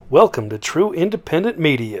Welcome to True Independent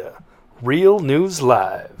Media, Real News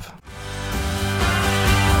Live.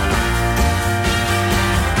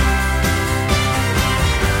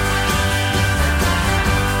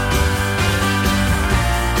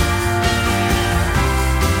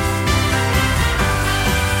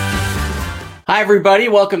 Hi, everybody.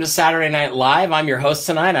 Welcome to Saturday Night Live. I'm your host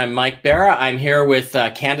tonight. I'm Mike Barra. I'm here with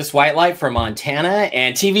Candace Whitelight from Montana,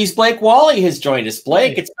 and TV's Blake Wally has joined us.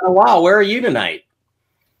 Blake, it's been a while. Where are you tonight?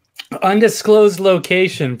 Undisclosed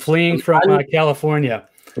location, fleeing from California.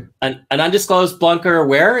 An undisclosed bunker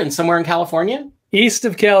where? And somewhere in California? East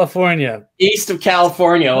of California. East of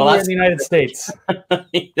California. Well, that's in the United States.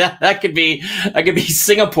 that could be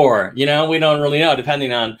Singapore. You know, we don't really know,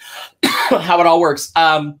 depending on how it all works.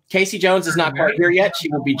 Casey Jones is not quite here yet. She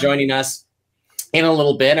will be joining us in a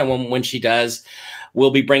little bit, and when she does,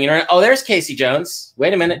 we'll be bringing her in. Oh, there's Casey Jones.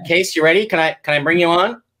 Wait a minute, Case, you ready? Can I bring you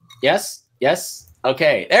on? Yes.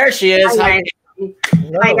 Okay, there she is. Hi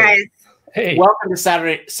guys. Hey, welcome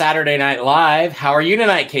to Saturday Night Live. How are you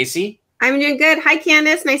tonight, Casey? I'm doing good. Hi,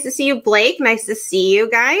 Candace. Nice to see you, Blake. Nice to see you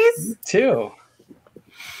guys. too.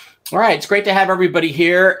 All right, it's great to have everybody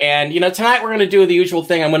here. And tonight we're going to do the usual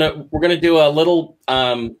thing. We're going to do a little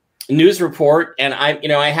news report, and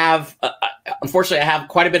unfortunately I have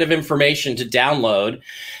quite a bit of information to download,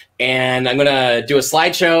 and I'm going to do a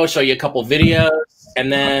slideshow, show you a couple videos, and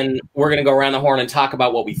then we're going to go around the horn and talk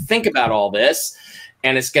about what we think about all this.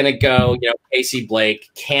 And it's going to go, Casey, Blake,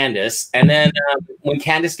 Candace. And then when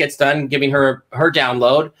Candace gets done giving her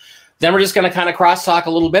download, then we're just going to kind of crosstalk a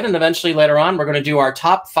little bit. And eventually later on, we're going to do our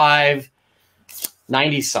top 5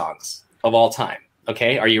 90s songs of all time.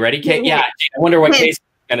 Okay. Are you ready, Kate? Yeah. I wonder what Casey's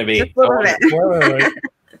going to be. Just a little bit.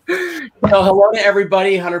 So hello to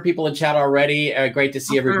everybody. 100 people in chat already. Great to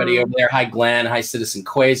see everybody over there. Hi, Glenn. Hi, Citizen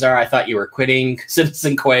Quasar. I thought you were quitting,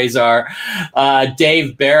 Citizen Quasar.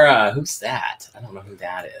 Dave Barra. Who's that? I don't know who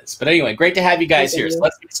that is. But anyway, great to have you guys here. So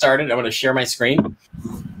let's get started. I'm going to share my screen.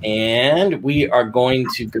 And we are going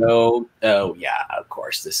to go. Oh, yeah, of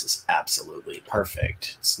course. This is absolutely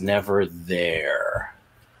perfect. It's never there.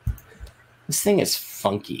 This thing is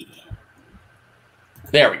funky.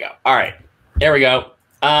 There we go. All right. There we go.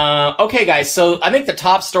 Okay, guys. So I think the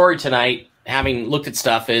top story tonight, having looked at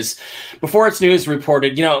stuff, is before it's news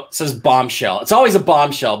reported, it says bombshell. It's always a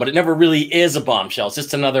bombshell, but it never really is a bombshell. It's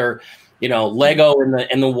just another, Lego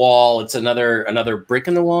in the wall. It's another brick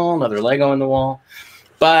in the wall, another Lego in the wall.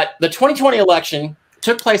 But the 2020 election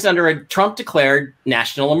took place under a Trump-declared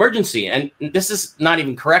national emergency. And this is not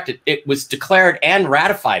even correct. It was declared and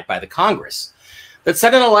ratified by the Congress. That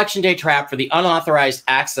set an election day trap for the unauthorized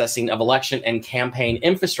accessing of election and campaign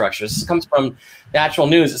infrastructure. This comes from Natural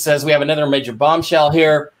News. It says, we have another major bombshell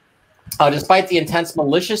here. Despite the intense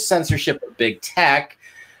malicious censorship of big tech,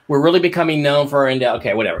 we're really becoming known for our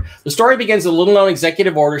okay, whatever. The story begins with a little-known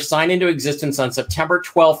executive order signed into existence on September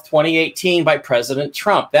 12th, 2018 by President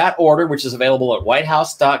Trump. That order, which is available at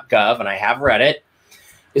whitehouse.gov, and I have read it,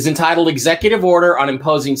 is entitled Executive Order on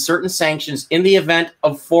Imposing Certain Sanctions in the Event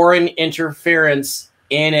of Foreign Interference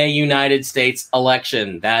in a United States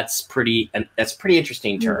Election. That's pretty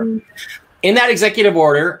interesting term. Mm-hmm. In that executive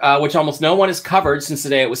order, which almost no one has covered since the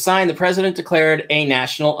day it was signed, the president declared a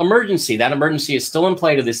national emergency. That emergency is still in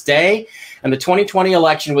play to this day, and the 2020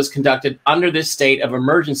 election was conducted under this state of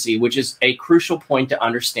emergency, which is a crucial point to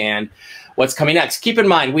understand what's coming next. Keep in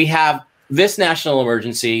mind, we have this national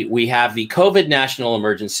emergency, we have the COVID national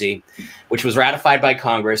emergency, which was ratified by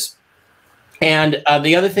Congress. And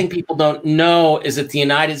the other thing people don't know is that the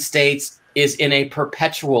United States is in a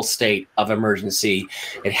perpetual state of emergency.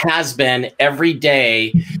 It has been every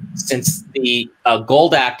day since the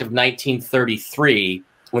Gold Act of 1933,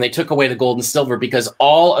 when they took away the gold and silver, because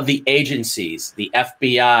all of the agencies, the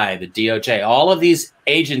FBI, the DOJ, all of these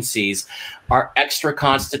agencies are extra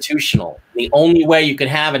constitutional. The only way you can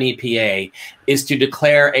have an EPA is to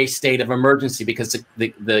declare a state of emergency, because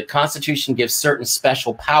the Constitution gives certain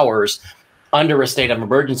special powers under a state of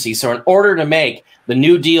emergency. So in order to make the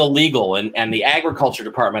New Deal legal and the Agriculture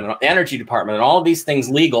Department and Energy Department and all of these things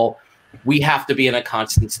legal, we have to be in a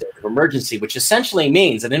constant state of emergency, which essentially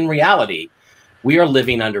means that in reality, we are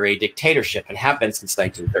living under a dictatorship and have been since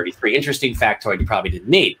 1933. Interesting factoid you probably didn't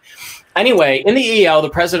need. Anyway, in the EO, the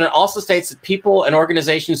president also states that people and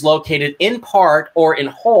organizations located in part or in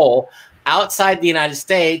whole outside the United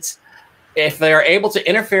States, if they are able to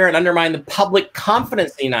interfere and undermine the public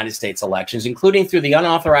confidence in the United States elections, including through the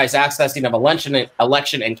unauthorized accessing of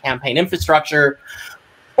election and campaign infrastructure,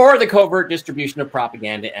 or the covert distribution of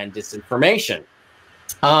propaganda and disinformation.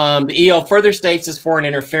 The EO further states this foreign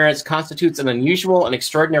interference constitutes an unusual and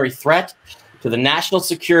extraordinary threat to the national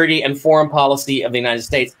security and foreign policy of the United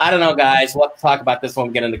States. I don't know, guys. We'll have to talk about this when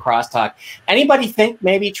we get into crosstalk. Anybody think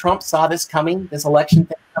maybe Trump saw this coming, this election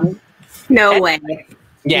thing coming? No way.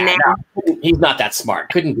 Yeah, no, he's not that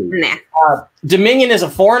smart. Couldn't be. Nah. Dominion is a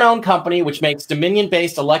foreign-owned company, which makes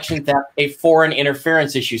Dominion-based election theft a foreign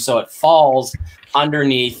interference issue. So it falls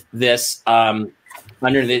underneath this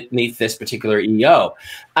particular EO.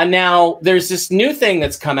 And now there's this new thing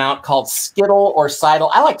that's come out called Skittle or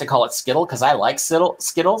Sidle. I like to call it Skittle because I like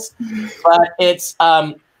Skittles, but it's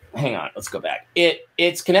hang on, let's go back.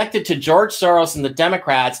 It's connected to George Soros and the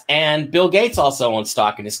Democrats, and Bill Gates also owns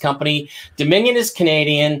stock in his company. Dominion is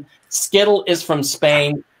Canadian. Skittle is from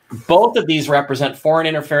Spain. Both of these represent foreign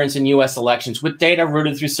interference in U.S. elections with data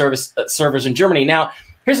routed through servers in Germany. Now,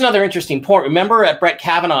 here's another interesting point. Remember at Brett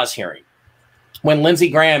Kavanaugh's hearing, when Lindsey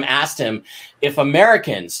Graham asked him if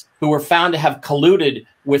Americans who were found to have colluded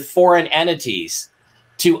with foreign entities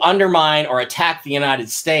to undermine or attack the United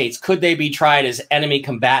States, could they be tried as enemy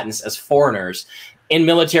combatants, as foreigners, in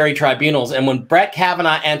military tribunals? And when Brett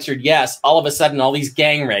Kavanaugh answered yes, all of a sudden all these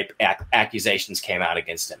gang rape accusations came out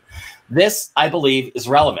against him. This, I believe, is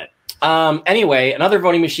relevant. Anyway, another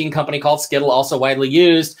voting machine company called Skittle, also widely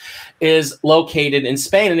used, is located in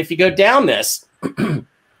Spain. And if you go down this,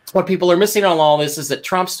 what people are missing on all this is that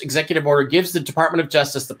Trump's executive order gives the Department of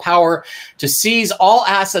Justice the power to seize all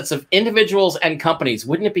assets of individuals and companies.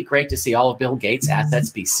 Wouldn't it be great to see all of Bill Gates' assets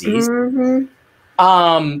be seized? Mm-hmm.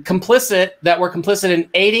 That we're complicit in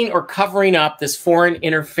aiding or covering up this foreign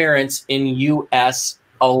interference in U.S.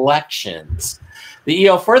 elections. The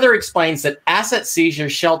EO further explains that asset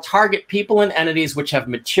seizures shall target people and entities which have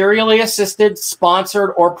materially assisted,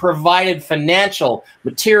 sponsored, or provided financial,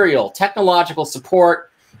 material, technological support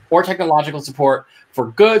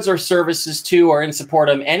for goods or services to or in support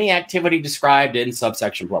of any activity described in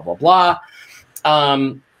subsection blah, blah, blah,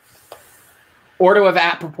 or to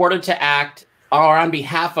have purported to act or on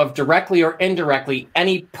behalf of directly or indirectly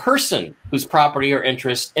any person whose property or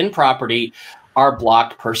interest in property are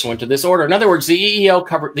blocked pursuant to this order. In other words, the EO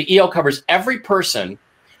covers every person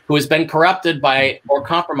who has been corrupted by or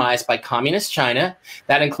compromised by communist China.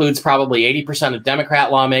 That includes probably 80% of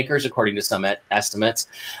Democrat lawmakers, according to some estimates.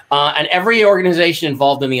 And every organization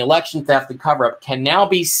involved in the election theft and cover-up can now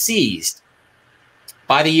be seized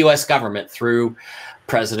by the U.S. government through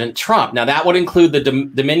President Trump. Now, that would include the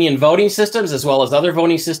Dominion voting systems as well as other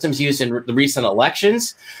voting systems used in the recent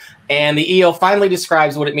elections. And the EO finally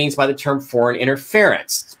describes what it means by the term foreign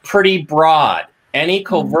interference. It's pretty broad. Any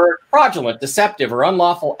covert, fraudulent, deceptive, or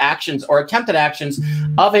unlawful actions or attempted actions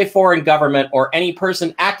of a foreign government or any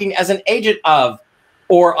person acting as an agent of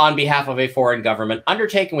or on behalf of a foreign government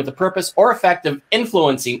undertaken with the purpose or effect of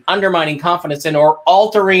influencing, undermining confidence in, or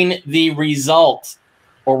altering the result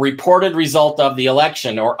or reported result of the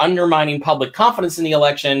election, or undermining public confidence in the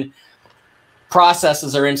election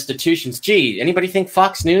processes or institutions. Gee, anybody think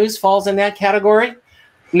Fox News falls in that category?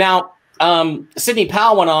 Now, Sidney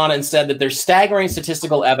Powell went on and said that there's staggering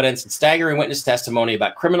statistical evidence and staggering witness testimony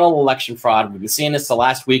about criminal election fraud. We've been seeing this the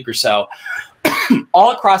last week or so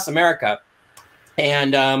all across America.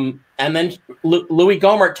 And then Louis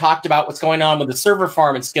Gohmert talked about what's going on with the server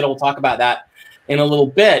farm in Skittle. We'll talk about that in a little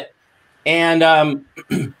bit. And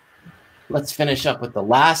let's finish up with the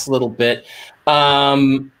last little bit.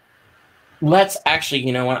 Let's actually,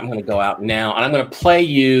 you know what? I'm going to go out now and I'm going to play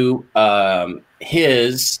you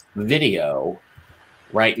his video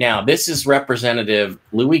right now. This is Representative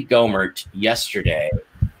Louis Gohmert yesterday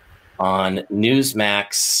on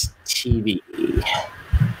Newsmax TV.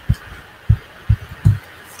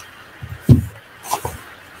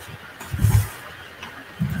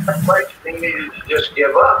 They needed to just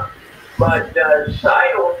give up. But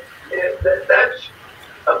Sidle, that's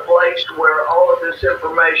a place where all of this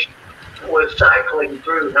information was cycling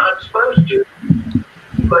through, not supposed to,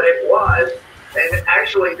 but it was. And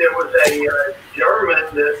actually, there was a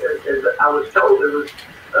German, that I was told there was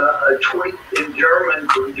a tweet in German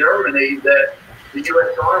from Germany that the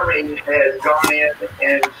U.S. Army had gone in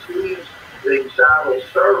and seized the Sidle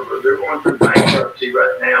server. They're going through bankruptcy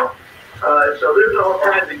right now. So there's all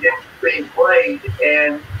kinds of games being played,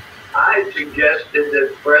 and I suggested that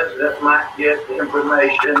the president might get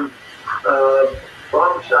information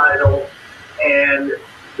from Sidle, and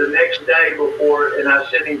the next day before, and I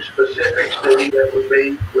sent him specifics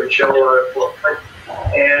that would show our flight,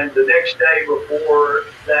 and the next day before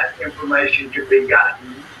that information could be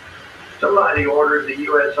gotten, somebody ordered the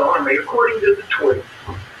U.S. Army, according to the tweet,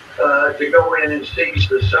 to go in and seize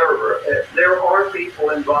the server. There are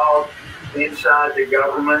people involved inside the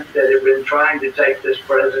government that have been trying to take this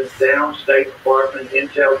president down, State Department,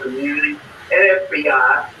 Intel community, and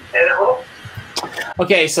FBI, and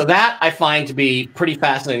Okay, so that I find to be pretty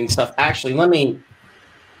fascinating stuff. Actually, let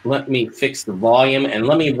me fix the volume and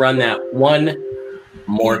let me run that one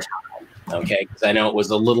more time, okay? Because I know it was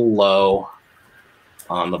a little low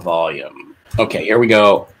on the volume. Okay, here we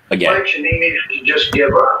go again. He needed to just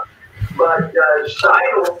give up. But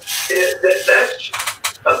Seidel, that's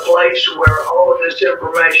a place where all of this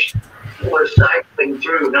information was cycling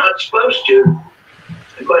through. Not supposed to,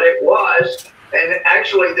 but it was. And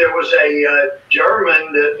actually, there was a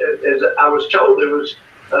German that, as I was told, there was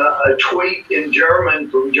a tweet in German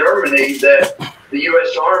from Germany that the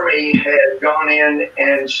U.S. Army had gone in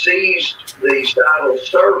and seized the Seidel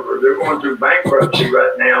server. They're going through bankruptcy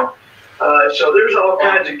right now. So there's all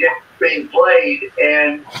kinds of games being played,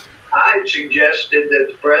 and I suggested that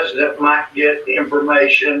the president might get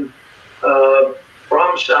information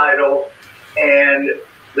from Seidel, and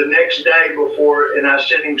the next day before, and I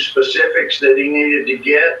sent him specifics that he needed to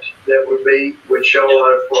get that would show a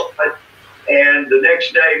lot of fraud. And the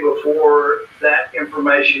next day before that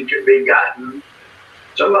information could be gotten,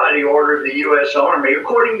 somebody ordered the U.S. Army,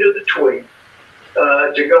 according to the tweet,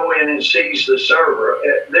 to go in and seize the server.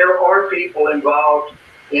 There are people involved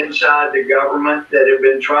inside the government that have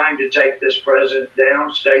been trying to take this president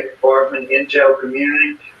down, State Department, Intel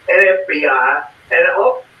community, and FBI, and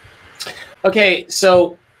all. Okay,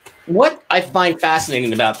 so what I find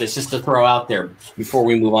fascinating about this, just to throw out there before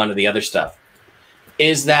we move on to the other stuff,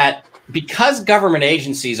 is that because government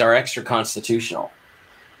agencies are extra constitutional,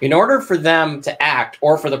 in order for them to act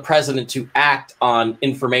or for the president to act on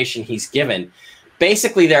information he's given,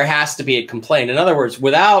 basically there has to be a complaint. In other words,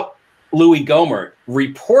 without Louis Gohmert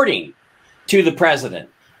reporting to the president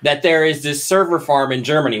that there is this server farm in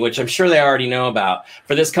Germany, which I'm sure they already know about,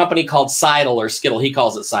 for this company called Seidel or Skittle. He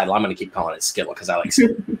calls it Seidel. I'm going to keep calling it Skittle because I like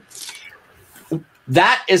Skittle.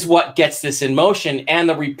 That is what gets this in motion. And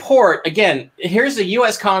the report, again, here's a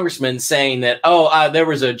U.S. congressman saying that, there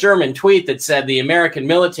was a German tweet that said the American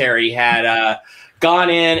military had gone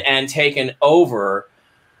in and taken over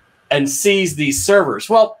and seized these servers.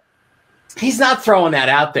 Well, he's not throwing that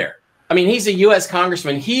out there. I mean, he's a U.S.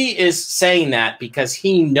 congressman. He is saying that because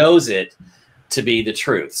he knows it to be the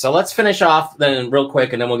truth. So let's finish off then real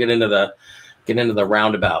quick, and then we'll get into the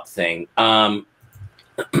roundabout thing. Yeah,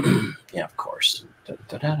 of course.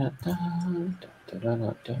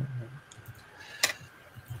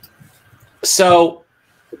 So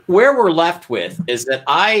where we're left with is that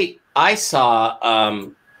I saw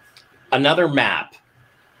another map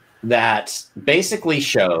that basically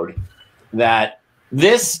showed that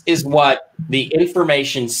this is what the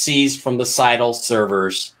information seized from the Seidel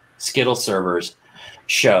servers, Skittle servers,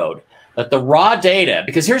 showed. That the raw data,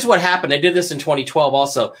 because here's what happened. They did this in 2012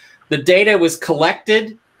 also. The data was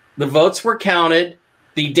collected, the votes were counted,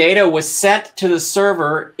 the data was sent to the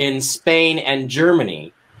server in Spain and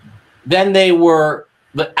Germany. Then the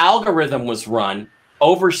algorithm was run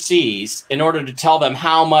overseas in order to tell them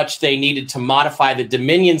how much they needed to modify the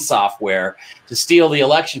Dominion software to steal the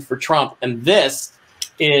election for Trump. And this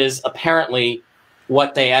is apparently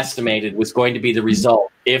what they estimated was going to be the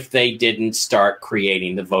result if they didn't start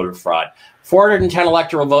creating the voter fraud. 410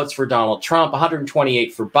 electoral votes for Donald Trump,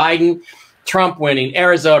 128 for Biden. Trump winning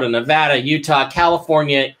Arizona, Nevada, Utah,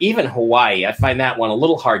 California, even Hawaii. I find that one a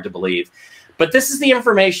little hard to believe. But this is the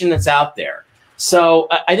information that's out there. So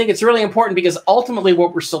I think it's really important because ultimately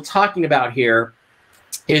what we're still talking about here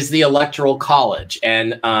is the Electoral College.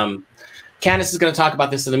 And Candace is going to talk about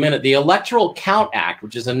this in a minute. The Electoral Count Act,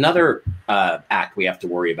 which is another act we have to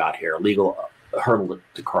worry about here, a legal hurdle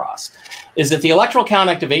to cross, is that the Electoral Count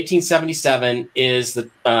Act of 1877 is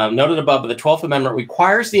noted above, but the 12th Amendment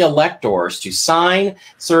requires the electors to sign,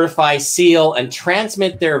 certify, seal, and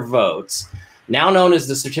transmit their votes, now known as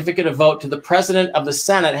the Certificate of Vote, to the President of the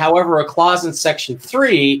Senate. However, a clause in Section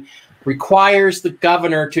 3 requires the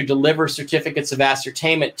governor to deliver certificates of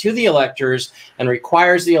ascertainment to the electors and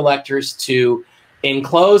requires the electors to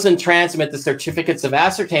enclose and transmit the certificates of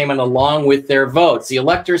ascertainment along with their votes. The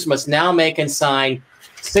electors must now make and sign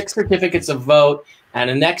 6 certificates of vote and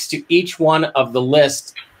annex to each one of the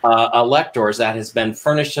list electors that has been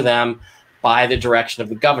furnished to them by the direction of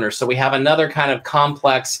the governor. So we have another kind of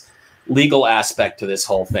complex legal aspect to this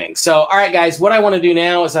whole thing. So, all right, guys, what I want to do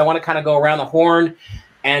now is I want to kind of go around the horn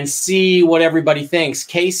and see what everybody thinks.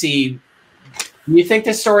 Casey, do you think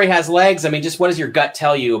this story has legs? I mean, just what does your gut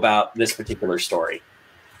tell you about this particular story?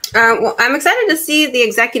 Well, I'm excited to see the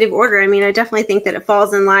executive order. I mean, I definitely think that it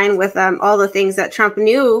falls in line with all the things that Trump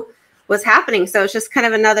knew was happening. So it's just kind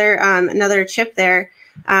of another chip there.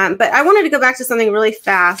 But I wanted to go back to something really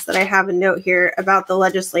fast that I have a note here about the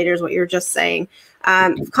legislators, what you were just saying.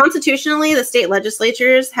 Constitutionally, the state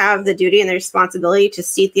legislatures have the duty and the responsibility to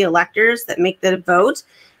seat the electors that make the vote,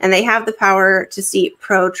 and they have the power to seat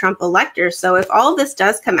pro-Trump electors. So if all of this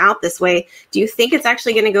does come out this way, do you think it's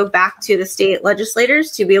actually going to go back to the state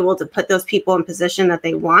legislators to be able to put those people in position that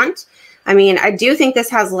they want? I mean, I do think this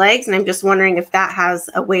has legs, and I'm just wondering if that has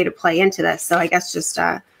a way to play into this. So I guess just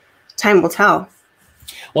time will tell.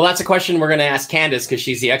 Well, that's a question we're going to ask Candace, because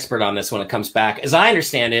she's the expert on this when it comes back. As I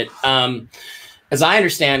understand it,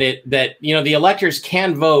 that, you know, the electors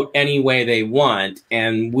can vote any way they want,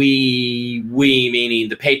 and we meaning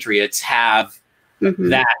the Patriots, have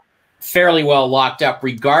that fairly well locked up,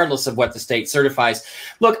 regardless of what the state certifies.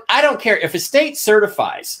 Look, I don't care if a state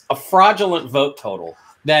certifies a fraudulent vote total,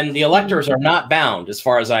 then the electors are not bound, as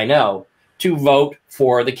far as I know, to vote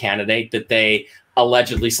for the candidate that they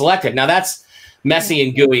allegedly selected. Now, that's messy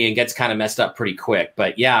and gooey and gets kind of messed up pretty quick.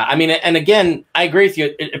 But yeah, I mean, and again, I agree with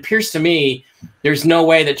you. It appears to me there's no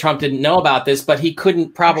way that Trump didn't know about this, but he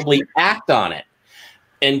couldn't probably act on it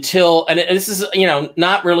until, and this is, you know,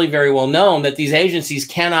 not really very well known, that these agencies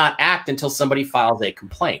cannot act until somebody files a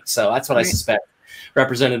complaint. So that's what I suspect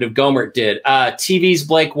Representative Gohmert did. TV's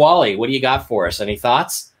Blake Wally, what do you got for us? Any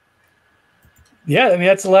thoughts? Yeah, I mean,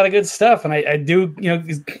 that's a lot of good stuff. And I do, you know,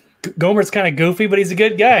 Gohmert's kind of goofy, but he's a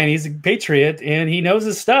good guy and he's a patriot and he knows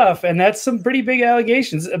his stuff. And that's some pretty big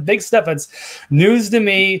allegations, big stuff. It's news to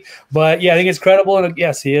me, but yeah, I think it's credible. And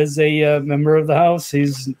yes, he is a member of the House.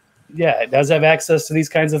 He's, yeah, does have access to these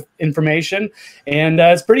kinds of information, and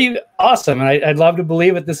it's pretty awesome. And I'd love to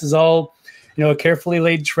believe that this is all, you know, a carefully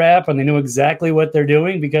laid trap, and they know exactly what they're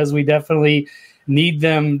doing, because we definitely need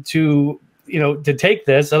them to, you know, to take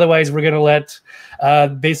this. Otherwise, we're going to let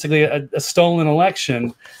basically a stolen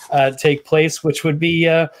election take place, which would be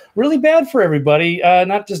really bad for everybody,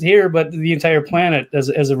 not just here, but the entire planet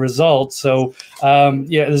as a result. So,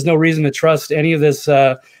 yeah, there's no reason to trust any of this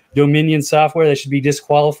Dominion software. That should be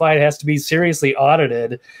disqualified. It has to be seriously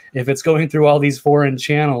audited if it's going through all these foreign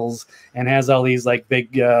channels and has all these like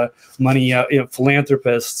big money, you know,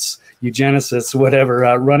 philanthropists, eugenicists, whatever,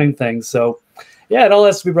 running things. So, yeah, it all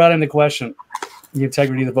has to be brought into question, the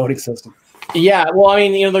integrity of the voting system. Yeah, well, I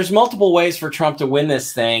mean, you know, there's multiple ways for Trump to win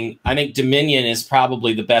this thing. I think Dominion is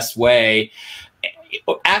probably the best way.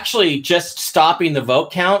 Actually, just stopping the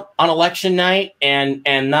vote count on election night and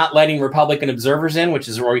not letting Republican observers in, which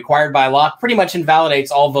is required by law, pretty much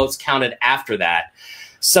invalidates all votes counted after that.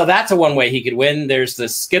 So that's a one way he could win. There's the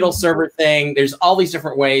Skittle server thing. There's all these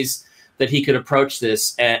different ways that he could approach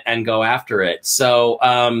this and go after it. So,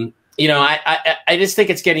 you know, I just think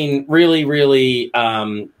it's getting really, really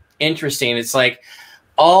interesting. It's like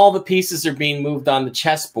all the pieces are being moved on the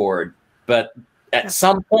chessboard, but at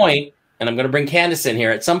some point, and I'm going to bring Candace in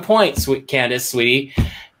here, at some point, sweetie,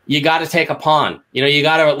 you got to take a pawn. You know, you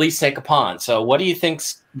got to at least take a pawn. So what do you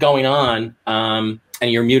think's going on? And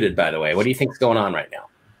you're muted, by the way. What do you think's going on right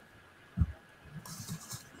now?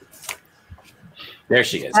 There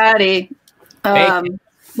she is. Howdy. Hey.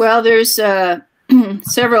 Well, there's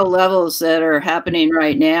several levels that are happening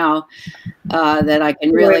right now that I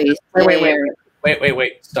can really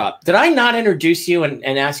Wait, stop. Did I not introduce you and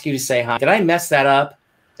ask you to say hi? Did I mess that up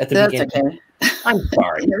at the beginning? That's okay. I'm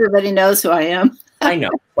sorry. Everybody knows who I am. I know,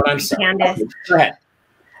 but I'm sorry. Candace. Go ahead.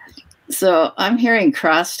 So I'm hearing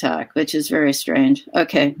crosstalk, which is very strange.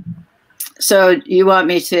 Okay. So you want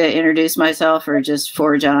me to introduce myself or just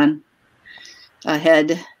forge on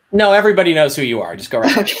ahead? No, everybody knows who you are. Just go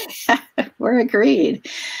right ahead. Okay. We're agreed.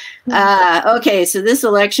 Okay, so this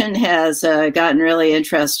election has gotten really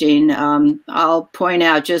interesting. I'll point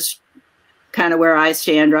out just kind of where I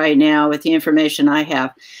stand right now with the information I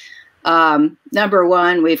have. Number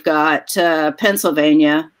one, we've got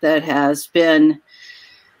Pennsylvania that has been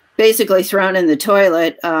basically thrown in the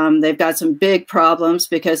toilet. They've got some big problems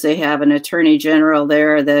because they have an attorney general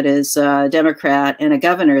there that is a Democrat and a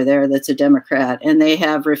governor there that's a Democrat, and they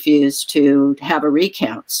have refused to have a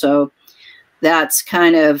recount. So that's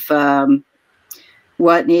kind of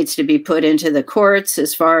what needs to be put into the courts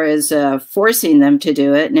as far as forcing them to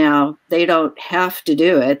do it. Now, they don't have to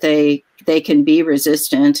do it. They can be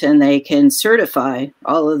resistant and they can certify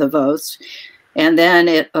all of the votes. And then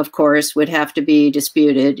it, of course, would have to be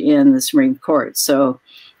disputed in the Supreme Court. So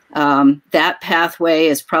that pathway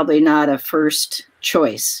is probably not a first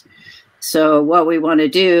choice. So what we want to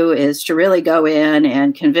do is to really go in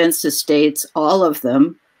and convince the states, all of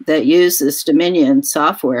them, that use this Dominion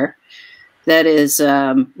software that is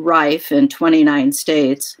rife in 29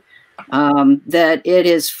 states, that it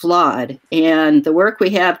is flawed. And the work we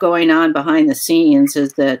have going on behind the scenes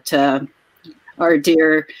is that our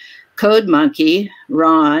dear code monkey,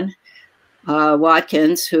 Ron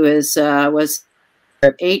Watkins, who is was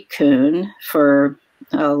Aitken for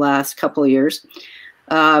the last couple of years,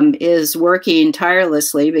 is working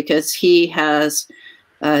tirelessly because he has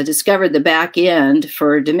discovered the back end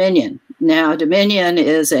for Dominion. Now, Dominion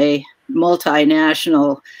is a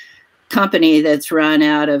multinational company that's run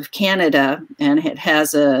out of Canada, and it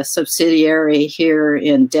has a subsidiary here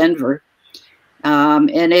in Denver. And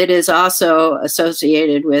it is also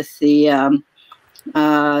associated with the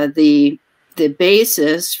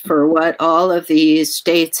basis for what all of these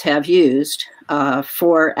states have used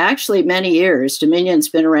for actually many years. Dominion's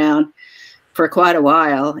been around for quite a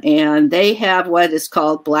while, and they have what is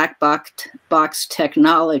called black box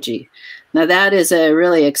technology. Now, that is a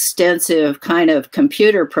really extensive kind of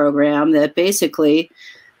computer program that basically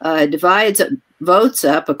divides votes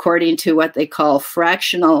up according to what they call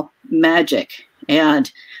fractional magic.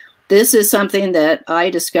 And this is something that I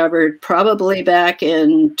discovered probably back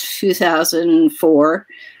in 2004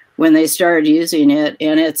 when they started using it.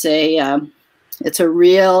 And it's a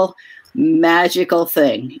real magical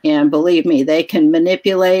thing. And believe me, they can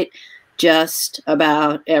manipulate just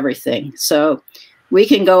about everything. So we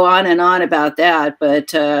can go on and on about that, but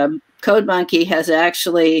CodeMonkey has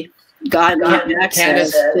actually gotten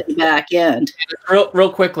access to the back end.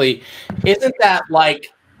 Real quickly, isn't that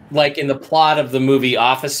like in the plot of the movie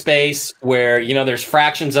Office Space, where, you know, there's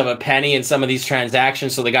fractions of a penny in some of these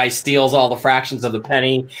transactions, so the guy steals all the fractions of the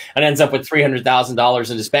penny and ends up with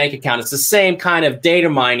 $300,000 in his bank account? It's the same kind of data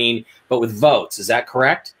mining, but with votes. Is that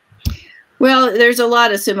correct? Well, there's a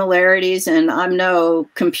lot of similarities, and I'm no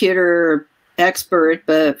computer expert,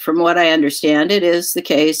 but from what I understand, it is the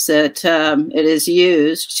case that it is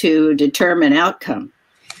used to determine outcome.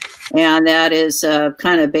 And that is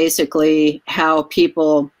kind of basically how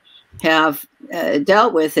people have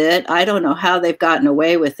dealt with it. I don't know how they've gotten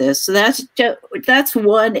away with this. So that's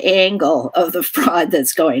one angle of the fraud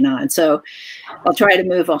that's going on. So I'll try to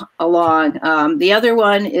move along. The other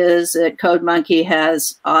one is that CodeMonkey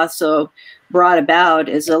has also brought about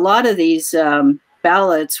is a lot of these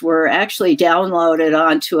ballots were actually downloaded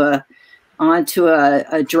onto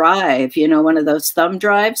a drive, you know, one of those thumb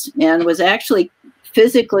drives, and was actually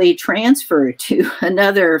physically transferred to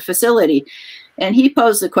another facility. And he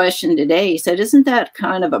posed the question today. He said, isn't that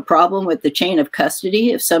kind of a problem with the chain of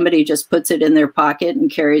custody if somebody just puts it in their pocket and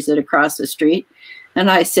carries it across the street? And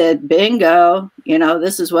I said, bingo, you know,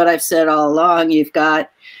 this is what I've said all along. You've got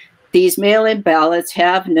these mail-in ballots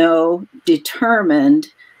have no determined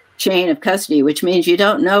chain of custody, which means you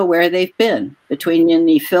don't know where they've been between when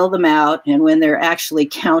you fill them out and when they're actually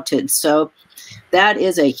counted. So that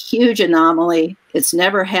is a huge anomaly. It's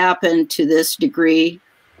never happened to this degree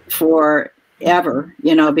forever,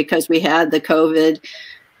 you know, because we had the COVID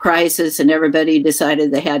crisis and everybody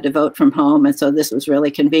decided they had to vote from home. And so this was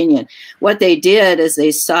really convenient. What they did is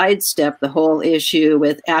they sidestepped the whole issue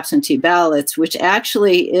with absentee ballots, which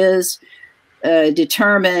actually is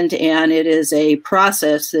determined, and it is a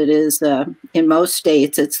process that is, in most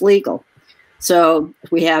states, it's legal. So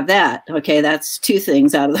we have that. Okay, that's two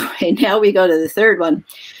things out of the way. Now we go to the third one,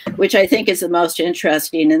 which I think is the most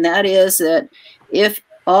interesting, and that is that if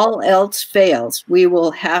all else fails, we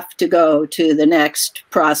will have to go to the next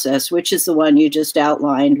process, which is the one you just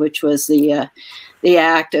outlined, which was the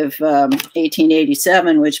Act of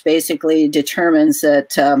 1887, which basically determines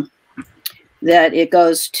that that it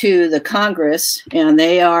goes to the Congress, and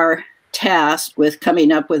they are tasked with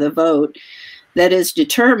coming up with a vote that is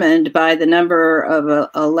determined by the number of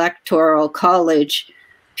electoral college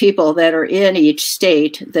people that are in each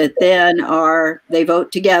state, that then they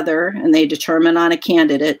vote together and they determine on a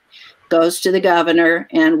candidate, goes to the governor,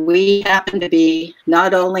 and we happen to be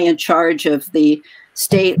not only in charge of the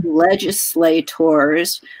state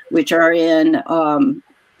legislators, which are in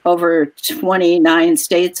over 29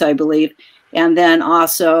 states, I believe, and then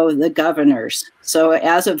also the governors. So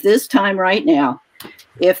as of this time right now,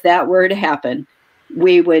 if that were to happen,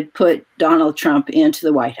 we would put Donald Trump into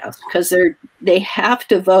the White House because they have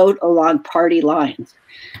to vote along party lines.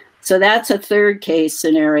 So that's a third case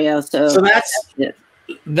scenario. So that's it.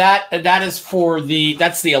 That is for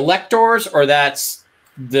that's the electors, or that's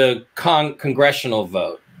the congressional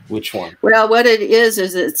vote? Which one? Well, what it is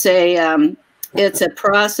it's a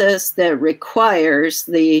process that requires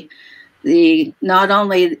the not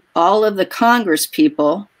only all of the Congress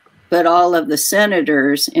people, but all of the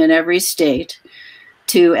senators in every state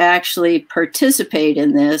to actually participate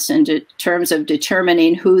in this in terms of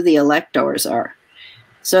determining who the electors are.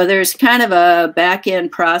 So there's kind of a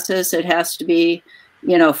back-end process that has to be,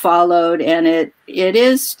 you know, followed, and it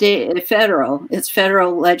is federal. It's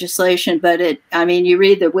federal legislation, but you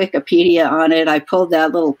read the Wikipedia on it. I pulled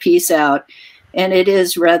that little piece out, and it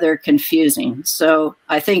is rather confusing. So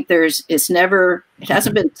I think it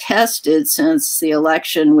hasn't been tested since the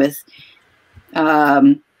election with,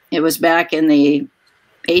 it was back in the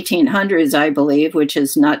 1800s, I believe, which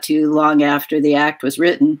is not too long after the act was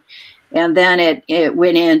written. And then it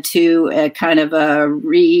went into a kind of a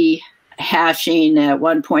rehashing at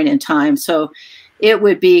one point in time. So it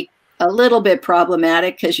would be a little bit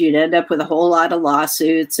problematic because you'd end up with a whole lot of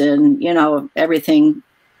lawsuits and, everything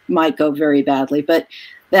might go very badly. But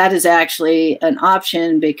that is actually an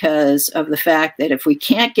option because of the fact that if we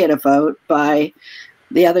can't get a vote by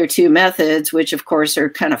the other two methods, which of course are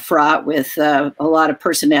kind of fraught with a lot of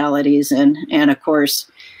personalities, and of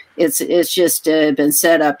course it's just been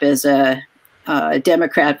set up as a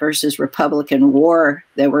Democrat versus Republican war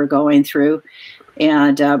that we're going through,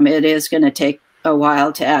 and it is going to take a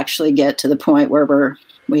while to actually get to the point where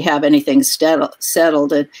we have anything settled.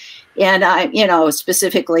 And I,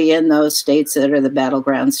 specifically in those states that are the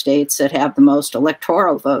battleground states that have the most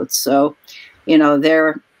electoral votes. So,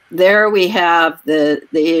 there we have the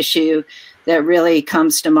issue that really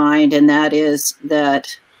comes to mind, and that is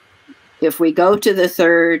that if we go to the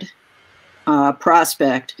third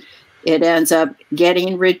prospect, it ends up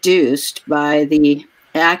getting reduced by the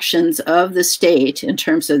actions of the state in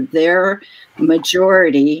terms of their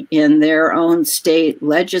majority in their own state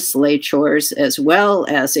legislatures as well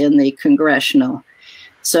as in the congressional.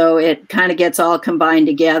 So it kind of gets all combined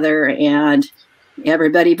together and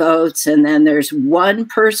everybody votes, and then there's one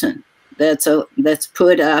person that's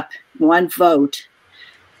put up one vote,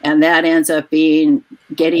 and that ends up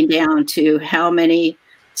getting down to how many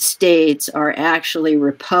states are actually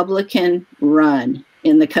Republican run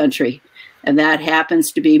in the country. And that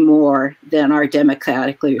happens to be more than our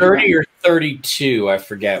democratically 30 or 32. I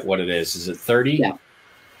forget what it is. Is it 30?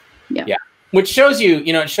 Yeah. Which shows you,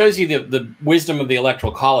 it shows you the wisdom of the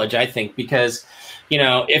Electoral College, I think, because,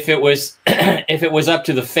 if it was up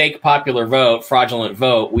to the fake popular vote, fraudulent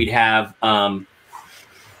vote, we'd have,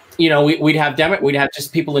 we'd have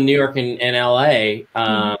just people in New York and LA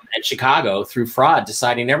and Chicago through fraud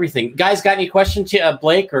deciding everything. Guys, got any questions?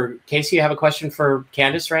 Blake or Casey, you have a question for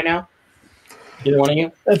Candace right now? Either one of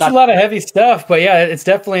you? It's a lot of heavy stuff, but yeah, it's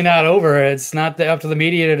definitely not over. It's not up to the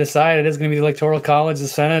media to decide. It is going to be the Electoral College, the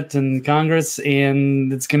Senate, and Congress,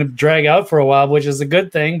 and it's going to drag out for a while, which is a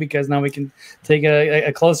good thing because now we can take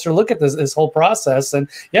a closer look at this whole process. And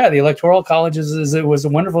yeah, the Electoral College was a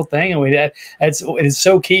wonderful thing, and it is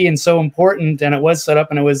so key and so important, and it was set up,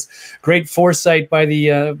 and it was great foresight by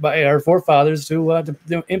our forefathers to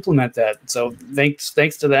implement that. So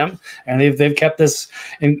thanks to them, and they've kept this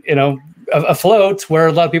afloat where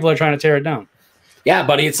a lot of people are trying to tear it down. Yeah,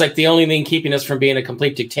 buddy, it's like the only thing keeping us from being a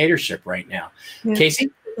complete dictatorship right now. Yeah. Casey?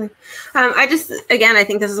 I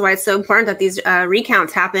think this is why it's so important that these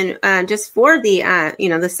recounts happen just for the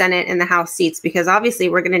the Senate and the House seats, because obviously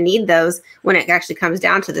we're going to need those when it actually comes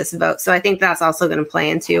down to this vote. So I think that's also going to play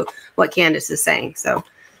into what Candace is saying. So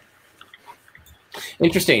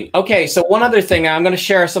interesting. Okay, so one other thing, I'm going to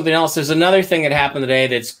share something else. There's another thing that happened today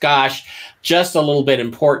that's, just a little bit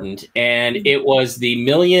important, and it was the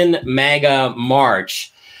Million MAGA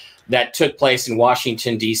March that took place in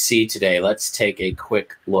Washington, D.C. today. Let's take a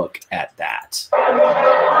quick look at that.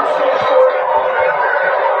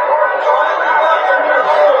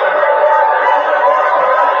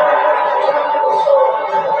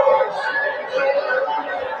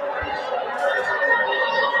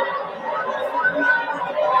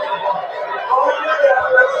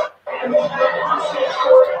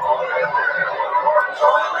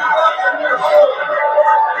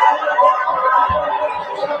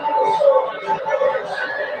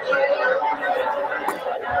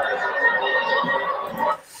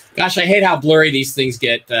 Gosh, I hate how blurry these things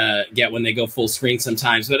get when they go full screen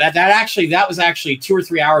sometimes. But that was actually 2 or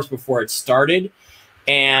 3 hours before it started,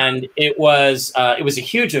 and it was a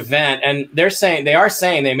huge event. And they are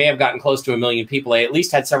saying they may have gotten close to 1 million people. They at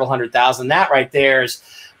least had several 100,000. That right there is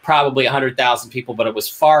probably 100,000 people, but it was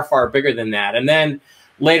far, far bigger than that. And then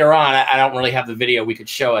later on, I don't really have the video. We could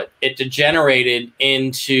show it. It degenerated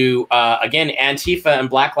into again, Antifa and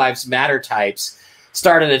Black Lives Matter types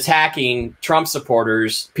started attacking Trump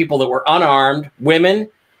supporters, people that were unarmed, women,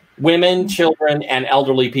 children, and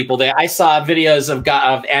elderly people. I saw videos of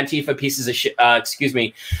Antifa pieces of shit,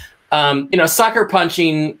 sucker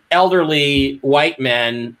punching elderly white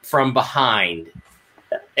men from behind.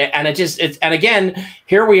 And and again,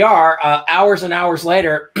 here we are hours and hours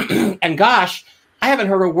later. And gosh, I haven't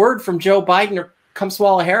heard a word from Joe Biden or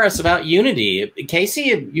Kamala Harris about unity.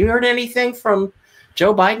 Casey, have you heard anything from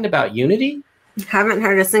Joe Biden about unity? Haven't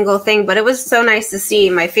heard a single thing, but it was so nice to see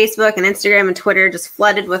my Facebook and Instagram and Twitter just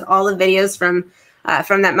flooded with all the videos from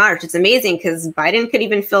that march. It's amazing because Biden could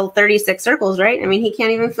even fill 36 circles, right? I mean, he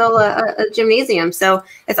can't even fill a gymnasium. So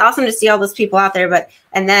it's awesome to see all those people out there.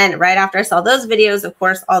 And then right after I saw those videos, of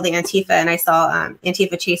course, all the Antifa, and I saw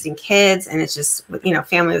Antifa chasing kids, and it's just,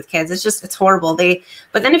 family with kids. It's horrible.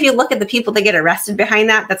 But then if you look at the people that get arrested behind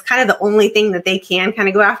that, that's kind of the only thing that they can kind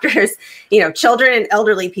of go after is, children and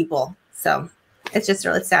elderly people. So it's just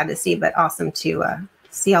really sad to see, but awesome to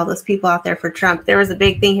see all those people out there for Trump. There was a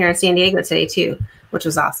big thing here in San Diego today too, which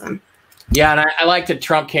was awesome. Yeah, and I like that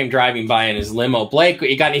Trump came driving by in his limo. Blake,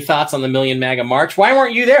 you got any thoughts on the Million MAGA March? Why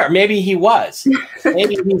weren't you there? Maybe he was.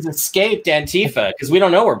 Maybe he's escaped Antifa because we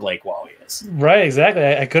don't know where Blake Wally is. Right, exactly.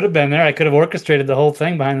 I could have been there. I could have orchestrated the whole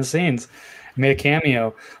thing behind the scenes, made a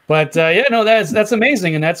cameo. But that's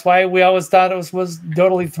amazing, and that's why we always thought it was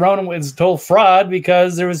totally thrown. It was total fraud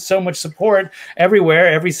because there was so much support everywhere,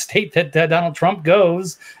 every state that Donald Trump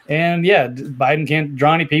goes. And Biden can't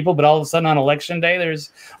draw any people, but all of a sudden on election day,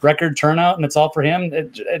 there's record turnout, and it's all for him.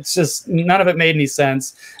 It's just none of it made any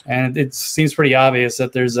sense, and it seems pretty obvious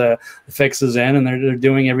that there's fixes in, and they're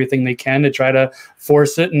doing everything they can to try to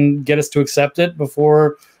force it and get us to accept it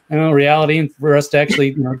before reality, and for us to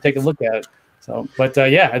actually take a look at it. So, but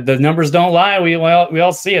the numbers don't lie. We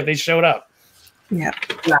all see it. They showed up. Yeah.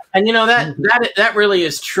 And that really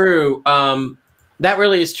is true. That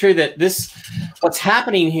really is true that what's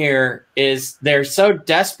happening here is they're so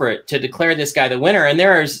desperate to declare this guy the winner, and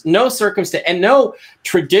there is no circumstance and no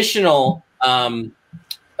traditional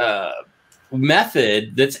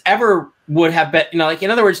method that's ever would have been,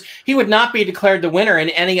 in other words, he would not be declared the winner in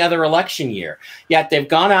any other election year. Yet they've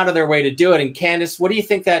gone out of their way to do it. And Candace, what do you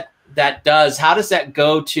think that does? How does that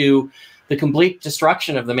go to the complete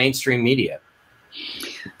destruction of the mainstream media?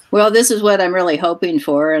 Well, this is what I'm really hoping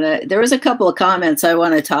for. And there was a couple of comments I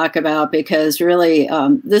want to talk about because really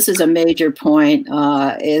this is a major point,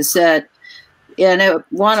 is that,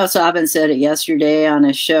 Juan O'Sullivan said it yesterday on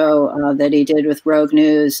a show that he did with Rogue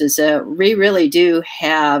News, is that we really do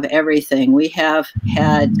have everything. We have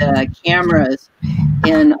had cameras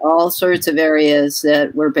in all sorts of areas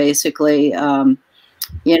that were basically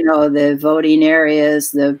the voting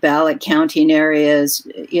areas, the ballot counting areas.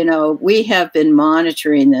 We have been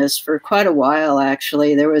monitoring this for quite a while,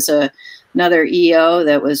 actually. There was another EO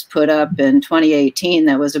that was put up in 2018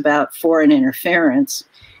 that was about foreign interference.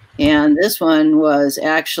 And this one was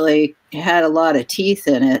actually had a lot of teeth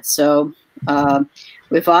in it. So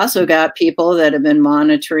we've also got people that have been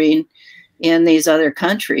monitoring in these other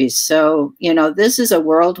countries. So, this is a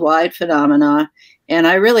worldwide phenomenon. And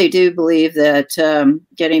I really do believe that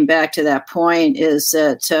getting back to that point is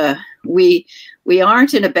that we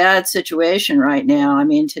aren't in a bad situation right now. I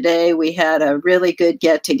mean, today we had a really good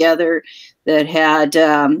get together that had,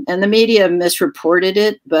 and the media misreported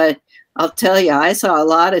it, but I'll tell you, I saw a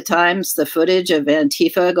lot of times the footage of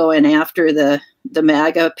Antifa going after the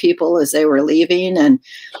MAGA people as they were leaving, and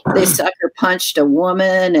they sucker punched a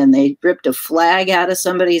woman and they ripped a flag out of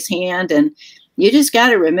somebody's hand. And you just got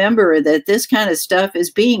to remember that this kind of stuff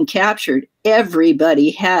is being captured.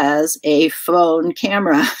 Everybody has a phone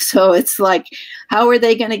camera. So it's like, how are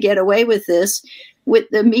they going to get away with this with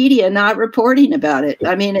the media not reporting about it?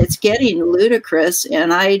 I mean, it's getting ludicrous.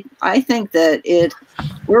 And I think that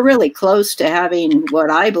we're really close to having what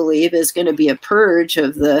I believe is going to be a purge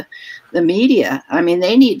of the media. I mean,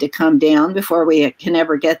 they need to come down before we can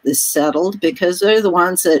ever get this settled, because they're the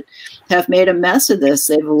ones that have made a mess of this.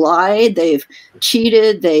 They've lied, they've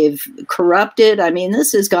cheated, they've corrupted. I mean,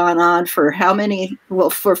 this has gone on for how many?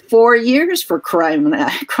 Well, for 4 years, for crying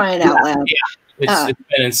out loud. Yeah, it's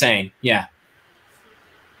been insane. Yeah.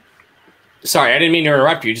 Sorry, I didn't mean to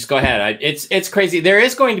interrupt you. Just go ahead. It's crazy. There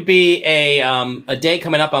is going to be a day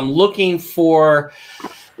coming up. I'm looking for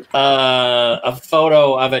a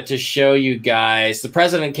photo of it to show you guys. The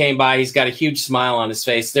president came by. He's got a huge smile on his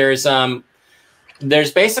face. There's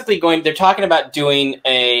basically they're talking about doing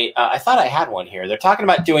I thought I had one here. They're talking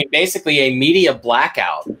about doing basically a media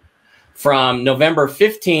blackout from November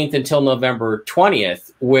 15th until November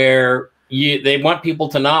 20th, where they want people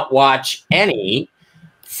to not watch any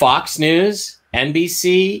Fox News,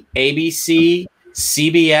 NBC, ABC,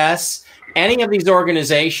 CBS, any of these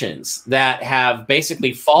organizations that have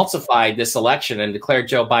basically falsified this election and declared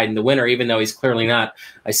Joe Biden the winner, even though he's clearly not.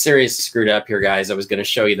 I seriously screwed up here, guys. I was going to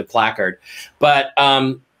show you the placard. But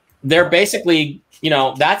they're basically,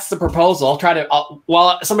 that's the proposal. I'll try to,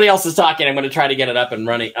 while somebody else is talking, I'm going to try to get it up and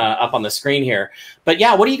running up on the screen here. But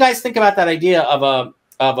yeah, what do you guys think about that idea of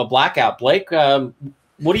a blackout? Blake, what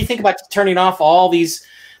do you think about turning off all these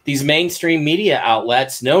these mainstream media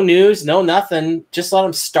outlets, no news, no nothing, just let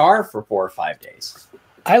them starve for 4 or 5 days.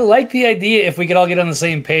 I like the idea if we could all get on the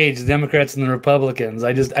same page, the Democrats and the Republicans.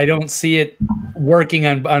 I don't see it working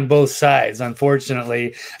on both sides,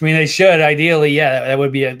 unfortunately. I mean, they should ideally, yeah, that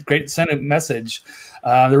would be a great Senate message.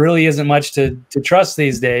 There really isn't much to trust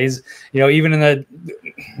these days. Even in the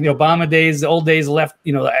Obama days, the old days left,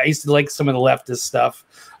 I used to like some of the leftist stuff.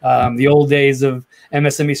 The old days of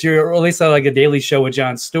MSNBC, or at least I like a Daily Show with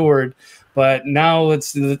Jon Stewart. But now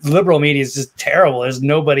the liberal media is just terrible. There's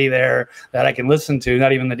nobody there that I can listen to,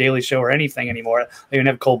 not even the Daily Show or anything anymore. They even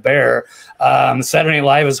have Colbert. Saturday Night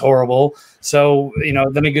Live is horrible. So,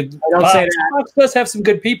 then a good Fox does have some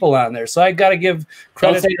good people on there. So I got to give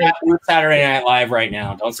credit. Don't say that Saturday Night Live right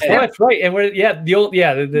now. Don't say that. That's right. And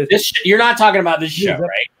you're not talking about this show,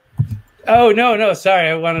 right? Oh, no. Sorry.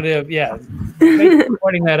 I wanted to,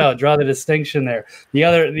 pointing that out, draw the distinction there.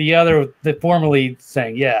 The formerly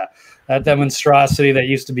thing. Yeah. That monstrosity that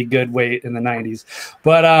used to be good in the 90s.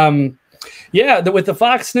 But with the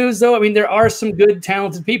Fox News, though, I mean, there are some good,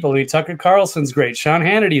 talented people. I mean, Tucker Carlson's great. Sean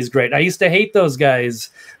Hannity's great. I used to hate those guys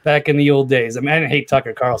back in the old days. I mean, I didn't hate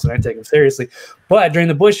Tucker Carlson. I didn't take him seriously. But during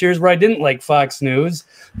the Bush years where I didn't like Fox News,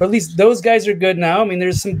 but at least those guys are good now. I mean,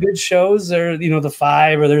 there's some good shows there, The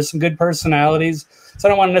Five, or there's some good personalities. So I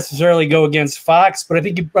don't want to necessarily go against Fox, but I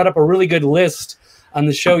think you brought up a really good list on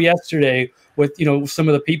the show yesterday with some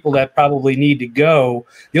of the people that probably need to go.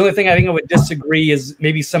 The only thing I think I would disagree is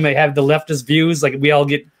maybe somebody have the leftist views, like we all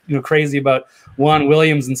get crazy about Juan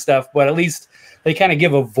Williams and stuff, but at least they kind of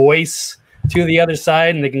give a voice to the other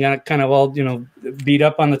side, and they can kind of all beat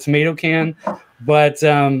up on the tomato can. But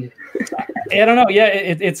I don't know. Yeah,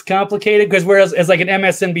 it's complicated because whereas as like an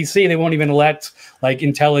MSNBC, they won't even let like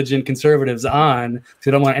intelligent conservatives on because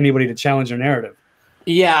they don't want anybody to challenge their narrative.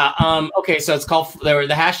 Yeah. Okay. So it's called, the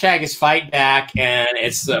hashtag is Fight Back, and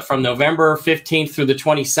it's from November 15th through the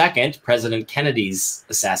 22nd, President Kennedy's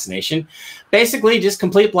assassination. Basically, just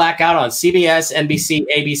complete blackout on CBS, NBC,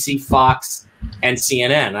 ABC, Fox, and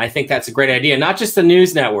CNN. I think that's a great idea. Not just the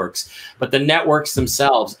news networks, but the networks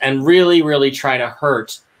themselves, and really, really try to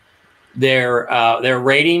hurt their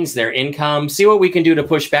ratings, their income. See what we can do to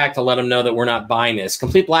push back to let them know that we're not buying this.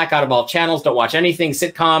 Complete blackout of all channels. Don't watch anything.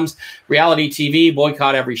 Sitcoms, reality TV,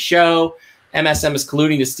 boycott every show. MSM is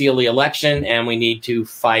colluding to steal the election, and we need to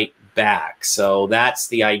fight back. So that's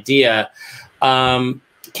the idea.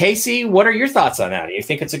 Casey, what are your thoughts on that? Do you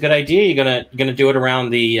think it's a good idea? You're gonna do it around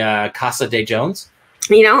the Casa de Jones?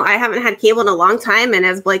 I haven't had cable in a long time. And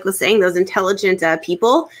as Blake was saying, those intelligent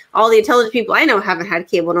people, all the intelligent people I know haven't had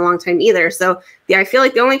cable in a long time either. So I feel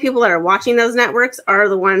like the only people that are watching those networks are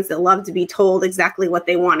the ones that love to be told exactly what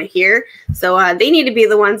they want to hear. So they need to be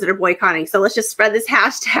the ones that are boycotting. So let's just spread this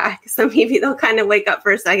hashtag. So maybe they'll kind of wake up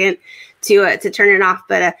for a second to turn it off.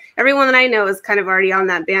 But everyone that I know is kind of already on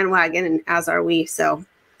that bandwagon, and as are we. So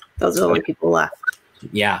those are the only people left.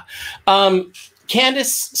 Yeah.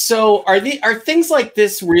 Candace, so are things like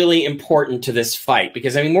this really important to this fight?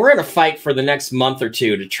 Because I mean, we're in a fight for the next month or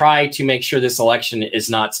two to try to make sure this election is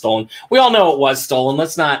not stolen. We all know it was stolen.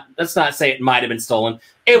 Let's not say it might have been stolen.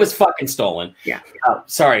 It was fucking stolen. Yeah.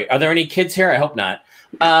 Sorry. Are there any kids here? I hope not.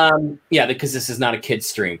 Yeah, because this is not a kid's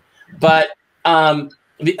stream. But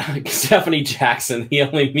Stephanie Jackson, the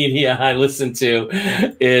only media I listen to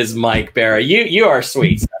is Mike Barra. You are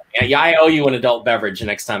sweet. Yeah, I owe you an adult beverage the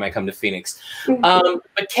next time I come to Phoenix.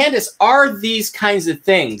 But Candace, are these kinds of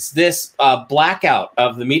things, this blackout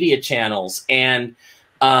of the media channels and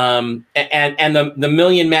the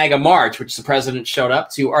Million MAGA March, which the president showed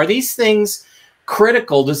up to, are these things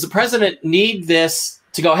critical? Does the president need this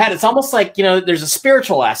to go ahead? It's almost like, there's a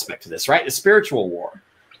spiritual aspect to this, right? The spiritual war.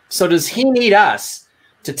 So does he need us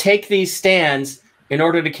to take these stands in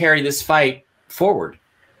order to carry this fight forward?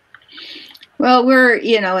 Well, we're,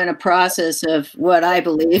 in a process of what I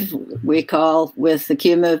believe we call with the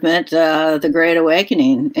Q movement, the Great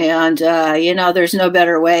Awakening. And, there's no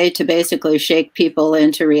better way to basically shake people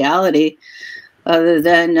into reality other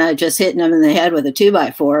than just hitting them in the head with a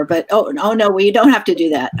 2x4. But, oh no, we don't have to do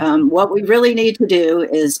that. What we really need to do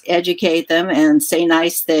is educate them and say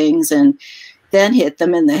nice things and then hit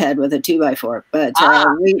them in the head with a 2x4. But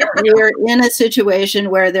we're in a situation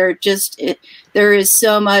where there is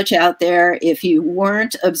so much out there. If you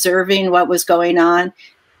weren't observing what was going on,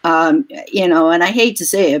 and I hate to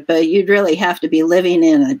say it, but you'd really have to be living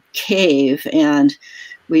in a cave. And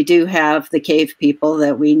we do have the cave people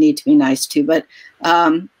that we need to be nice to. But,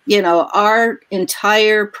 our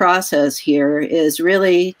entire process here is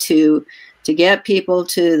really to get people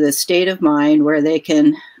to the state of mind where they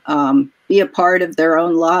can, be a part of their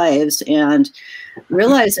own lives and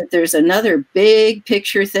realize that there's another big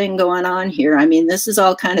picture thing going on here. I mean, this is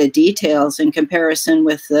all kind of details in comparison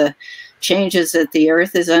with the changes that the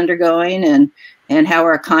earth is undergoing and how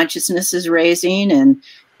our consciousness is raising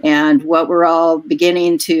and what we're all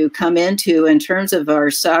beginning to come into in terms of our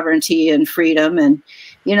sovereignty and freedom. And,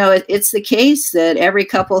 you know, it's the case that every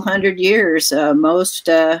couple hundred years, most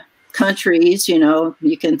countries, you know,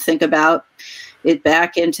 you can think about it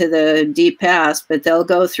back into the deep past, but they'll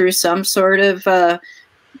go through some sort of,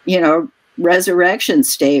 you know, resurrection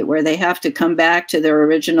state where they have to come back to their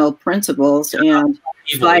original principles and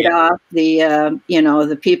fight off the, you know,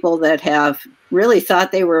 the people that have really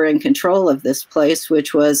thought they were in control of this place,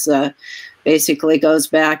 which was basically goes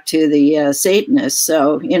back to the Satanists.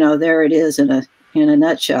 So, you know, there it is in a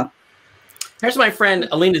nutshell. Here's my friend,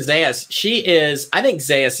 Alina Zayas. She is, I think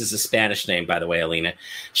Zayas is a Spanish name, by the way, Alina.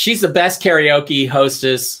 She's the best karaoke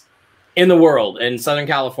hostess in the world in Southern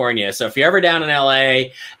California. So if you're ever down in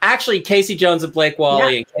LA, actually Casey Jones and Blake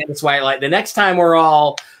Wally and Candace Whitelight, the next time we're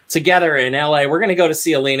all together in LA, we're going to go to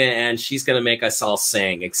see Alina and she's going to make us all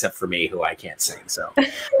sing, except for me, who I can't sing. So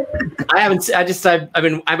I've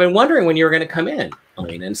been wondering when you were going to come in,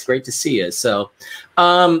 Alina, and it's great to see you. So,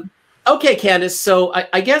 okay, Candace. So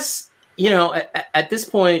I guess, you know, at this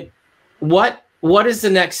point, what is the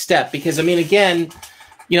next step? Because I mean, again,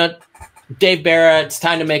 you know, Dave Barra, it's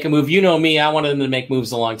time to make a move. You know me, I wanted them to make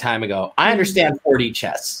moves a long time ago. I understand 4D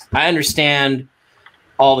chess. I understand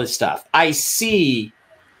all this stuff. I see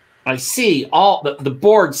all the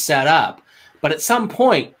board set up. But at some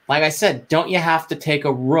point, like I said, don't you have to take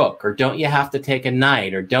a rook, or don't you have to take a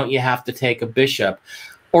knight, or don't you have to take a bishop,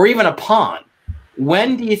 or even a pawn?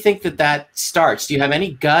 When do you think that starts? Do you have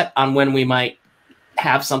any gut on when we might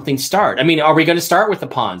have something start? I mean, are we going to start with the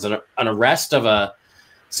pawns, an arrest of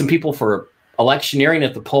some people for electioneering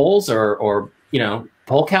at the polls, or you know,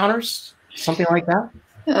 poll counters, something like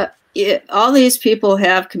that? All these people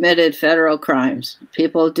have committed federal crimes.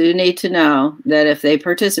 People do need to know that if they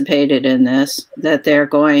participated in this, that they're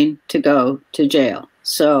going to go to jail.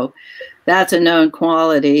 So that's a known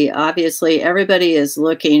quality. Obviously, everybody is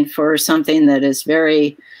looking for something that is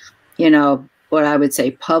very, you know, what I would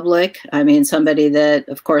say public. I mean, somebody that,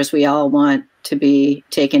 of course, we all want to be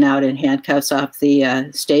taken out in handcuffs off the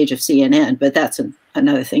stage of CNN, but that's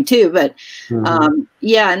another thing too. But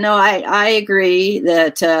yeah, no, I agree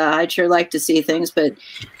that I'd sure like to see things, but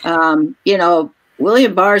you know,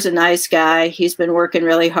 William Barr's a nice guy. He's been working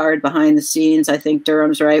really hard behind the scenes. I think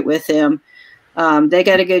Durham's right with him. They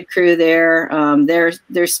got a good crew there.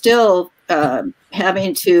 They're still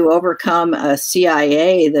having to overcome a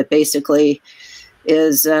CIA that basically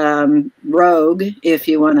is rogue, if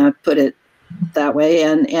you want to put it that way.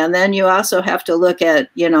 And then you also have to look at,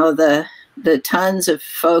 you know, the tons of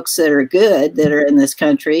folks that are good that are in this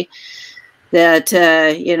country that,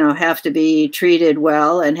 you know, have to be treated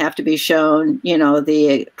well and have to be shown, you know,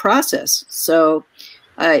 the process. So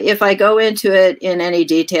if I go into it in any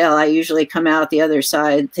detail, I usually come out the other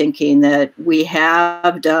side thinking that we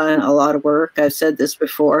have done a lot of work. I've said this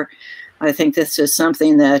before. I think this is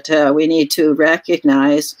something that we need to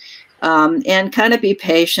recognize and kind of be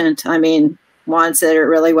patient. I mean, Juan said it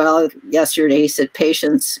really well yesterday. He said,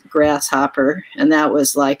 "Patience, grasshopper," and that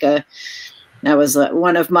was like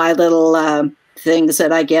one of my little things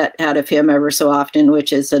that I get out of him ever so often,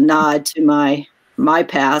 which is a nod to my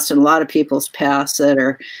past and a lot of people's past that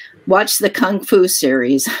are watched the Kung Fu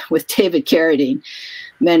series with David Carradine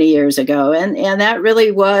many years ago, and that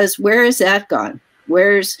really was, where has that gone?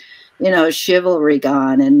 Where's, you know, chivalry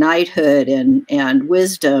gone, and knighthood and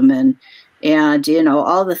wisdom and you know,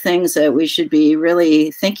 all the things that we should be really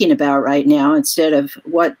thinking about right now instead of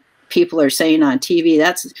what people are saying on TV.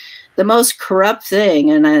 That's the most corrupt thing.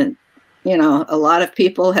 And, you know, a lot of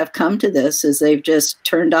people have come to this as they've just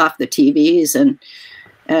turned off the TVs. And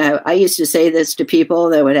I used to say this to people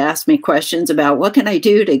that would ask me questions about what can I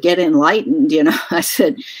do to get enlightened? You know, I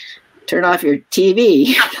said, turn off your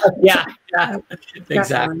TV. Yeah,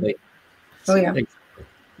 exactly. Oh, yeah.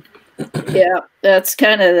 Yeah, that's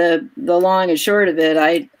kind of the long and short of it.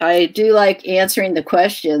 I do like answering the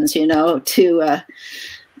questions, you know, to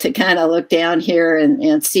kind of look down here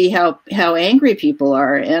and see how angry people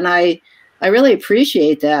are. And I really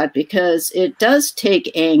appreciate that, because it does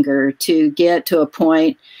take anger to get to a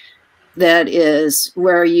point that is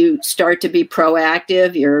where you start to be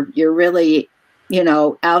proactive. You're really, you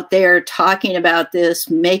know, out there talking about this,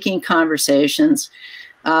 making conversations.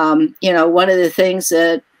 You know, one of the things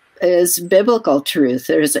that is biblical truth.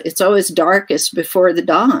 It's always darkest before the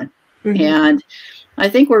dawn. Mm-hmm. And I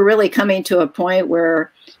think we're really coming to a point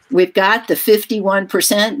where we've got the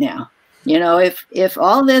 51% now. You know, if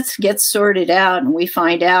all this gets sorted out and we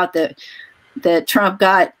find out that Trump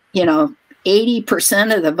got,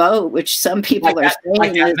 80% of the vote, which some people are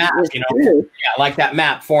saying is true. Yeah, like that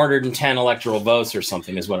map, 410 electoral votes or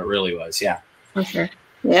something is what it really was. Yeah. For sure.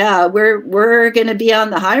 Yeah, we're going to be on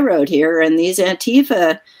the high road here, and these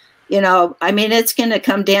Antifa, it's going to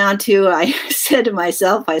come down to, I said to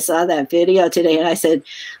myself, I saw that video today, and I said,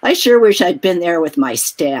 I sure wish I'd been there with my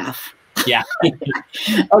staff. Yeah.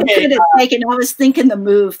 Okay. I was thinking the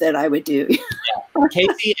move that I would do. Yeah.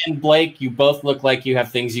 Casey and Blake, you both look like you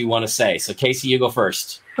have things you want to say. So Casey, you go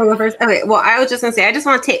first. I'll go first. Okay. Well, I was just gonna say,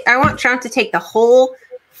 I want Trump to take the whole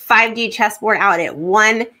 5D chessboard out at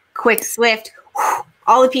one quick, swift,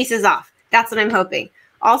 all the pieces off. That's what I'm hoping.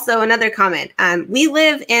 Also, another comment. We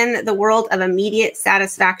live in the world of immediate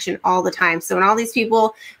satisfaction all the time. So when all these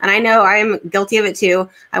people, and I know I'm guilty of it too,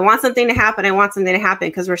 I want something to happen. I want something to happen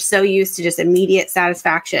because we're so used to just immediate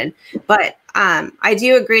satisfaction. But I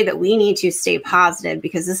do agree that we need to stay positive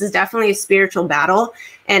because this is definitely a spiritual battle.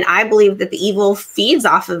 And I believe that the evil feeds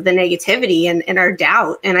off of the negativity and our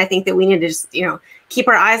doubt. And I think that we need to just, keep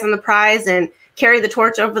our eyes on the prize and carry the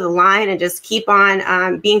torch over the line and just keep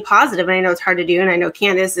on being positive. And I know it's hard to do. And I know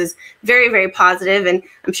Candace is very, very positive, and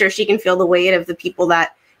I'm sure she can feel the weight of the people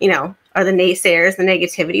that, are the naysayers, the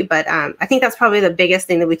negativity. But I think that's probably the biggest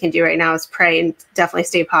thing that we can do right now is pray and definitely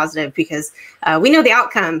stay positive because we know the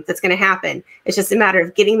outcome that's going to happen. It's just a matter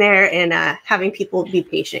of getting there and having people be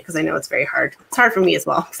patient because I know it's very hard. It's hard for me as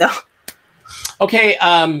well. So. Okay.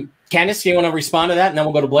 Candace, do you want to respond to that? And then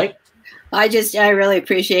we'll go to Blake. I really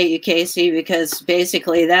appreciate you, Casey, because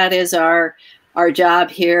basically that is our job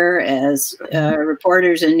here as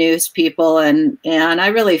reporters and news people. And I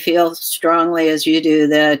really feel strongly as you do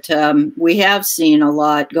that we have seen a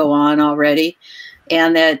lot go on already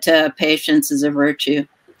and that patience is a virtue.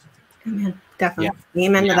 Amen. Definitely. Yeah.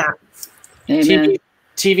 Amen to that. Amen.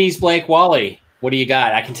 TV's Blake Wally. What do you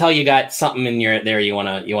got? I can tell you got something in there you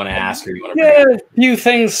want to ask or you want to. Yeah, a few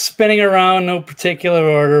things spinning around, no particular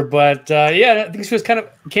order, but I think she was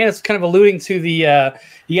Candace kind of alluding to the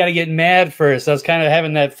you got to get mad first. I was kind of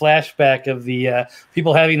having that flashback of the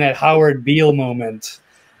people having that Howard Beale moment,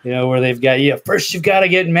 where they've got first you've got to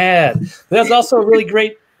get mad. But that's also a really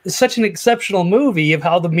great, such an exceptional movie of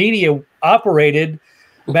how the media operated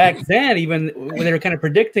back then, even when they were kind of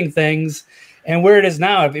predicting things. And where it is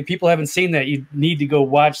now, if people haven't seen that, you need to go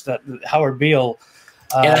watch the Howard Beale.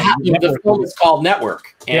 The film is called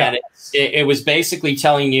Network, and it was basically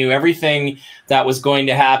telling you everything that was going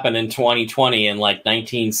to happen in 2020 in like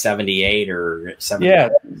 1978 or 70. Yeah,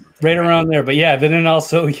 right around there. But then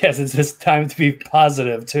also, yes, it's just time to be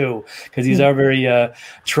positive too, because these are very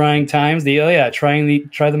trying times.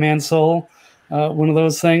 Try the man's soul, one of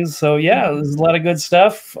those things. So there's a lot of good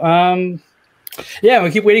stuff.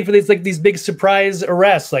 We keep waiting for these big surprise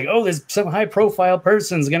arrests. Like, there's some high profile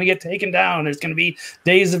person's going to get taken down. There's going to be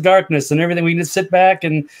days of darkness and everything. We need to sit back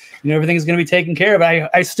and everything's going to be taken care of.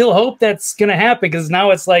 I still hope that's going to happen because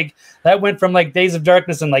now it's like that went from like days of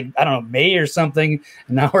darkness in May or something,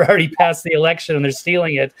 and now we're already past the election and they're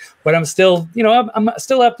stealing it. But I'm still I'm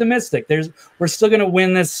still optimistic. We're still going to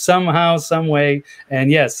win this somehow, some way.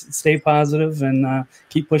 And yes, stay positive and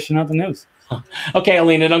keep pushing out the news. Okay,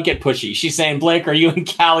 Alina, don't get pushy. She's saying, Blake, are you in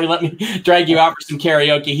Cali? Let me drag you out for some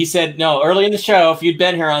karaoke. He said no. Early in the show, if you'd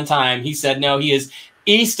been here on time, he said no, he is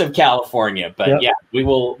east of California. But we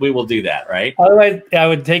will do that, right? Otherwise, I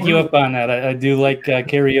would take you up on that. I do like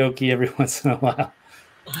karaoke every once in a while.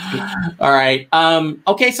 All right.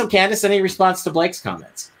 Okay, so Candace, any response to Blake's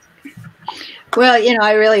comments? Well,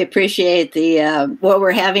 I really appreciate the what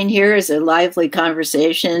we're having here is a lively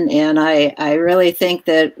conversation, and I really think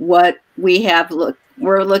that what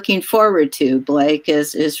we're looking forward to, Blake,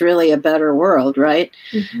 is really a better world, right?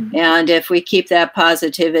 Mm-hmm. And if we keep that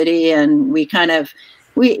positivity and we kind of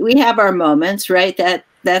we have our moments, right?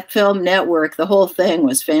 That film Network, the whole thing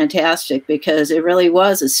was fantastic because it really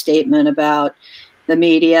was a statement about the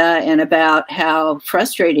media and about how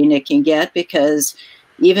frustrating it can get because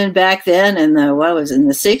even back then in the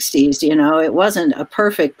 60s, it wasn't a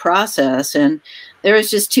perfect process. And there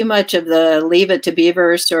was just too much of the leave it to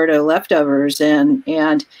Beaver sort of leftovers. And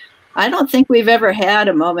I don't think we've ever had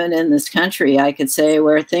a moment in this country, I could say,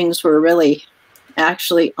 where things were really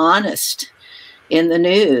actually honest in the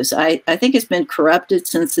news. I think it's been corrupted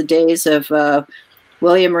since the days of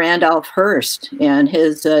William Randolph Hearst and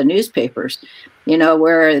his newspapers,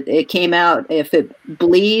 where it came out, if it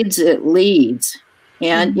bleeds, it leads.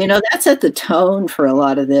 And, that set the tone for a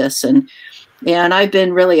lot of this. And I've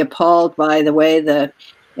been really appalled by the way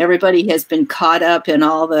everybody has been caught up in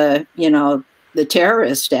all the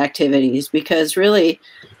terrorist activities, because really,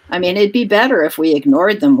 I mean, it'd be better if we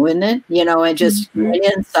ignored them, wouldn't it? You know, and just went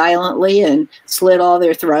in silently and slit all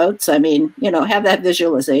their throats. I mean, you know, have that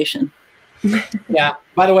visualization. Yeah.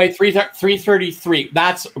 By the way, 333.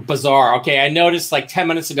 That's bizarre. Okay. I noticed like 10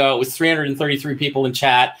 minutes ago, it was 333 people in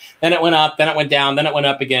chat. Then it went up, then it went down, then it went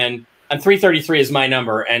up again. And 333 is my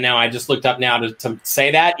number. And now I just looked up now to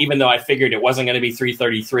say that, even though I figured it wasn't going to be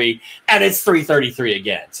 333. And it's 333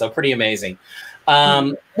 again. So pretty amazing.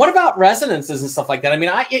 What about resonances and stuff like that? I mean,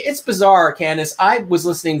 it's bizarre, Candace. I was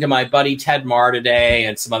listening to my buddy Ted Marr today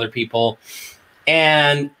and some other people.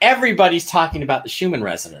 And everybody's talking about the Schumann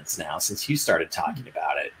resonance now since you started talking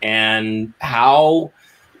about it. And how,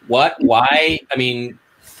 what, why? I mean,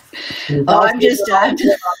 I'm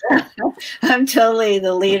totally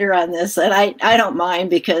the leader on this. And I don't mind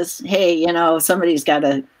because, hey, you know, somebody's got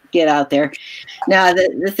to get out there. Now,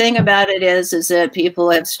 the thing about it is that people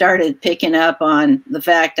have started picking up on the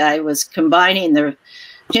fact I was combining the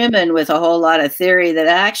Schumann with a whole lot of theory that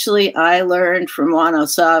actually I learned from Juan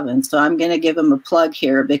O'Sullivan. So I'm going to give him a plug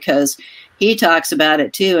here because he talks about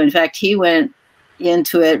it too. In fact, he went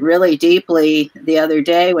into it really deeply the other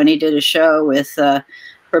day when he did a show with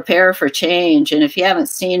Prepare for Change. And if you haven't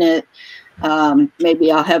seen it, maybe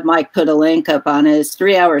I'll have Mike put a link up on it. It's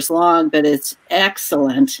 3 hours long, but it's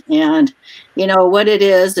excellent. And, you know, what it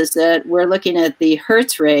is that we're looking at the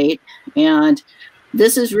Hertz rate, and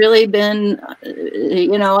this has really been,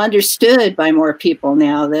 you know, understood by more people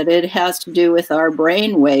now that it has to do with our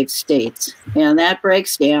brainwave states. And that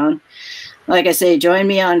breaks down. Like I say, join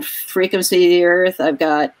me on Frequency of the Earth. I've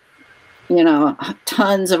got, you know,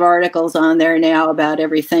 tons of articles on there now about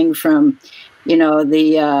everything from, you know,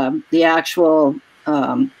 the actual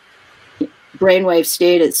brainwave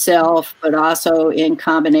state itself, but also in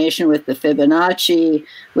combination with the Fibonacci,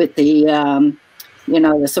 with the you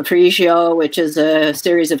know, the Solfeggio, which is a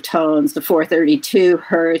series of tones, the 432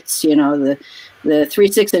 hertz, you know, the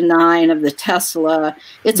 3, 6, and 9 of the Tesla.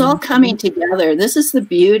 It's all coming together. This is the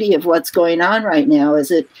beauty of what's going on right now,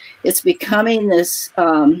 is it's becoming this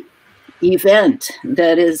event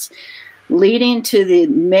that is leading to the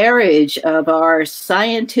marriage of our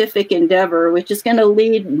scientific endeavor, which is going to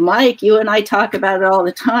lead, Mike, you and I talk about it all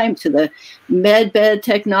the time, to the medbed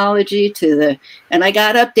technology, and I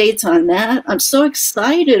got updates on that. I'm so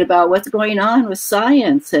excited about what's going on with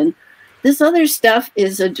science, and this other stuff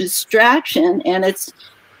is a distraction, and it's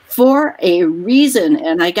for a reason.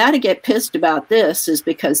 And I got to get pissed about this, is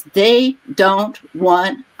because they don't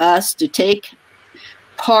want us to take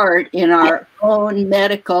part in our own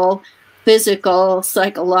medical, physical,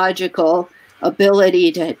 psychological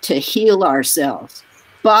ability to heal ourselves.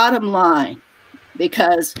 Bottom line,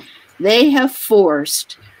 because they have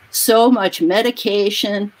forced so much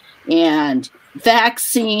medication and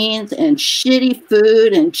vaccines and shitty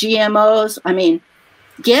food and GMOs. I mean,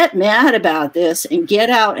 get mad about this and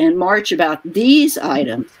get out and march about these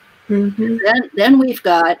items. Then we've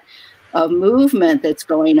got a movement that's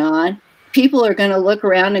going on. People are going to look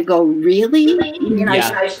around and go, really? You know,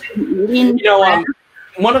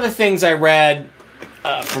 one of the things I read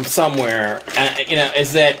from somewhere, you know,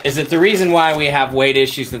 is that the reason why we have weight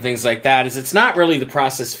issues and things like that is it's not really the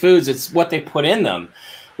processed foods, it's what they put in them,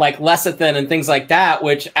 like lecithin and things like that,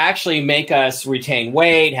 which actually make us retain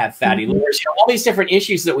weight, have fatty livers, you know, all these different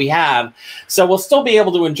issues that we have. So we'll still be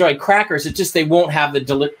able to enjoy crackers. It's just they won't have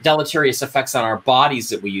the deleterious effects on our bodies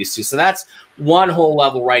that we used to. So that's one whole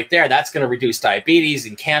level right there. That's going to reduce diabetes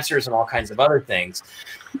and cancers and all kinds of other things.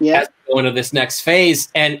 Yeah. As we go into this next phase.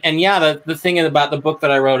 And yeah, the thing about the book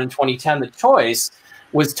that I wrote in 2010, The Choice,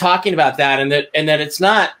 was talking about that, and that it's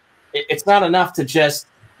not enough to just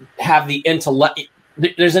have the intellect.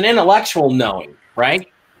 There's an intellectual knowing, right?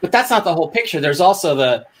 But that's not the whole picture. There's also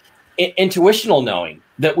the intuitional knowing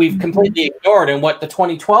that we've completely ignored. And what the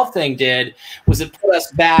 2012 thing did was it put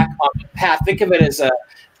us back on the path. Think of it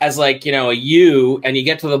as like, you know, a U, and you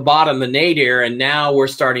get to the bottom, the nadir, and now we're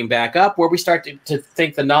starting back up, where we start to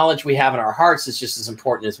think the knowledge we have in our hearts is just as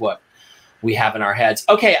important as what we have in our heads.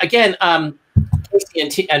 Okay, again,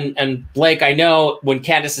 Casey and Blake, I know when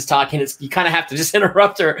Candace is talking, you kind of have to just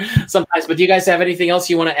interrupt her sometimes, but do you guys have anything else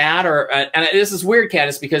you want to add? Or and this is weird,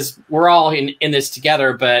 Candace, because we're all in this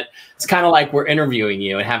together, but it's kind of like we're interviewing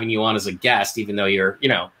you and having you on as a guest, even though you're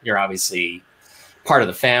obviously part of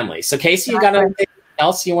the family. So Casey, you got anything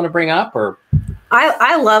else you want to bring up? Or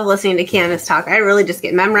I love listening to Candace talk. I really just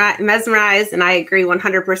get mesmerized, and I agree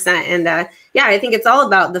 100%. And yeah, I think it's all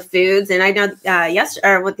about the foods. And I know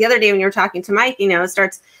the other day when you were talking to Mike, you know, it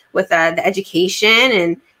starts with the education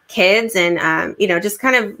and kids, and you know, just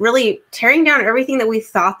kind of really tearing down everything that we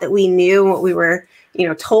thought that we knew, what we were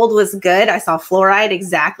told was good. I saw fluoride,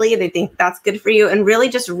 exactly. They think that's good for you, and really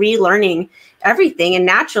just relearning everything and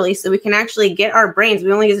naturally, so we can actually get our brains.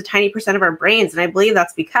 We only use a tiny percent of our brains, and I believe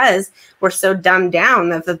that's because we're so dumbed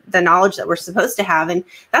down of the knowledge that we're supposed to have. And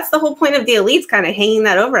that's the whole point of the elites, kind of hanging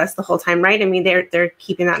that over us the whole time, right? I mean, they're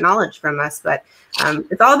keeping that knowledge from us, but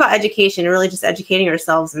it's all about education and really just educating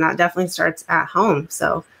ourselves, and that definitely starts at home.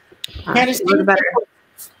 So better.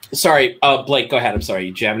 Sorry, Blake, go ahead. I'm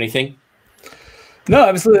sorry. Do you have anything? No,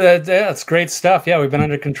 absolutely. That's great stuff. Yeah, we've been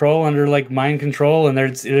under control, under like mind control, and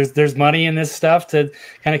there's money in this stuff to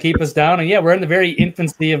kind of keep us down. And yeah, we're in the very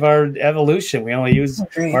infancy of our evolution. We only use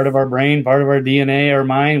part of our brain, part of our DNA, our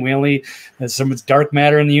mind. There's so much dark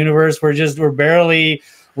matter in the universe. We're barely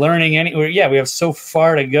learning we have so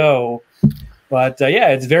far to go. But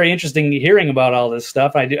it's very interesting hearing about all this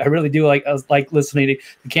stuff. I really do like listening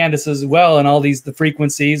to Candace as well, and all the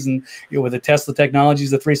frequencies, and with the Tesla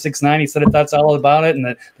technologies, the 369. He said that's all about it, and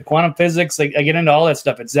the quantum physics. I get into all that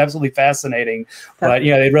stuff. It's absolutely fascinating. But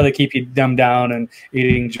they'd really keep you dumbed down and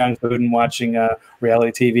eating junk food and watching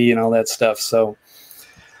reality TV and all that stuff. So,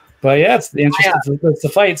 but it's the interesting. It's the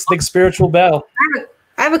fight. It's the big spiritual battle.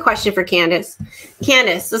 I have a question for Candace.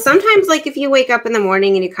 Candace, so sometimes like if you wake up in the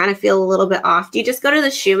morning and you kind of feel a little bit off, do you just go to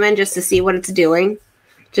the Schumann just to see what it's doing?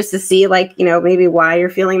 Just to see maybe why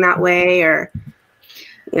you're feeling that way? Or,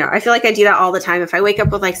 I feel like I do that all the time. If I wake up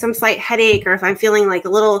with like some slight headache, or if I'm feeling like a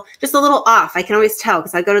little off, I can always tell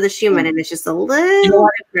because I go to the Schumann and it's just a little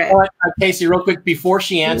different. Casey, real quick, before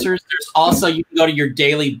she answers, there's also, you can go to your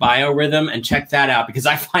daily biorhythm and check that out, because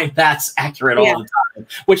I find that's accurate all the time,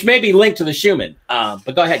 which may be linked to the Schumann.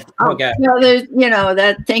 But go ahead.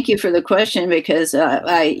 Thank you for the question, because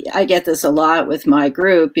I get this a lot with my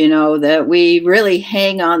group, that we really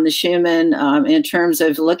hang on the Schumann in terms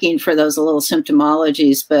of looking for those little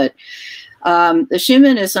symptomologies. But the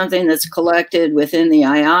Schumann is something that's collected within the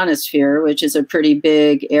ionosphere, which is a pretty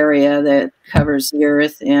big area that covers the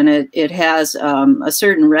Earth, and it has a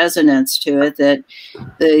certain resonance to it that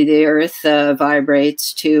the Earth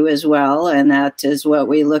vibrates to as well, and that is what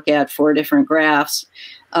we look at for different graphs.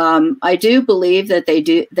 I do believe that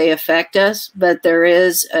they affect us, but there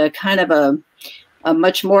is a kind of a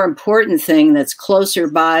much more important thing that's closer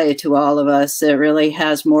by to all of us that really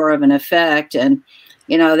has more of an effect. And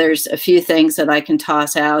there's a few things that I can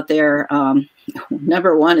toss out there.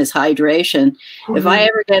 Number one is hydration. Mm-hmm. If I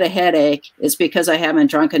ever get a headache, it's because I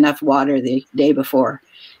haven't drunk enough water the day before.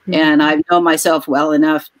 Mm-hmm. And I know myself well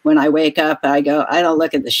enough. When I wake up, I don't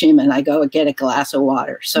look at the Schumann. I go get a glass of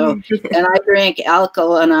water. So, and I drink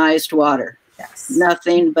alkalinized water. Yes.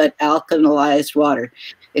 Nothing but alkalinized water.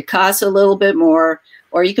 It costs a little bit more.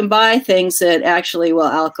 Or you can buy things that actually will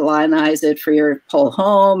alkalinize it for your whole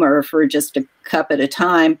home or for just a cup at a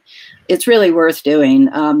time. It's really worth doing.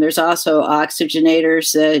 There's also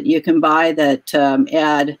oxygenators that you can buy that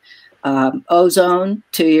add ozone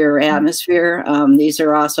to your atmosphere. These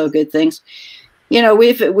are also good things.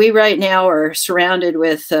 We right now are surrounded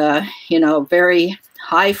with very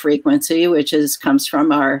high frequency, which comes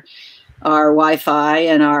from our Wi-Fi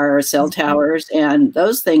and our cell towers, and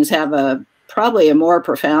those things have probably a more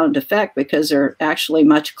profound effect because they're actually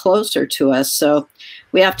much closer to us. So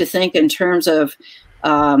we have to think in terms of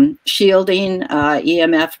shielding,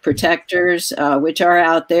 EMF protectors, which are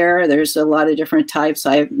out there. There's a lot of different types.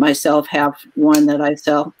 I myself have one that I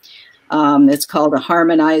sell. It's called a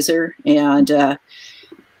harmonizer. And,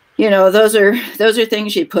 those are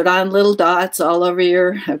things you put on little dots all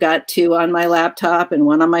over I've got 2 on my laptop and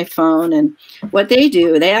 1 on my phone. And what they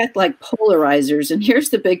do, they act like polarizers. And here's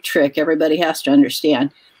the big trick everybody has to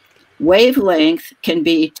understand. Wavelength can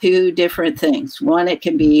be 2 different things. One, it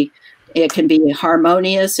can be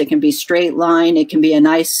harmonious, it can be straight line, it can be a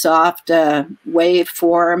nice soft wave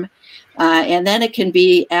form, and then it can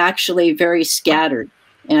be actually very scattered.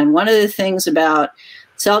 And one of the things about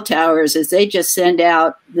cell towers is they just send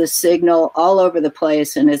out the signal all over the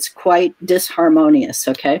place, and it's quite disharmonious,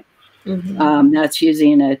 okay? Mm-hmm. That's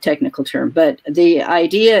using a technical term, but the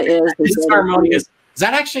idea is disharmonious. Is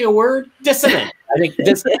that actually a word? Dissonant. I think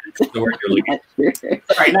dissonant is the word you're looking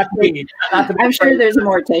for. Sorry, I'm sure there's a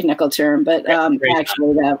more technical term, but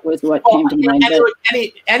actually that was what came to mind.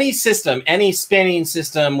 Any system, any spinning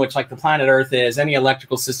system, which like the planet Earth is, any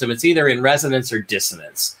electrical system, it's either in resonance or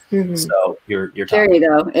dissonance. Mm-hmm. So you're talking. There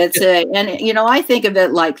you go. I think of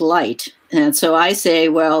it like light. And so I say,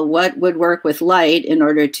 well, what would work with light in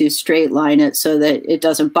order to straight line it so that it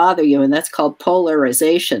doesn't bother you? And that's called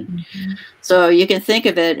polarization. Mm-hmm. So you can think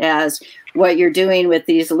of it as what you're doing with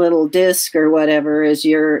these little discs or whatever is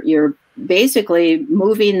you're basically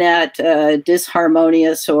moving that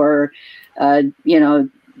disharmonious or,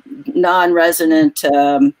 non-resonant,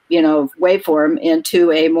 waveform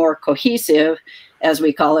into a more cohesive, as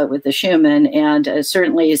we call it with the Schumann, and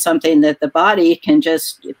certainly something that the body can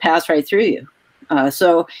just pass right through you.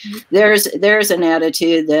 So there's an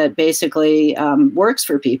attitude that basically works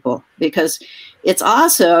for people, because it's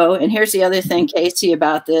also, and here's the other thing, Casey,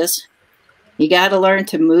 about this, you got to learn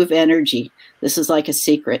to move energy. This is like a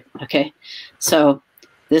secret, okay? So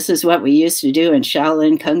this is what we used to do in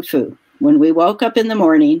Shaolin Kung Fu. When we woke up in the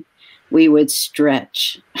morning, we would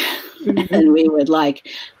stretch and we would like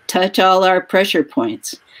touch all our pressure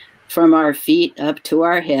points from our feet up to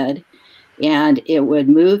our head, and it would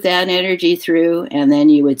move that energy through. And then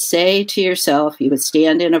you would say to yourself, you would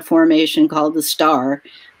stand in a formation called the star,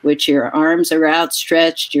 which your arms are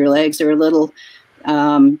outstretched, your legs are a little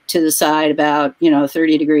to the side, about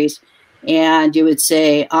 30 degrees, and you would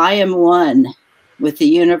say, I am one with the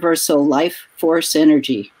universal life force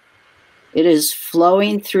energy. It is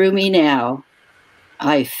flowing through me now.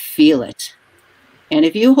 I feel it. And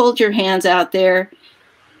if you hold your hands out there,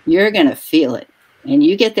 you're going to feel it. And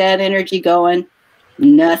you get that energy going,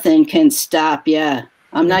 nothing can stop you.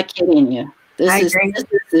 I'm not kidding you. This is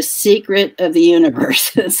the secret of the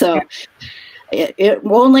universe. So it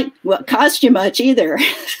won't cost you much either.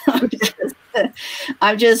 I'm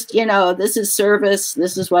just, this is service.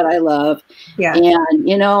 This is what I love. Yeah.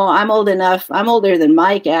 And, I'm old enough. I'm older than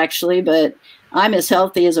Mike, actually, but I'm as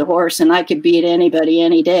healthy as a horse, and I could beat anybody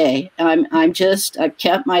any day. I've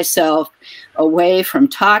kept myself away from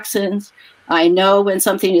toxins. I know when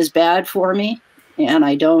something is bad for me and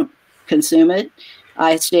I don't consume it.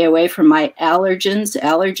 I stay away from my allergens.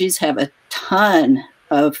 Allergies have a ton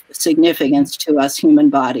of significance to us human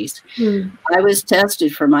bodies. I was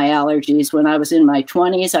tested for my allergies when I was in my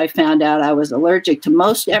 20s. I found out I was allergic to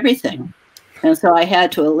most everything. And so I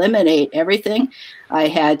had to eliminate everything. I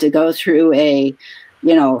had to go through a,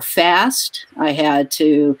 fast. I had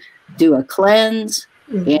to do a cleanse.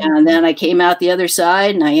 And then I came out the other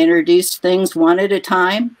side and I introduced things one at a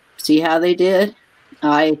time, see how they did.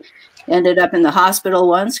 I ended up in the hospital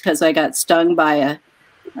once because I got stung by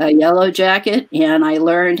a yellow jacket, and I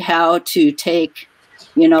learned how to take,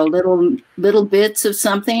 little bits of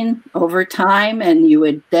something over time, and you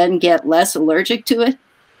would then get less allergic to it.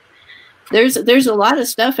 There's a lot of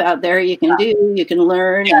stuff out there you can do. You can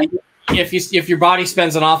learn. Yeah. If your body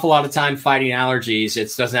spends an awful lot of time fighting allergies,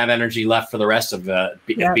 it doesn't have energy left for the rest of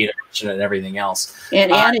being efficient and everything else.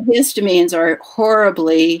 And antihistamines are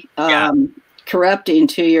horribly corrupting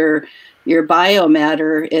to your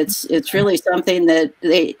biomatter. It's really something that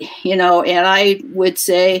they, and I would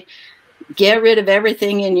say, get rid of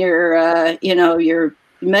everything in your, your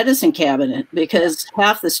medicine cabinet, because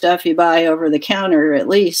half the stuff you buy over the counter, at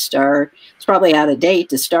least, it's probably out of date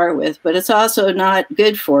to start with, but it's also not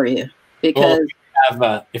good for you. Because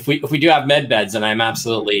if we do have med beds, then I'm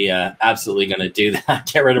absolutely going to do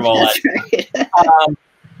that. Get rid of all that. Right.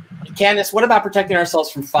 Candace, what about protecting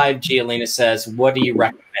ourselves from 5G? Alina says, what do you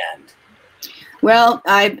recommend? Well,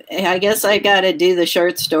 I guess I got to do the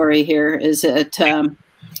short story here. Is that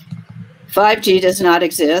 5G does not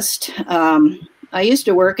exist. I used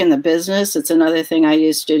to work in the business. It's another thing I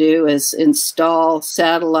used to do, is install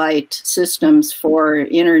satellite systems for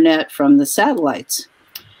internet from the satellites.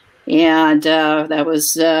 And that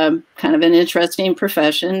was kind of an interesting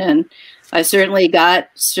profession. And I certainly got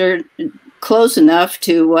close enough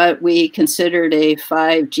to what we considered a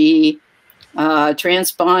 5G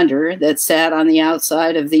transponder that sat on the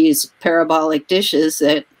outside of these parabolic dishes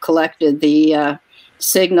that collected the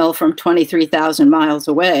signal from 23,000 miles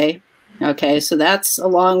away. Okay, so that's a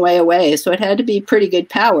long way away. So it had to be pretty good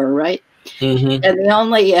power, right? Mm-hmm. And the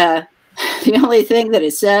only thing that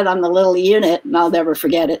it said on the little unit, and I'll never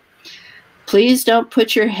forget it, please don't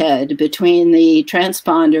put your head between the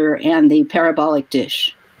transponder and the parabolic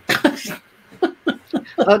dish.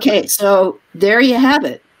 Okay, so there you have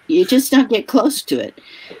it. You just don't get close to it.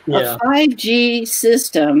 Yeah. A 5G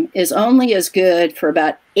system is only as good for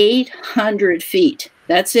about 800 feet.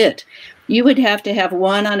 That's it. You would have to have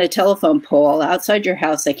one on a telephone pole outside your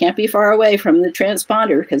house. They can't be far away from the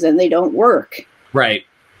transponder, because then they don't work. Right.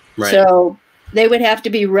 So they would have to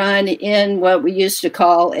be run in what we used to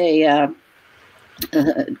call to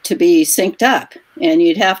be synced up. And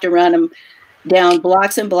you'd have to run them down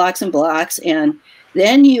blocks and blocks and blocks. And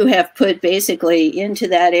then you have put basically into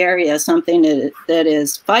that area something that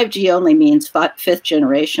is 5G only means fifth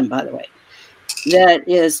generation, by the way. That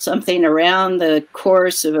is something around the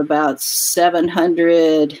course of about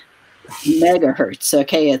 700 megahertz.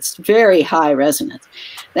 Okay, it's very high resonance.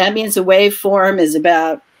 That means the waveform is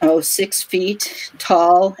about 6 feet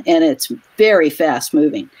tall, and it's very fast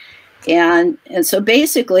moving. And so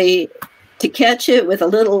basically, to catch it with a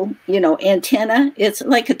little, antenna, it's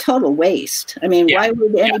like a total waste. I mean, why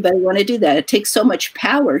would anybody want to do that? It takes so much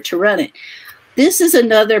power to run it. This is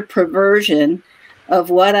another perversion of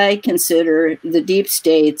what I consider the deep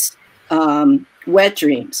state's wet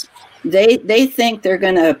dreams. They think they're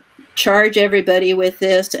going to charge everybody with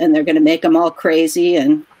this, and they're going to make them all crazy,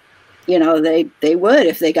 and they would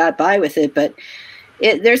if they got by with it. But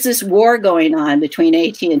there's this war going on between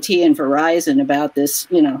AT&T and Verizon about this,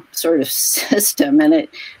 sort of system, and it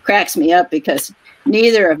cracks me up because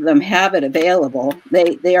neither of them have it available.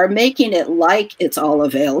 They are making it like it's all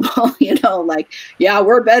available, like, yeah,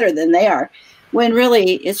 we're better than they are, when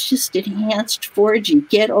really it's just enhanced 4G.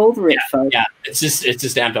 Get over it, folks. Yeah, it's just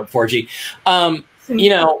amped up 4G.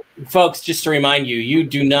 Folks, just to remind you, you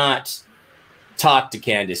do not talk to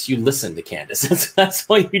Candace, you listen to Candace. That's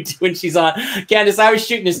what you do when she's on. Candace, I was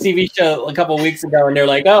shooting this TV show a couple of weeks ago, and they're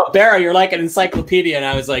like, "Oh, Barra, you're like an encyclopedia," and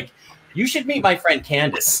I was like, "You should meet my friend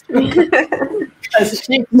Candace."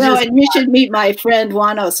 No, and you should meet my friend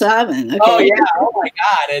 107. Okay? Oh yeah! Oh my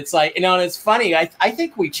God! It's like, and it's funny. I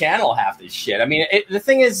think we channel half this shit. I mean, the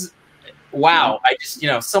thing is, wow! I just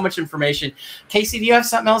so much information. Casey, do you have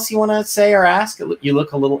something else you want to say or ask? You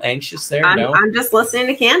look a little anxious there. I'm just listening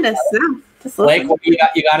to Candace. No. Blake, you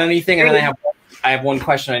got anything? And then I have one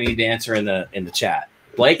question I need to answer in the chat.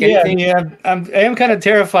 Blake, anything? Yeah, I am kind of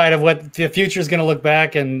terrified of what the future is going to look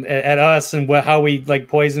back and at us and how we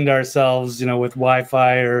poisoned ourselves, with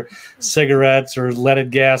Wi-Fi or cigarettes or leaded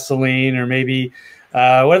gasoline or maybe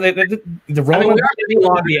what are they? The Roman,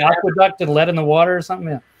 the aqueduct and lead in the water or something.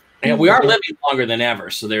 Yeah. And we are living longer than ever,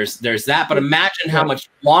 so there's that. But imagine how much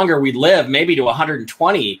longer we'd live, maybe to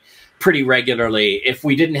 120. Pretty regularly if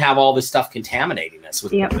we didn't have all this stuff contaminating us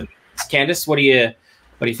with Candace, what do you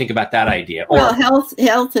think about that idea? Well,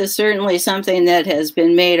 health is certainly something that has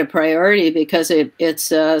been made a priority because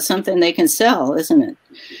it's something they can sell, isn't it?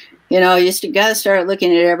 You got to start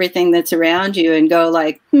looking at everything that's around you and go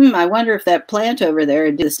like, I wonder if that plant over there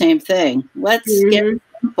would do the same thing. Let's get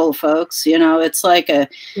simple, folks. It's like they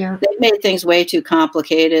made things way too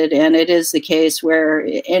complicated, and it is the case where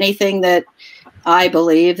anything that I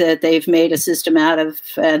believe that they've made a system out of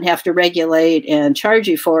and have to regulate and charge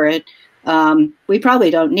you for it, we probably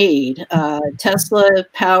don't need. Tesla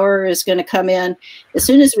power is going to come in as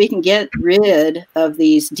soon as we can get rid of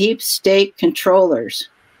these deep state controllers.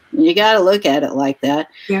 And you got to look at it like that.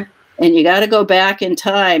 Yeah. And you got to go back in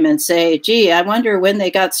time and say, gee, I wonder when they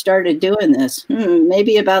got started doing this.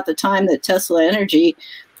 Maybe about the time that Tesla Energy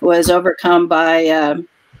was overcome by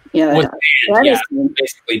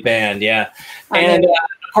basically banned. Yeah. And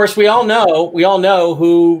of course we all know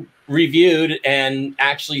who reviewed and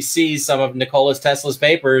actually seized some of Nikola Tesla's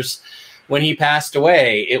papers when he passed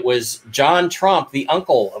away. It was John Trump, the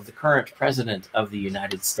uncle of the current president of the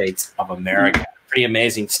United States of America. Pretty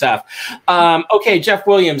amazing stuff. Okay, Jeff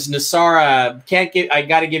Williams, NESARA. I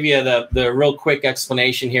got to give you the real quick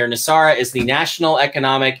explanation here. NESARA is the National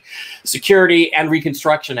Economic Security and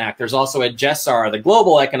Reconstruction Act. There's also a GESAR, the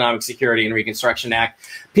Global Economic Security and Reconstruction Act.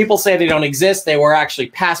 People say they don't exist. They were actually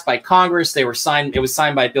passed by Congress. It was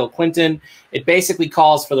signed by Bill Clinton. It basically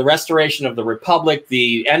calls for the restoration of the republic,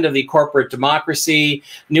 the end of the corporate democracy,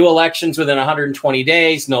 new elections within 120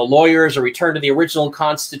 days, no lawyers, a return to the original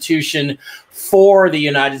Constitution for the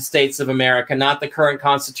United States of America, not the current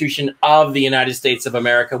Constitution of the United States of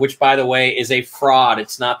America, which, by the way, is a fraud.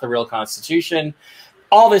 It's not the real Constitution.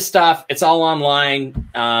 All this stuff, it's all online.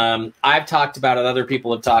 I've talked about it. Other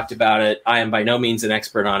people have talked about it. I am by no means an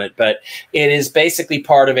expert on it, but it is basically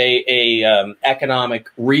part of a economic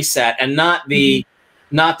reset, and not the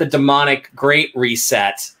demonic great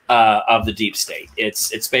reset of the deep state.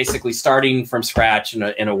 It's basically starting from scratch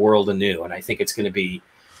in a world anew, and I think it's going to be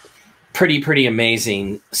pretty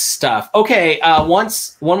amazing stuff. Okay, one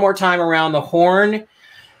more time around the horn.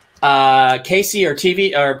 Casey or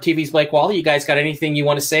TV's Blake Wally, you guys got anything you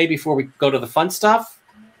want to say before we go to the fun stuff?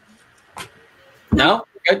 No?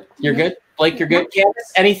 Good? You're good? Blake, you're good?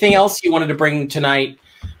 Candace, anything else you wanted to bring tonight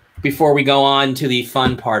before we go on to the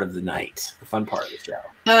fun part of the night, the fun part of the show?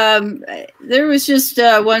 There was just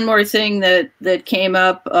one more thing that came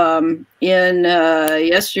up in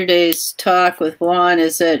yesterday's talk with Juan,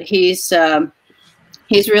 is that he's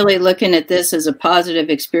really looking at this as a positive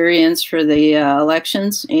experience for the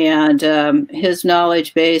elections, and his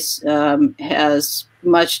knowledge base has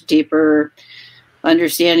much deeper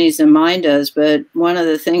understandings than mine does. But one of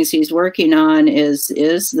the things he's working on is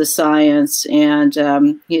the science,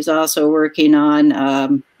 and he's also working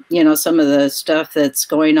on some of the stuff that's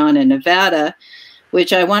going on in Nevada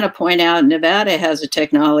which I want to point out, Nevada has a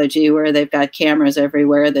technology where they've got cameras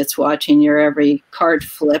everywhere that's watching your every card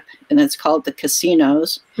flip, and it's called the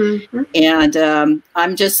casinos. Mm-hmm. And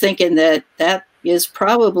I'm just thinking that that is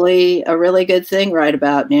probably a really good thing right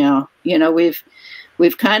about now. You know, we've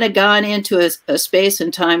kind of gone into a space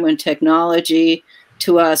and time when technology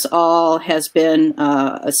to us all has been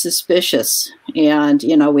suspicious, and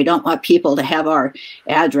you know, we don't want people to have our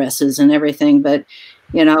addresses and everything, but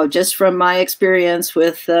you know, just from my experience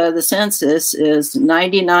with the census is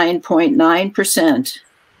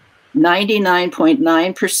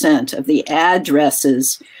 99.9% of the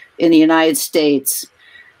addresses in the United States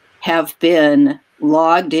have been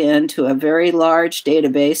logged into a very large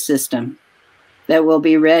database system that will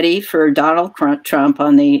be ready for Donald Trump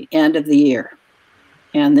on the end of the year.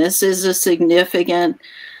 And this is a significant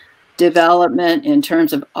development in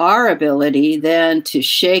terms of our ability then to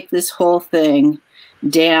shake this whole thing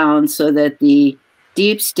down so that the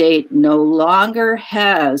deep state no longer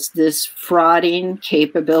has this frauding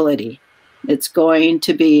capability. It's going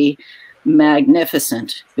to be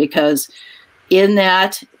magnificent, because in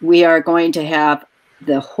that we are going to have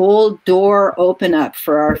the whole door open up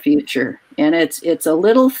for our future. And it's a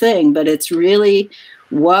little thing, but it's really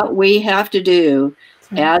what we have to do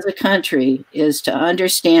as a country is to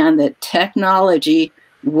understand that technology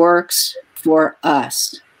works for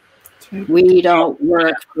us. We don't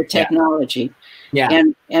work for technology. Yeah.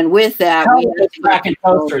 And with that, we have to cracking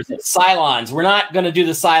posters, Cylons. We're not going to do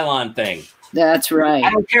the Cylon thing. That's right. I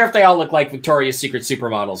don't care if they all look like Victoria's Secret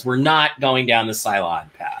supermodels. We're not going down the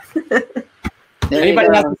Cylon path.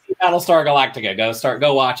 Anybody hasn't seen Battlestar Galactica,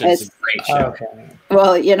 go watch it. It's a great show. Okay.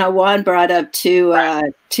 Well, you know, Juan brought up two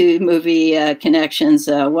movie connections.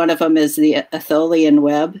 One of them is the Atholian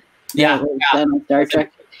Web. Yeah. Done on Star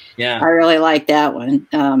Trek. Yeah. I really like that one.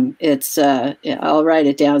 It's I'll write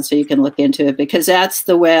it down so you can look into it, because that's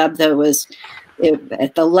the web that was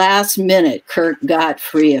at the last minute Kirk got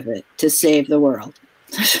free of it to save the world.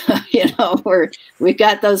 You know, we've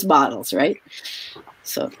got those models, right?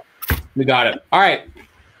 So we got it. All right.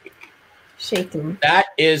 Shake them. That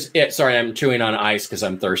is it. Sorry, I'm chewing on ice because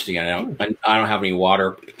I'm thirsty and I don't have any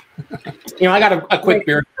water. You know, I got a quick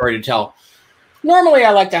beer story to tell. Normally,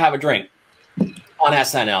 I like to have a drink on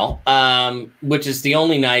SNL, which is the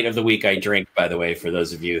only night of the week I drink, by the way, for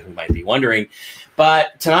those of you who might be wondering.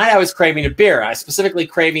 But tonight I was craving a beer. I was specifically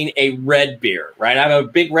craving a red beer, right? I'm a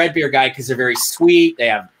big red beer guy because they're very sweet. They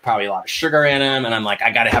have probably a lot of sugar in them. And I'm like,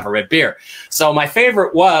 I got to have a red beer. So my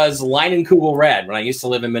favorite was Leinenkugel Red when I used to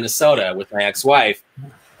live in Minnesota with my ex-wife.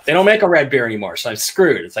 They don't make a red beer anymore, so I'm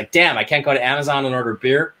screwed. It's like, damn, I can't go to Amazon and order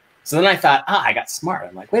beer. So then I thought, I got smart.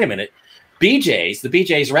 I'm like, wait a minute. BJ's, the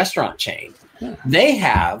BJ's restaurant chain, they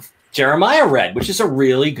have Jeremiah Red, which is a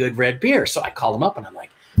really good red beer. So I called them up and I'm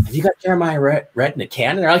like, have you got Jeremiah Red in a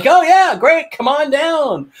can? And they're like, oh, yeah, great. Come on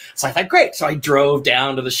down. So I thought, great. So I drove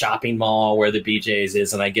down to the shopping mall where the BJ's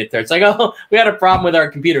is, and I get there. It's like, oh, we had a problem with our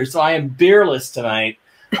computer. So I am beerless tonight.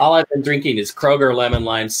 All I've been drinking is Kroger lemon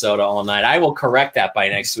lime soda all night. I will correct that by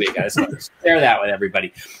next week. I just want to share that with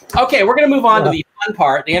everybody. Okay, we're going to move on to the fun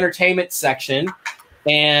part, the entertainment section.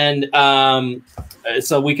 And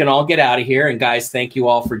so we can all get out of here. And guys, thank you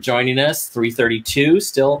all for joining us. 332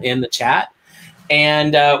 still in the chat.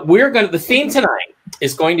 And the theme tonight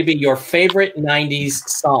is going to be your favorite 90s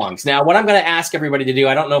songs. Now, what I'm going to ask everybody to do,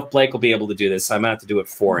 I don't know if Blake will be able to do this, so I'm going to have to do it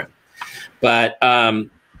for him. But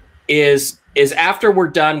is after we're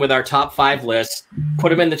done with our top 5 lists, put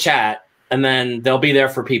them in the chat, and then they'll be there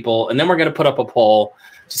for people. And then we're going to put up a poll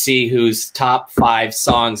to see whose top 5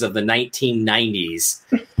 songs of the 1990s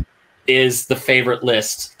is the favorite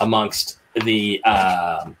list amongst the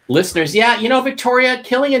listeners. Yeah, you know, Victoria,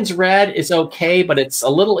 Killian's Red is okay, but it's a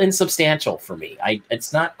little insubstantial for me.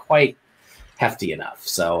 It's not quite hefty enough.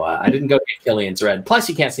 So I didn't go get Killian's Red. Plus,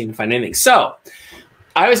 you can't seem to find anything. So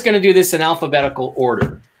I was going to do this in alphabetical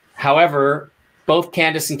order. However, both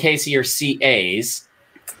Candace and Casey are CAs,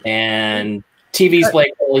 and TV's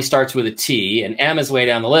Blake only starts with a T, and M is way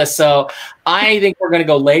down the list. So I think we're going to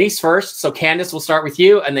go ladies first. So Candace will start with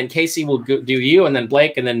you, and then Casey will do you, and then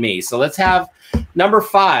Blake, and then me. So let's have number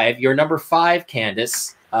 5. Your number 5,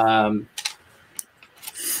 Candace.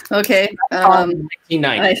 Okay. I'm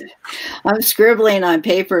scribbling on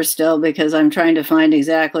paper still because I'm trying to find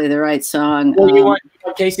exactly the right song. Well, you want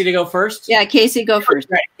Casey to go first? Yeah, Casey, go first.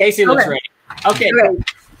 Right. Casey looks ready. Okay.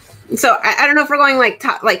 So I don't know if we're going like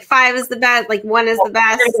top, like 5 is the best, like 1 is the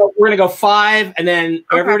best. We're gonna go 5, and then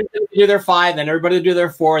everybody do their 5, then everybody do their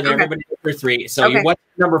 4, and then everybody do their 3. So what's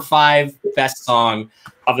number 5 best song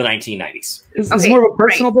of the 1990s? Is more of a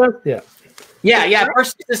personal best? Yeah.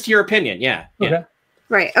 First, just your opinion. Yeah. Okay.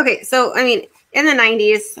 Right. Okay. So I mean, in the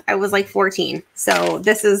 90s. I was like 14. So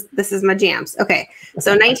this is my jams. Okay.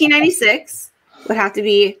 So 1996 would have to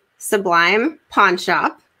be Sublime Pawn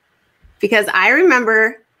Shop, because I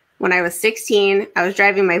remember when I was 16, I was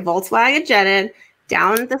driving my Volkswagen Jetta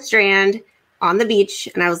down the Strand on the beach,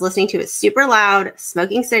 and I was listening to it super loud,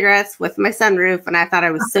 smoking cigarettes with my sunroof, and I thought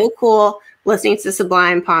I was so cool listening to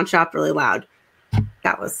Sublime Pawn Shop really loud.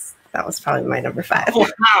 That was probably my number 5.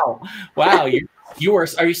 Oh, wow. You were.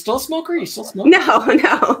 Are you still a smoker? Are you still smoking? No. Just when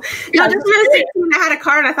I was 16, I had a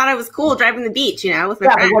car and I thought I was cool driving the beach, with my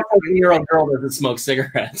friends. What 14-year-old girl doesn't smoke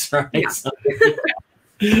cigarettes, right? Yeah. So,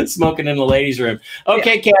 smoking in the ladies' room.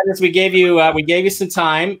 Okay, yeah. Candace, we gave you some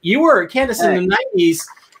time. You were, Candace, in the 90s.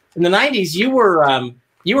 In the 90s, you were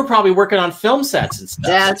probably working on film sets and stuff.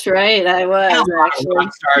 That's right. I was actually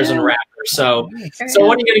rock stars and rappers. So what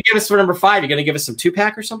are you going to give us for number 5? You're going to give us some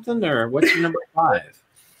 2-pack or something, or what's your number 5?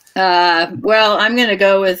 Well, I'm going to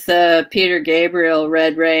go with Peter Gabriel,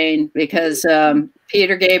 Red Rain, because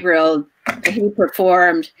Peter Gabriel, he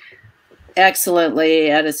performed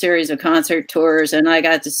excellently at a series of concert tours, and I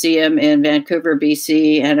got to see him in Vancouver,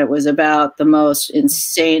 BC, and it was about the most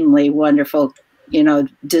insanely wonderful,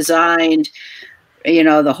 designed.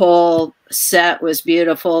 The whole set was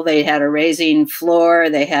beautiful. They had a raising floor.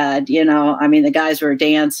 They had, the guys were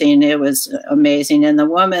dancing. It was amazing. And the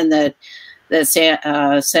woman that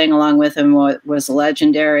sang along with him was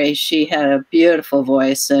legendary. She had a beautiful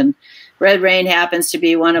voice. And Red Rain happens to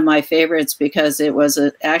be one of my favorites because it was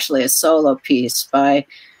actually a solo piece by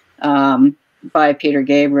Peter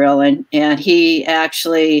Gabriel. And he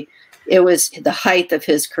actually, it was the height of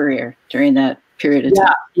his career during that period of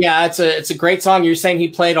time. Yeah, it's a great song. You're saying he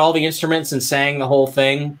played all the instruments and sang the whole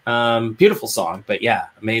thing. Beautiful song, but yeah,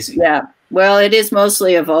 amazing. Yeah. Well, it is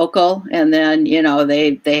mostly a vocal, and then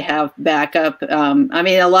they have backup.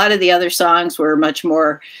 A lot of the other songs were much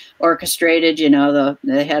more orchestrated.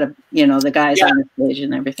 They had the guys on the stage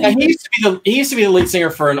and everything. Yeah, he used to be the lead singer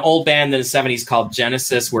for an old band in the 70s called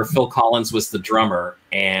Genesis, where Phil Collins was the drummer.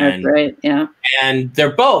 And that's right. Yeah. And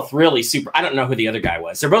they're both really super. I don't know who the other guy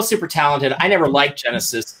was. They're both super talented. I never liked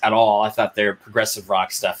Genesis at all. I thought their progressive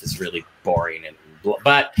rock stuff is really boring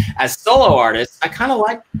but as solo artists, I kind of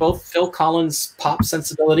like both Phil Collins' pop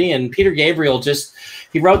sensibility and Peter Gabriel.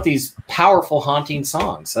 He wrote these powerful, haunting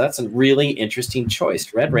songs. So that's a really interesting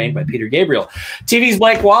choice. Red Rain by Peter Gabriel. TV's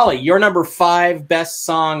Blake Wally, your number 5 best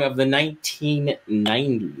song of the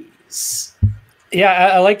 1990s.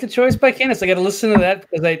 Yeah, I like the choice by Candace. I got to listen to that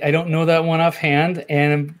because I don't know that one offhand.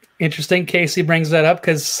 And interesting, Casey brings that up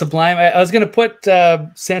because Sublime. I was going to put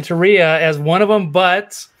Santeria as one of them,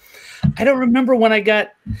 but I don't remember when I got,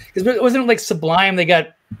 because it wasn't like Sublime.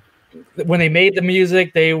 When they made the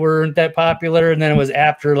music, they weren't that popular, and then it was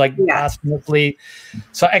after, posthumously.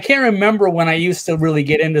 So I can't remember when I used to really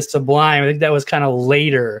get into Sublime. I think that was kind of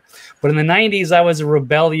later. But in the 90s, I was a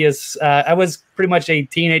rebellious. I was pretty much a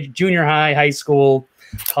teenage, junior high, high school,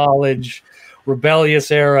 college, rebellious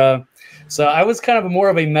era. So I was kind of more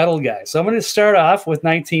of a metal guy. So I'm going to start off with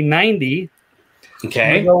 1990. Okay. I'm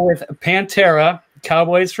going to go with Pantera,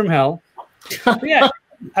 Cowboys from Hell. Yeah.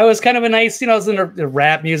 I was kind of a nice, I was into the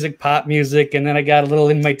rap music, pop music, and then I got a little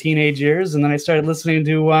in my teenage years, and then I started listening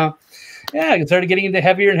to, I started getting into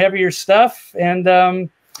heavier and heavier stuff, and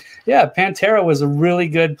Pantera was a really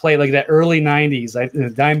good play, like that early 90s.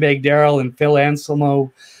 Dimebag Darrell and Phil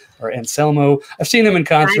Anselmo. I've seen them in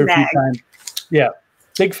concert a few times. Yeah,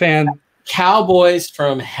 big fan. Cowboys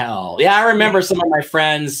from Hell. Yeah, I remember some of my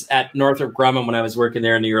friends at Northrop Grumman when I was working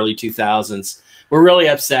there in the early 2000s. Were really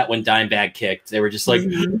upset when Dimebag kicked. They were just like,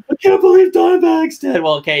 I can't believe Dimebag's dead.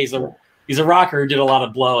 Well, okay, he's a rocker who did a lot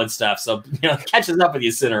of blow and stuff, so it catches up with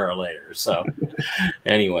you sooner or later. So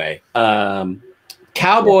anyway,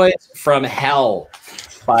 Cowboys from Hell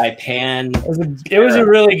by Pan. It was a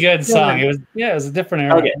really good song. It was a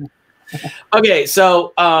different era. Okay,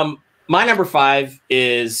 so my number 5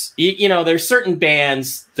 is there's certain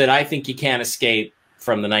bands that I think you can't escape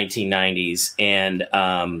from the 1990s, and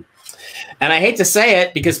I hate to say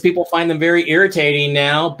it because people find them very irritating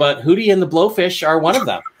now, but Hootie and the Blowfish are one of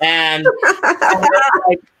them. And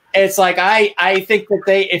it's like I think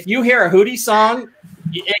that if you hear a Hootie song,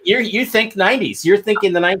 you think 90s. You're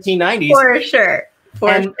thinking the 1990s. For sure.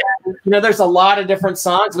 And there's a lot of different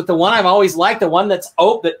songs, but the one I've always liked, the one that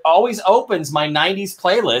always opens my 90s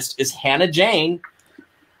playlist is Hannah Jane,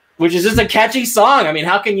 which is just a catchy song. I mean,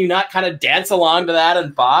 how can you not kind of dance along to that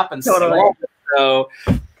and bop and totally. Sing? So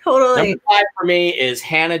totally. Number 5 for me is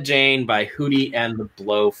Hannah Jane by Hootie and the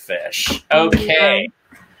Blowfish. Okay.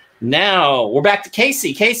 Now we're back to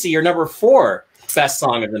Casey. Casey, you're number 4. best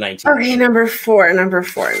song of the 1990s. Okay, number four.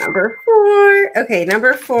 Okay,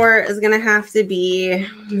 number 4 is gonna have to be.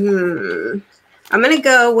 I'm gonna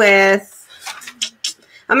go with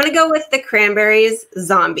the Cranberries'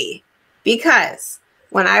 "Zombie," because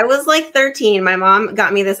when I was like 13, my mom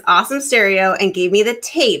got me this awesome stereo and gave me the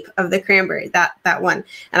tape of the Cranberries, that one.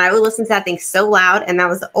 And I would listen to that thing so loud, and that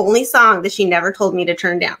was the only song that she never told me to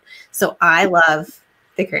turn down. So I love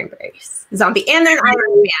the Cranberries. "Zombie," and they're an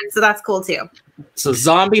Irish band, so that's cool too. So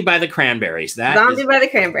 "Zombie" by the Cranberries. "Zombie" by the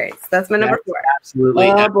Cranberries. That's my number 4. Absolutely.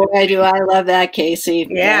 Oh boy, do I love that, Casey.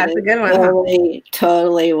 Yeah, it's a good one.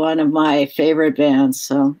 Totally one of my favorite bands.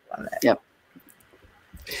 So, yep.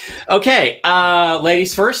 Okay,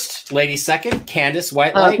 ladies first, ladies second. Candace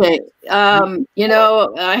Whitelight. Okay,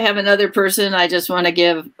 I have another person I just want to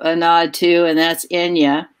give a nod to, and that's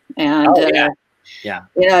Enya. And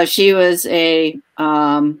she was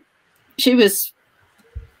she was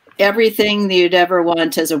everything that you'd ever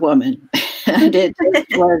want as a woman. And it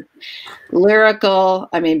was lyrical.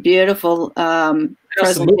 I mean, beautiful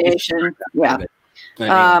presentation. Yeah.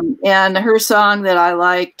 And her song that I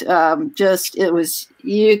liked,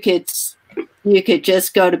 you could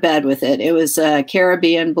just go to bed with it. It was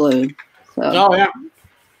Caribbean Blue. So. Oh yeah.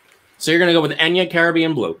 So you're gonna go with Enya,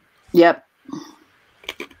 Caribbean Blue. Yep.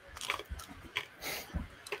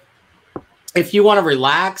 If you want to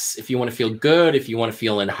relax, if you want to feel good, if you want to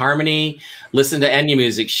feel in harmony, listen to Enya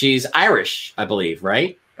music. She's Irish, I believe,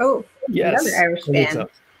 right? Oh, yes. Another Irish band. So.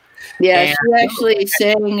 Yeah, she actually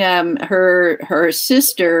sang her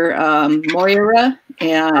sister Moira,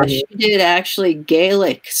 and she did actually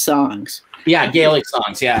Gaelic songs. Yeah, Gaelic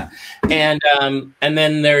songs. Yeah, and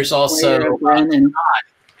then there's also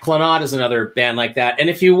Clannad is another band like that. And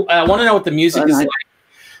if you want to know what the music is like.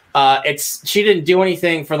 She didn't do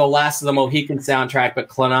anything for the Last of the Mohican soundtrack, but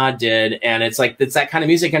Clannad did, and it's that kind of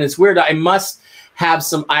music, and it's weird. I must have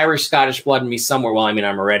some Irish Scottish blood in me somewhere. Well, I mean,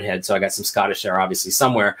 I'm a redhead, so I got some Scottish there, obviously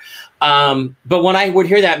somewhere. But when I would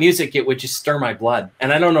hear that music, it would just stir my blood,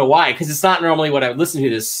 and I don't know why, because it's not normally what I would listen to.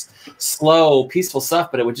 This slow, peaceful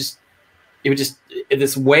stuff, but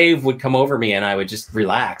this wave would come over me, and I would just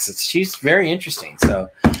relax. She's very interesting. So.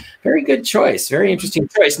 Very good choice. Very interesting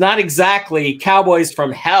choice. Not exactly Cowboys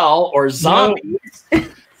from Hell or Zombies,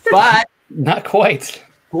 but not quite.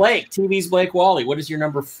 Blake, TV's Blake Wally. What is your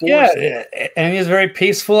number 4? Yeah, and it's very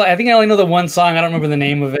peaceful. I think I only know the one song. I don't remember the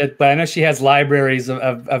name of it, but I know she has libraries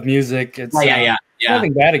of music. It's, yeah.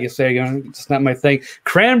 Nothing bad against there. It's not my thing.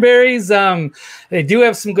 Cranberries, they do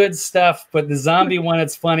have some good stuff, but the Zombie one,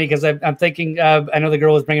 it's funny because I'm thinking. I know the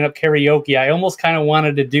girl was bringing up karaoke. I almost kind of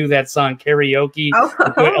wanted to do that song karaoke,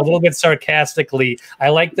 a little bit sarcastically. I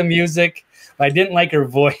like the music. I didn't like her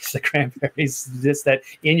voice. The Cranberries, just that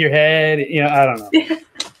in your head. I don't know.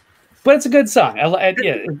 But it's a good song.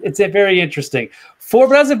 It's a very interesting. 4,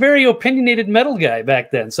 but I was a very opinionated metal guy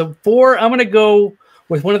back then. So 4, I'm going to go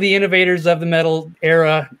with one of the innovators of the metal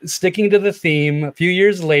era, sticking to the theme. A few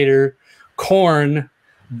years later, Korn,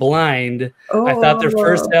 Blind. Oh. I thought their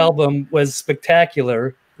first album was spectacular.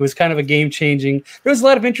 It was kind of a game-changing. There was a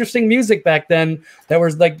lot of interesting music back then that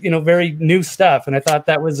was very new stuff, and I thought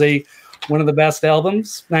that was one of the best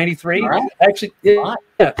albums. 93, right. Actually, yeah.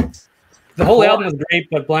 The whole album is great,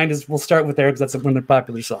 but Blind we'll start with there because that's one of the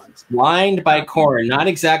popular songs. Blind by Korn. Not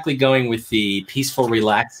exactly going with the peaceful,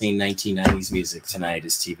 relaxing 1990s music tonight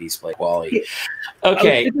as TV's Blake Wally. Okay. I was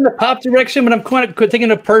thinking the pop direction, but I'm kind of taking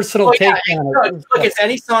a personal take on it. Look, it's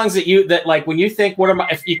any songs that like when you think,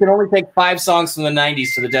 if you can only take 5 songs from the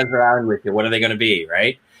 90s to the Desert Island with you, what are they going to be,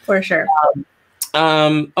 right? For sure.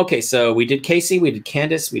 Okay, so we did Casey, we did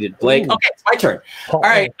Candace, we did Blake. Okay, it's my turn. All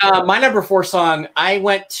right, my number 4 song, I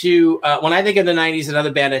went to, when I think of the 90s,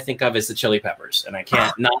 another band I think of is the Chili Peppers, and I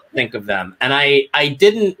can't not think of them. And I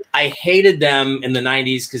hated them in the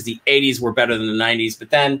 90s because the 80s were better than the 90s, but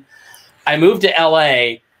then I moved to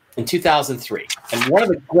LA in 2003. And one of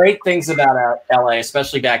the great things about LA,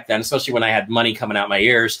 especially back then, especially when I had money coming out my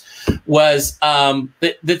ears, was that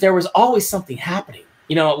there was always something happening.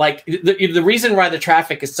 Like the reason why the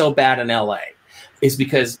traffic is so bad in LA is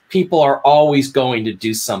because people are always going to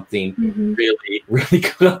do something really, really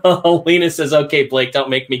good. Lena says, "Okay, Blake, don't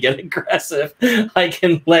make me get aggressive. I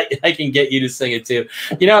can get you to sing it too."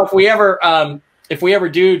 If we ever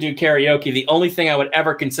do karaoke, the only thing I would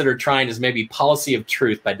ever consider trying is maybe "Policy of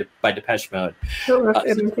Truth" by Depeche Mode.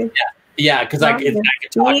 Yeah, because I could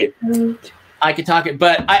talk it. I could talk it,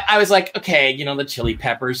 but I was like, okay, you know, the Chili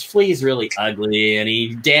Peppers, Flea's really ugly, and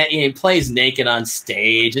he plays naked on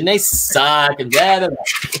stage, and they suck, and blah, blah, blah.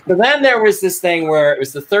 But then there was this thing where it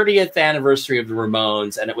was the 30th anniversary of the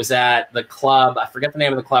Ramones, and it was at the club, I forget the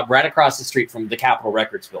name of the club, right across the street from the Capitol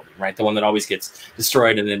Records building, right? The one that always gets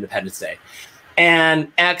destroyed in Independence Day. And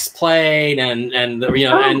X played, and you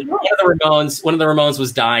know, and one of the Ramones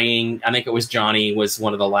was dying. I think it was Johnny was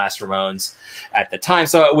one of the last Ramones at the time.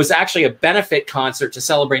 So it was actually a benefit concert to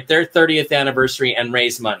celebrate their 30th anniversary and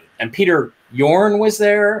raise money. And Peter Yorn was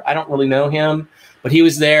there. I don't really know him, but he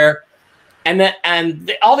was there.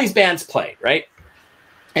 And all these bands played, right?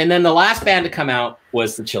 And then the last band to come out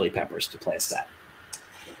was the Chili Peppers to play a set.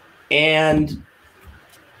 And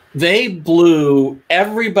they blew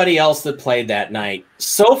everybody else that played that night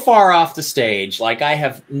so far off the stage, like I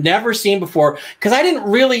have never seen before, because I didn't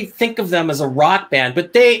really think of them as a rock band,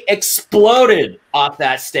 but they exploded off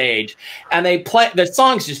that stage, and the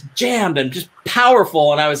songs just jammed and just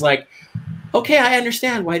powerful, and I was like, okay, I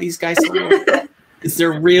understand why these guys sound like that, because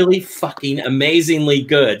they're really fucking amazingly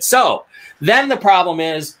good. So then the problem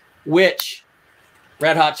is, which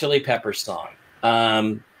Red Hot Chili Peppers song?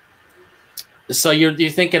 So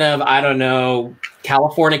you're thinking of, I don't know,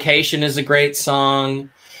 Californication is a great song.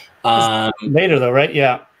 Later though, right?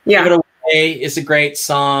 Yeah. Give It Away is a great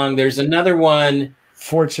song. There's another one.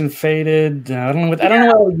 Fortune Faded. I don't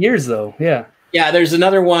know what years though. Yeah. Yeah, there's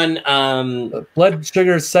another one. Blood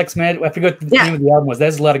Sugar Sex Magic. I forget what the name of the album was.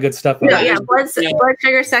 There's a lot of good stuff. Blood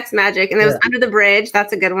Sugar Sex Magic, and it was Under the Bridge.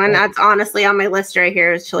 That's a good one. That's honestly on my list right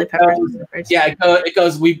here. Is Chili Peppers. It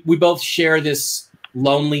goes. We both share this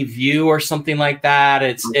Lonely View or something like that.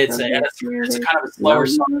 It's kind of a slower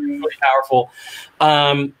song, really powerful.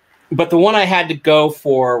 But the one I had to go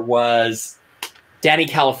for was Danny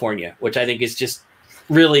California, which I think is just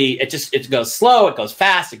really, it goes slow, it goes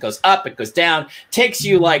fast, it goes up, it goes down, takes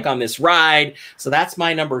you like on this ride. So that's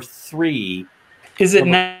my number 3. Is it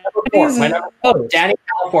number 4? My number 4, Danny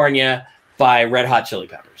California by Red Hot Chili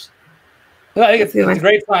Peppers. Well, I think it's a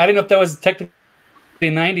great song. I didn't know if that was technically the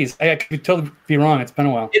 90s. I could totally be wrong. It's been a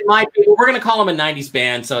while. It might be. We're going to call them a 90s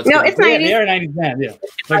band. So it's 90s. They are a 90s band. Yeah.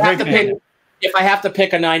 If I have to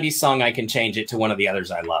pick a 90s song, I can change it to one of the others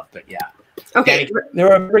I love. But yeah. Okay.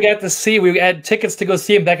 We got to see. We had tickets to go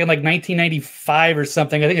see him back in like 1995 or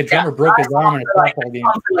something. I think a drummer broke his arm in a softball game.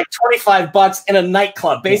 For like $25 in a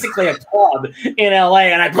nightclub, basically a club in LA,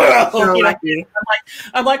 and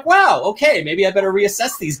I'm like, wow, okay, maybe I better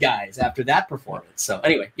reassess these guys after that performance. So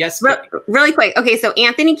anyway, yes. Really quick. Okay, so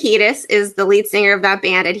Anthony Kiedis is the lead singer of that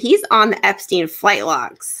band, and he's on the Epstein flight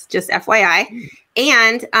logs. Just FYI.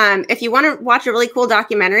 And if you want to watch a really cool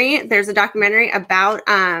documentary, there's a documentary about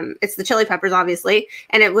it's the Chili Peppers, obviously,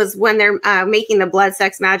 and it was when they're making the Blood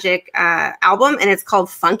Sex Magic album, and it's called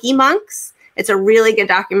Funky Monks. It's a really good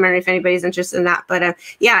documentary if anybody's interested in that. But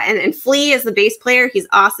and Flea is the bass player. He's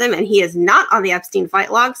awesome, and he is not on the Epstein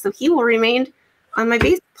flight log, so he will remain on my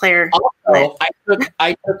bass player. Also,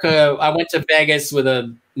 I went to Vegas with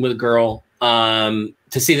a girl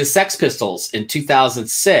to see the Sex Pistols in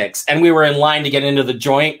 2006, and we were in line to get into the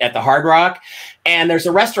joint at the Hard Rock, and there's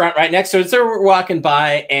a restaurant right next to it. So we're walking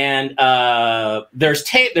by, and there's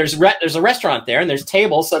a restaurant there, and there's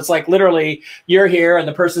tables. So it's like literally you're here, and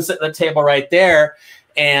the person sitting at the table right there,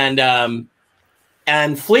 and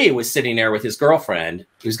Flea was sitting there with his girlfriend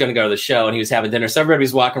who was going to go to the show, and he was having dinner. So everybody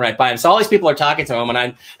was walking right by him. So all these people are talking to him, and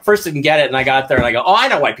I first didn't get it. And I got there and I go, oh, I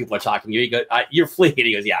know why people are talking to you. He goes, you're Flea. And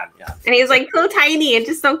he goes, yeah. And he's like so tiny and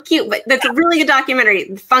just so cute. But that's a really good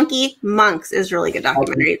documentary. Funky Monks is a really good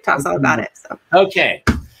documentary. It talks all about it. So okay.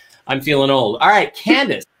 I'm feeling old. All right,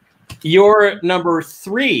 Candace, your number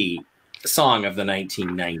 3 song of the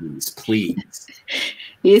 1990s, please.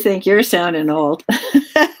 You think you're sounding old.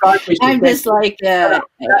 I'm just like,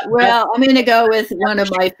 well, I'm going to go with one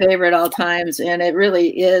of my favorite all times, and it really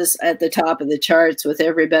is at the top of the charts with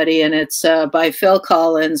everybody, and it's by Phil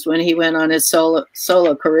Collins when he went on his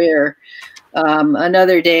solo career,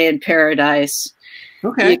 Another Day in Paradise.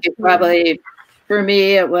 Okay. You could probably, for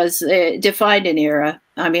me, it defined an era.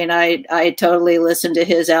 I mean, I totally listened to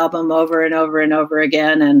his album over and over and over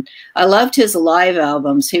again. And I loved his live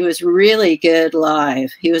albums. He was really good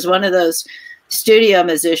live. He was one of those studio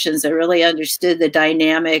musicians that really understood the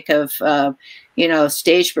dynamic of,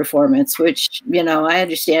 stage performance, which, I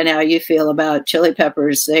understand how you feel about Chili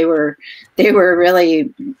Peppers. They were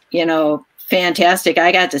really, fantastic.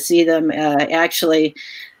 I got to see them actually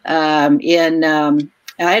in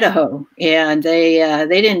Idaho, and they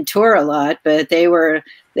didn't tour a lot, but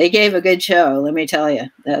they gave a good show. Let me tell you,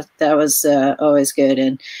 that was always good.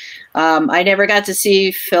 And I never got to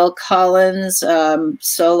see Phil Collins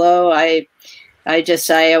solo.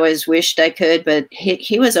 I always wished I could, but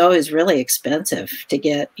he was always really expensive to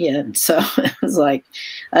get in. So it was like,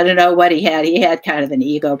 I don't know what he had. He had kind of an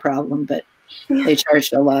ego problem, but they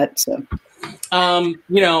charged a lot. So,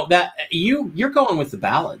 that you're going with the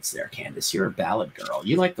ballads there, Candace. You're a ballad girl.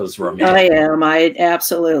 You like those romantic. I am. I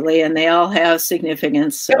absolutely, and they all have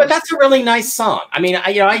significance. So. Yeah, but that's a really nice song. I mean,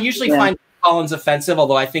 I usually find Collins offensive,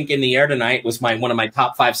 although I think In the Air Tonight was one of my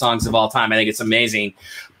top 5 songs of all time. I think it's amazing,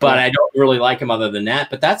 but I don't really like him other than that.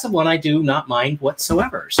 But that's one I do not mind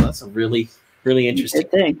whatsoever. So that's a really, really interesting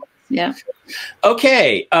thing. Yeah.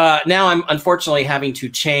 Okay. Now I'm unfortunately having to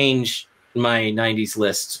change my 90s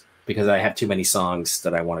list because I have too many songs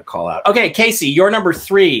that I want to call out. Okay, Casey, your number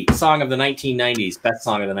 3 song of the 1990s, best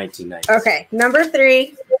song of the 1990s. Okay, number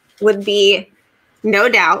 3 would be No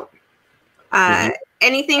Doubt.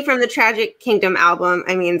 Anything from the Tragic Kingdom album.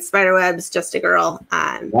 I mean, Spiderweb's Just a Girl.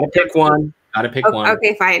 Gotta pick one.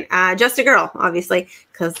 Okay, fine. Just a Girl, obviously,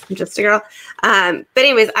 because I'm just a girl. But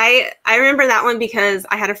anyways, I remember that one because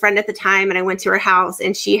I had a friend at the time and I went to her house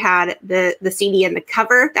and she had the CD and the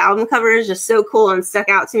cover. The album cover is just so cool and stuck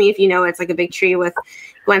out to me. If you know, it's like a big tree with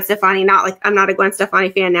Gwen Stefani. I'm not a Gwen Stefani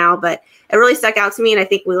fan now, but it really stuck out to me. And I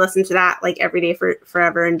think we listened to that like every day for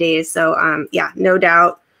forever and days. So No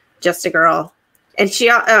Doubt, Just a Girl. And she,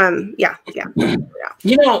 yeah.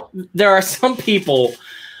 You know, there are some people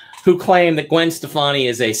who claim that Gwen Stefani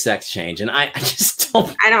is a sex change, and I just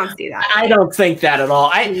don't. I don't see that. I don't think that at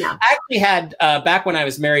all. I actually had back when I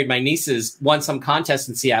was married, my nieces won some contest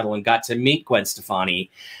in Seattle and got to meet Gwen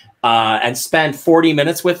Stefani and spend 40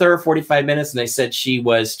 minutes with her, 45 minutes, and they said she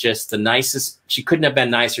was just the nicest. She couldn't have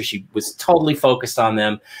been nicer. She was totally focused on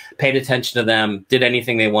them, paid attention to them, did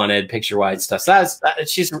anything they wanted, picture-wide stuff. So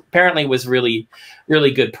she's apparently was really,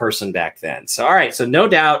 really good person back then. So, all right. So No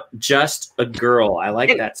Doubt, Just a Girl. I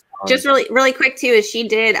like that song. Just really, really quick too, is she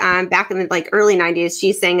did back in the early 90s,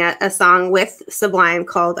 she sang a song with Sublime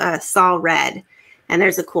called Saw Red. And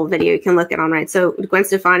there's a cool video you can look at online. So Gwen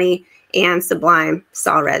Stefani and Sublime,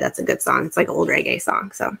 Saw Red. That's a good song. It's like an old reggae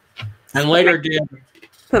song. So, and later did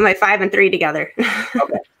put my 5 and 3 together.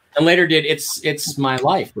 Okay. And later did It's My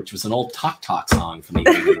Life, which was an old Talk Talk song from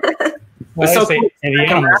the 80s. So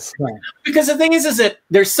cool. Because the thing is that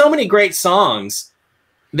there's so many great songs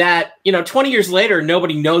that 20 years later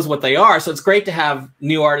nobody knows what they are. So it's great to have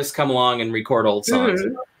new artists come along and record old songs.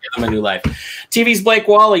 And give them a new life. TV's Blake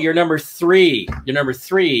Wally, your number 3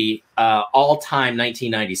 all-time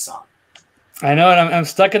 1990 song. I know, and I'm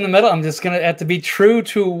stuck in the middle. I'm just going to have to be true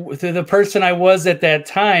to the person I was at that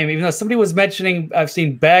time. Even though somebody was mentioning, I've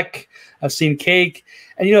seen Beck, I've seen Cake.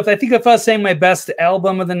 And, if I was saying my best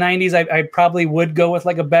album of the 90s, I probably would go with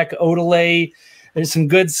like a Beck Odelay. There's some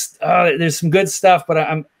good stuff,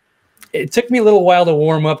 but it took me a little while to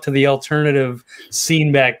warm up to the alternative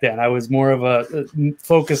scene back then. I was more of a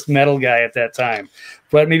focused metal guy at that time.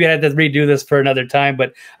 But maybe I had to redo this for another time.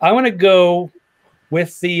 But I want to go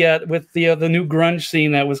with the new grunge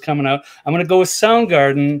scene that was coming out. I'm going to go with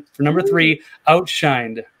Soundgarden for number 3,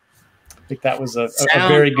 Outshined. I think that was a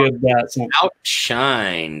very good song.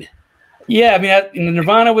 Outshined. Yeah, I mean,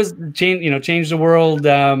 Nirvana was changed the world.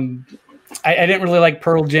 I didn't really like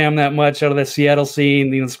Pearl Jam that much out of the Seattle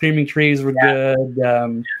scene. Screaming Trees were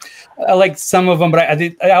good. I liked some of them, but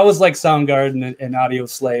I always liked Soundgarden and Audio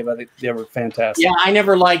Slave. I think they were fantastic. Yeah, I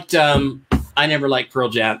never liked Pearl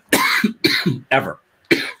Jam ever.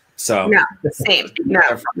 So no, same. No,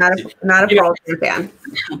 not a Pearl Jam fan.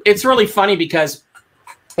 It's really funny because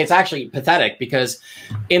it's actually pathetic because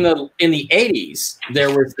in the 80s there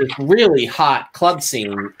was this really hot club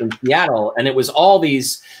scene in Seattle, and it was all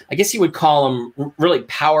these, I guess you would call them really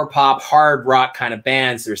power pop, hard rock kind of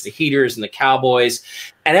bands. There's the Heaters and the Cowboys,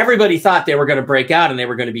 and everybody thought they were going to break out and they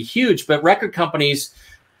were going to be huge. But record companies,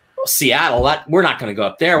 Seattle, we're not going to go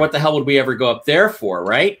up there. What the hell would we ever go up there for,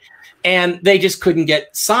 right? And they just couldn't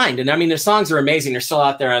get signed. And I mean, their songs are amazing. They're still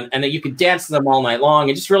out there, and you could dance to them all night long,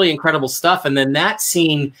 and just really incredible stuff. And then that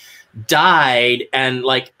scene died, and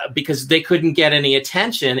because they couldn't get any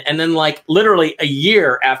attention. And then literally a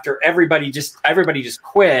year after everybody just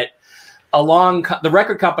quit, the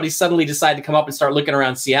record company suddenly decided to come up and start looking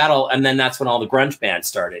around Seattle. And then that's when all the grunge bands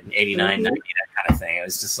started in 89, 90, that kind of thing. It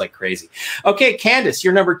was just crazy. Okay, Candace,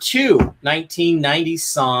 your number 2 1990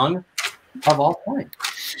 song of all time.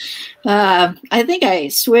 I think I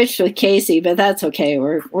switched with Casey, but that's okay.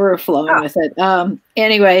 We're flowing with it.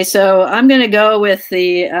 Anyway, so I'm going to go with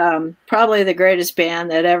the probably the greatest band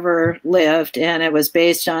that ever lived, and it was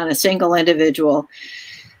based on a single individual,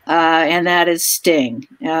 and that is Sting.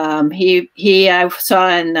 I saw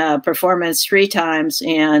in performance 3 times,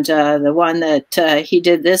 and the one that he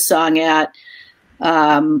did this song at,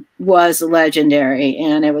 was legendary,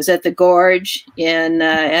 and it was at the Gorge in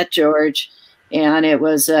at George, and it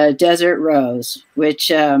was Desert Rose,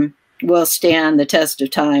 which will stand the test of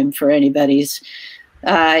time for anybody's.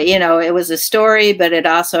 It was a story, but it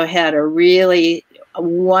also had a really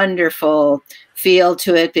wonderful feel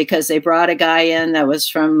to it because they brought a guy in that was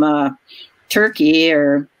from Turkey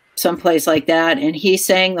or someplace like that, and he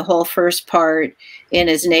sang the whole first part in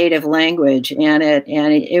his native language, and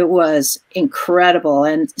it was incredible.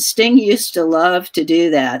 And Sting used to love to do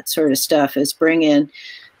that sort of stuff, is bring in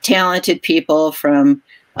talented people from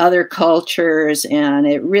other cultures, and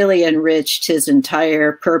it really enriched his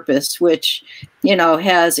entire purpose, which,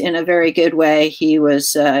 has in a very good way. He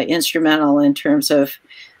was instrumental in terms of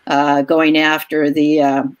going after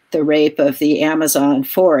the rape of the Amazon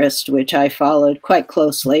forest, which I followed quite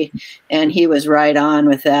closely, and he was right on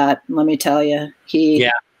with that. Let me tell you, he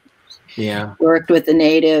worked with the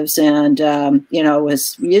natives, and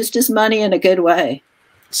was used his money in a good way.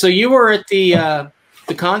 So you were at the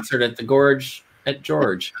concert at the Gorge at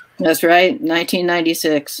George. That's right,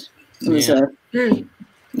 1996.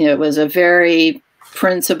 It was a very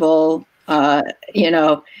principled, and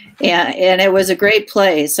it was a great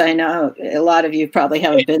place. I know a lot of you probably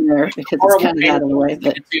haven't been there because it's kind of out of the way.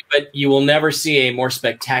 But you will never see a more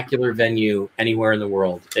spectacular venue anywhere in the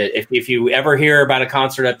world. If you ever hear about a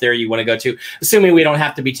concert up there you want to go to, assuming we don't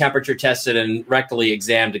have to be temperature tested and rectally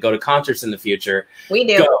examined to go to concerts in the future. We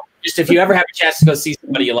do. Go. Just if you ever have a chance to go see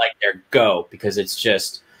somebody you like there, go, because it's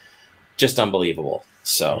just unbelievable.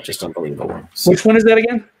 So just unbelievable. So, which one is that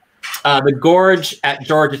again? The Gorge at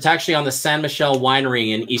George. It's actually on the San Michelle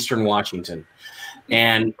Winery in Eastern Washington,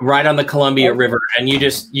 and right on the Columbia River. And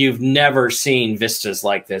you've never seen vistas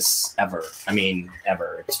like this ever. I mean,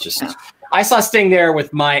 ever. It's just. I saw Sting there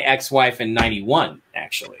with my ex-wife in '91,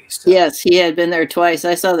 actually. So. Yes, he had been there twice.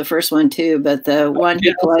 I saw the first one too, but the one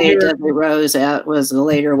he played Desert Rose at was the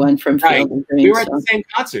later one from Field of Dreams. We were at the same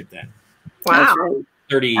concert then. Wow. Right.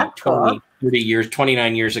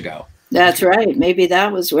 29 years ago. That's right. Maybe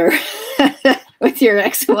that was where with your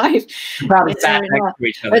ex-wife. Probably sat next to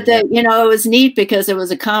each other. But it was neat because it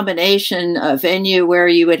was a combination venue where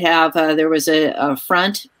you would have there was a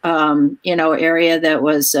front area that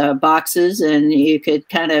was boxes, and you could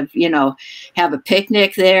kind of have a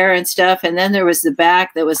picnic there and stuff, and then there was the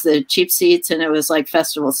back that was the cheap seats, and it was like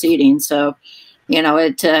festival seating. So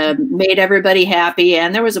it made everybody happy,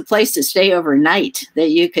 and there was a place to stay overnight that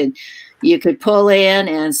you could pull in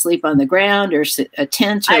and sleep on the ground or a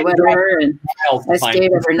tent or whatever. And I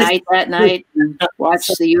stayed overnight that night and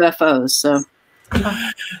watched the UFOs. So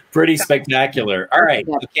pretty spectacular. All right.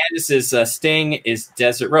 So Candace's Sting is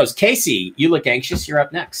Desert Rose. Casey, you look anxious. You're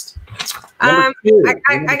up next. I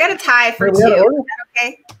got a tie for 2. Is that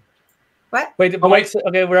okay? What? Wait.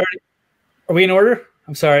 Okay. Are we in order?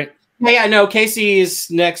 I'm sorry. Yeah. No. Casey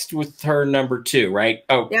is next with her number 2, right?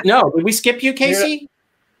 Oh, yep. No. Did we skip you, Casey?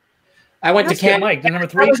 I went to Candace. Mike, number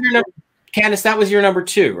 3. Candace, that was your number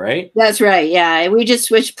 2, right? That's right. Yeah, we just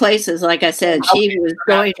switched places. Like I said, she was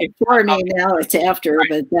going before me. Now it's after. Right.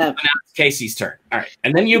 But now it's Casey's turn. All right,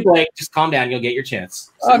 and then you, Blake, just calm down. You'll get your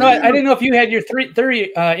chance. Oh no, I didn't know if you had your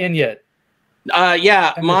 3 in yet.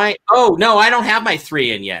 Yeah, Oh no, I don't have my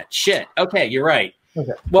 3 in yet. Shit. Okay, you're right.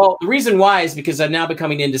 Okay. Well, the reason why is because I'm now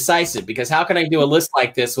becoming indecisive. Because how can I do a list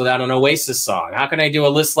like this without an Oasis song? How can I do a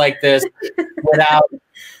list like this without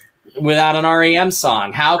an REM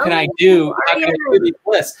song? How can I do this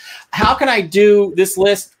list? How can I do this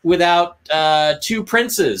list without 2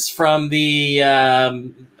 Princes from the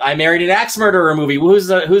I Married an Axe Murderer movie? Who's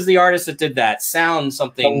the artist that did that? Sound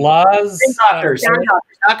something. The Laws. Doctors.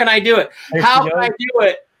 How can I do it? How can I do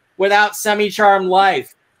it without Semi-Charmed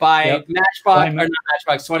Life by Matchbox, or not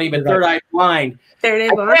Matchbox 20, but Third Eye Blind? Third Eye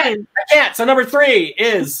Blind. I can't. So number 3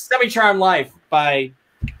 is Semi-Charmed Life by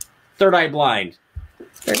Third Eye Blind.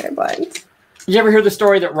 Third Eye Blind. Did you ever hear the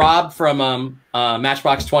story that Rob from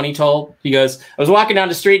Matchbox 20 told? He goes, I was walking down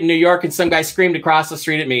the street in New York and some guy screamed across the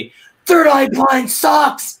street at me, Third Eye Blind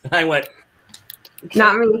sucks! And I went,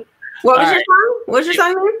 not me. What was your song? What was your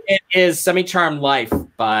song name? It is Semi-Charmed Life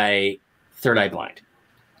by Third Eye Blind.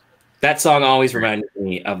 That song always reminded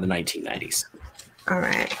me of the 1990s. All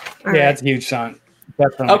right. It's a huge song.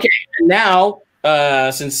 Definitely. Okay, and now,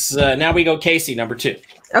 since now we go Casey, number 2.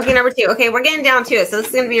 Okay, number 2. Okay, we're getting down to it, so this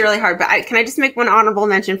is going to be really hard. But can I just make one honorable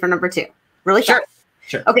mention for number 2? Really fast.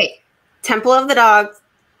 Sure. Okay, Temple of the Dogs,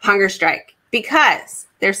 Hunger Strike. Because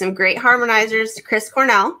there's some great harmonizers, Chris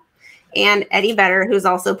Cornell and Eddie Vedder, who's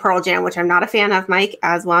also Pearl Jam, which I'm not a fan of, Mike,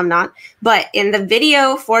 as well I'm not. But in the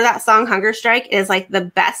video for that song, Hunger Strike, is like the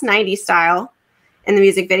best 90s style. in the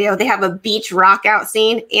music video. They have a beach rock out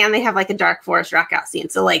scene and they have like a dark forest rock out scene.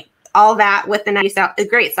 So like all that with the 90s sound, a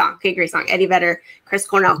great song. Okay, great song. Eddie Vedder, Chris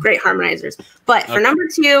Cornell, great harmonizers. But for number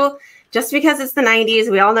 2, just because it's the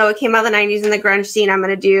 90s, we all know it came out of the 90s in the grunge scene. I'm going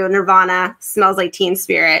to do Nirvana, Smells Like Teen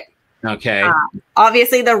Spirit. Okay.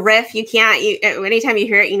 Obviously the riff, anytime you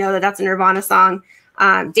hear it, you know that that's a Nirvana song.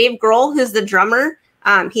 Dave Grohl, who's the drummer,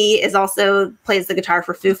 he is also plays the guitar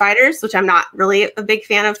for Foo Fighters, which I'm not really a big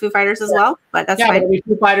fan of Foo Fighters as well, but that's fine. But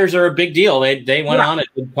Foo Fighters are a big deal. They went on it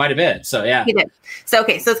quite a bit. So yeah. He did. So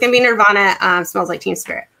okay, so it's gonna be Nirvana, Smells Like Teen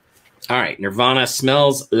Spirit. All right, Nirvana,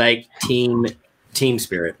 Smells Like Teen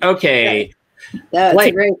Spirit. Okay. That's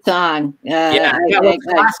a great song. Yeah.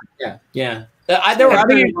 There were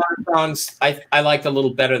other Nirvana songs I liked a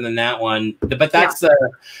little better than that one, but that's the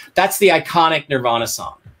iconic Nirvana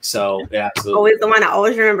song. So yeah, absolutely. Always the one I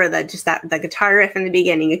always remember, the guitar riff in the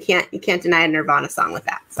beginning. You can't deny a Nirvana song with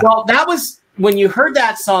that. So. Well, that was when you heard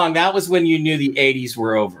that song. That was when you knew the '80s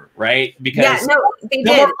were over, right? Because they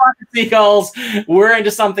no did. more Pocket Seagulls. We're into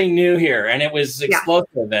something new here, and it was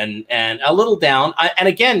explosive and a little down. And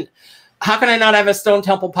again, how can I not have a Stone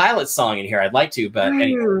Temple Pilots song in here? I'd like to, but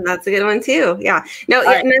anyway. That's a good one too. Yeah, no,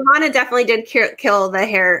 Nirvana definitely did kill the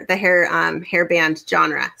hair band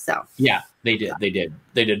genre. So yeah, they did.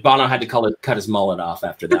 Bono had to cut his mullet off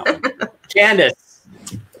after that one. Candace,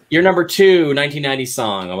 your number 2 1990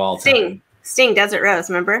 song of all time. Sting, Desert Rose.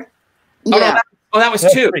 Remember? Yeah. That was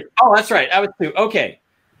 2. Oh, that's right. That was 2. Okay,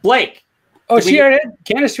 Blake. Oh,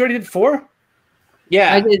 Candace, you already did 4.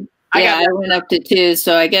 Yeah, I did. I went up to 2,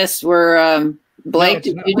 so I guess we're Blake.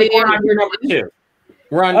 Did you do we're on your number 2?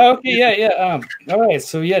 We're on. Oh, okay, yeah. All right,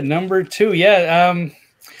 so number 2,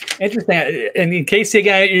 interesting. And in case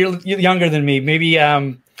you're younger than me, maybe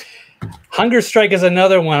Hunger Strike is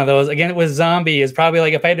another one of those. Again, it was Zombie. Is probably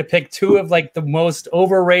like if I had to pick 2 of like the most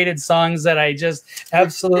overrated songs that I just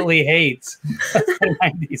absolutely hate. The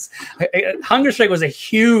 90s. Hunger Strike was a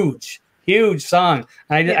huge song.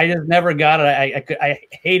 I just never got it. I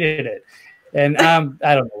hated it, and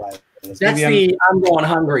I don't know why. That's the I'm Going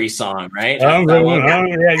Hungry song, right? I'm going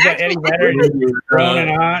hungry. Yeah, you got Eddie Vedder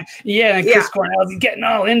running on. Yeah, and Chris Cornell getting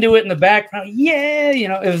all into it in the background. Yeah,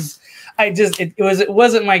 it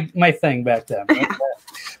wasn't my thing back then.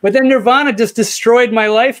 But then Nirvana just destroyed my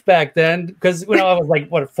life back then because I was like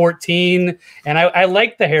 14, and I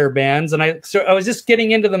liked the hair bands, and I was just getting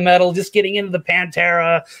into the metal, just getting into the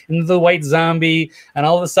Pantera, into the White Zombie, and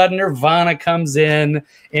all of a sudden Nirvana comes in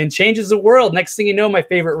and changes the world. Next thing you know, my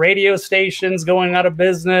favorite radio station's going out of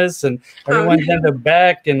business, and everyone's into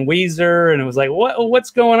Beck and Weezer, and it was like, what's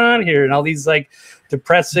going on here? And all these like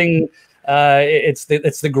depressing. It's the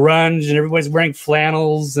grunge, and everybody's wearing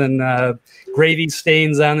flannels and gravy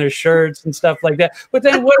stains on their shirts and stuff like that. But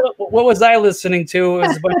then what was I listening to? It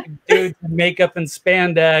was a bunch of dudes in makeup and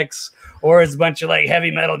spandex, or it's a bunch of like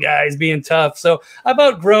heavy metal guys being tough. So I've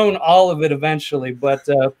outgrown all of it eventually. But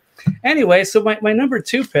anyway, so my number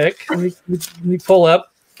 2 pick, let me pull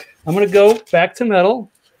up. I'm going to go back to metal.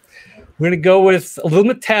 We're going to go with a little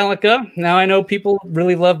Metallica. Now, I know people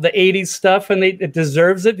really love the 80s stuff, and it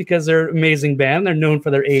deserves it because they're an amazing band. They're known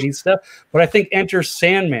for their 80s stuff. But I think Enter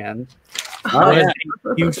Sandman was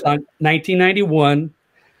a huge song, 1991.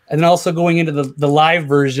 And then also going into the live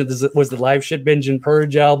version was the Live Shit Binge and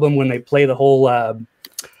Purge album when they play the whole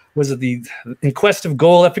was it the In Quest of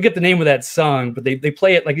Gold? I forget the name of that song, but they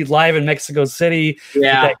play it like live in Mexico City.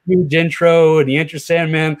 Yeah, with that huge intro and the Enter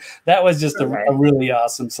Sandman. That was just a really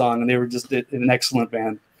awesome song, and they were just an excellent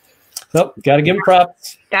band. So, got to give them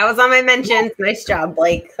props. That was on my mentions. Nice job,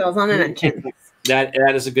 Blake. That was on my mentions. That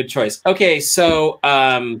is a good choice. Okay, so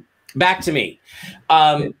back to me.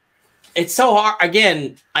 It's so hard.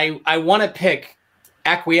 Again, I want to pick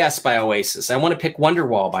Acquiesce by Oasis. I want to pick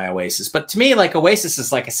Wonderwall by Oasis, but to me, like Oasis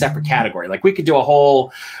is like a separate category. Like we could do a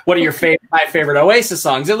whole, what are your my favorite Oasis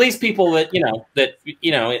songs? At least people that the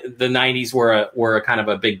 '90s were a kind of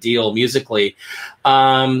a big deal musically.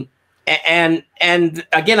 And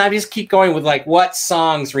again, I just keep going with like what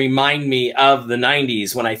songs remind me of the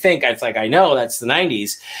 '90s when I think it's like I know that's the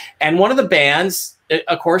 '90s. And one of the bands,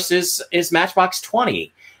 of course, is Matchbox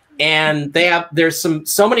 20. And there's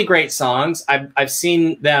so many great songs. I've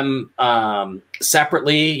seen them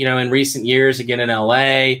separately, in recent years, again in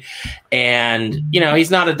LA. And,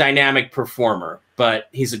 he's not a dynamic performer, but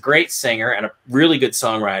he's a great singer and a really good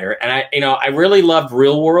songwriter. And I really loved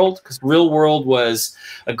Real World because Real World was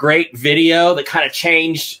a great video that kind of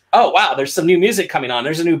changed. Oh, wow, there's some new music coming on.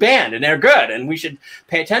 There's a new band and they're good and we should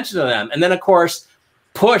pay attention to them. And then, of course,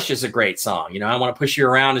 Push is a great song. I Want to Push You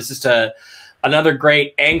Around is just a another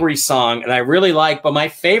great angry song, and I really like. But my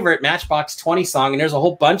favorite Matchbox 20 song, and there's a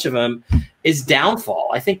whole bunch of them, is Downfall.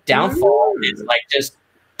 I think Downfall is like just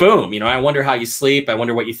boom. I wonder how you sleep. I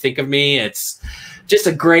wonder what you think of me. It's just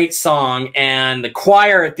a great song, and the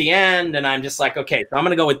choir at the end, and I'm just like, okay, so I'm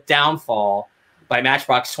going to go with Downfall by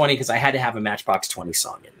Matchbox 20 because I had to have a Matchbox 20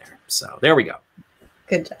 song in there. So there we go.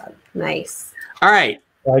 Good job. Nice. All right.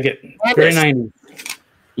 I like it. Very 90s.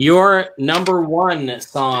 Your number one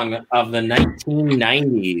song of the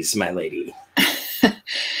 1990s, my lady.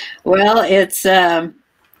 Well, it's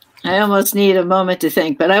I almost need a moment to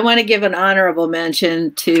think, but I want to give an honorable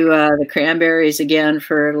mention to the Cranberries again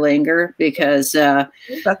for Linger, because I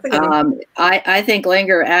think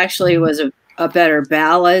Linger actually was a better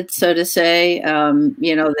ballad, so to say,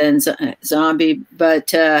 than Zombie.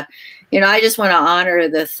 But, I just want to honor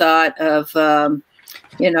the thought of,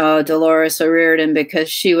 Dolores O'Riordan, because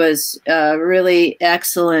she was a really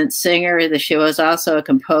excellent singer. She was also a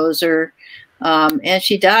composer. And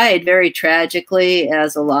she died very tragically,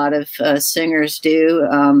 as a lot of singers do.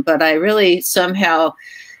 But I really somehow,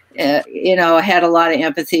 had a lot of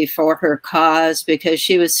empathy for her cause, because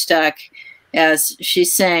she was stuck, as she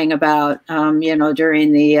sang about,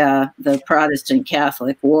 during the Protestant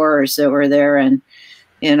Catholic wars that were there in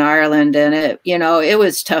Ireland. And it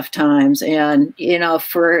was tough times. And,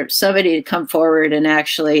 for somebody to come forward and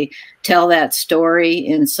actually tell that story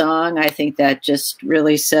in song, I think that just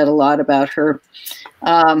really said a lot about her.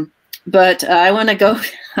 But I want to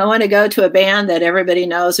go to a band that everybody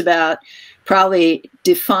knows about, probably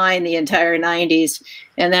define the entire 90s,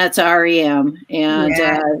 and that's REM. And,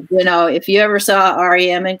 if you ever saw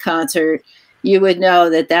REM in concert, you would know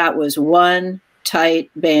that was one tight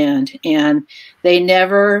band, and they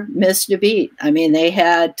never missed a beat. I mean, they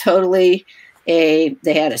had they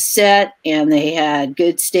had a set, and they had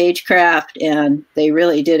good stagecraft, and they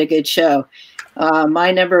really did a good show.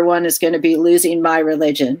 My number one is going to be Losing My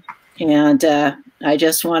Religion. And I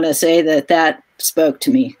just want to say that spoke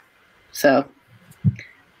to me. So.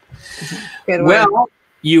 Good one. Well,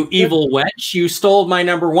 you evil witch, you stole my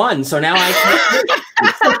number one. So now I can't.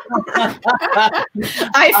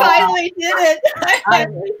 I finally did it.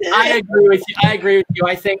 I agree with you.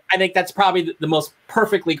 I think that's probably the most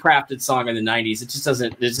perfectly crafted song in the 90s. It just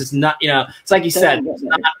doesn't, it's just not, it's like you said, it's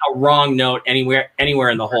not a wrong note anywhere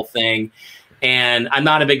in the whole thing. And I'm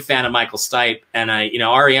not a big fan of Michael Stipe. And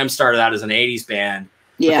REM started out as an 80s band.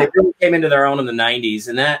 Yeah. But they really came into their own in the 90s.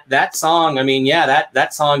 And that song, I mean, yeah,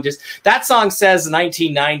 that song says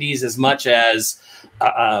 1990s as much as,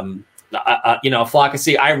 a flock of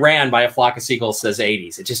seagulls. I Ran by a Flock of Seagulls says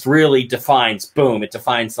 80s. It just really defines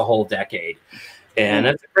the whole decade. And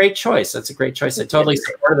that's a great choice. I totally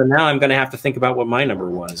support it. And now I'm going to have to think about what my number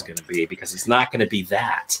one is going to be, because it's not going to be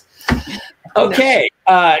that. Okay.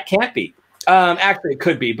 Can't be. Actually, it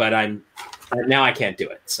could be, but now I can't do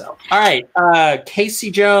it. So, all right.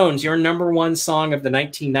 Casey Jones, your number one song of the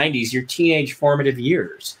 1990s, your teenage formative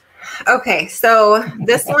years. Okay, so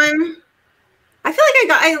this one, I feel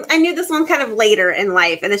like I knew this one kind of later in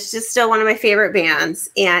life, and it's just still one of my favorite bands.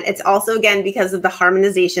 And it's also, again, because of the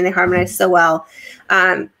harmonization. They harmonize so well.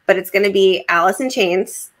 But it's going to be Alice in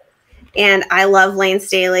Chains. And I love Lane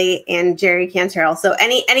Staley and Jerry Cantrell. So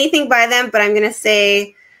anything by them, but I'm going to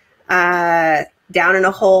say Down in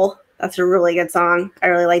a Hole. That's a really good song. I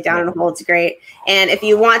really like Down in a Hole. It's great. And if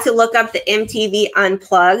you want to look up the MTV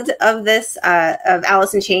Unplugged of this, of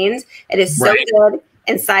Alice in Chains, it is so good.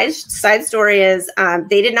 And side story is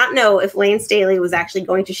they did not know if Lane Staley was actually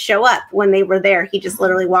going to show up when they were there. He just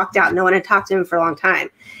literally walked out. No one had talked to him for a long time.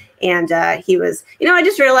 And he was, I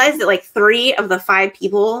just realized that like 3 of the 5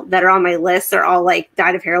 people that are on my list are all like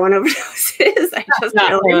died of heroin overdoses. I just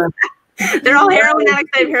realized they're all heroin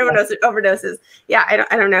addicts, heroin overdoses. Yeah,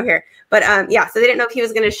 I don't know here. But so they didn't know if he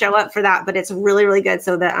was going to show up for that, but it's really, really good.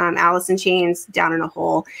 So the Alice in Chains, Down in a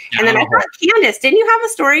Hole. And then I thought, Candace, didn't you have a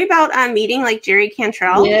story about meeting like Jerry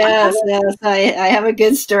Cantrell? Yes, I have a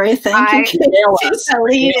good story. Thank you.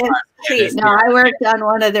 Please. No, I worked on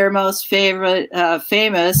one of their most famous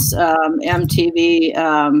MTV.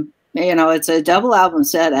 It's a double album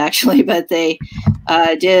set actually, but they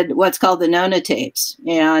did what's called the Nona tapes,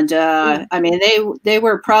 and they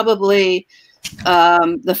were probably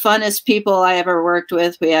the funnest people I ever worked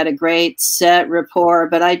with. We had a great set rapport.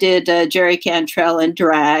 But I did Jerry Cantrell in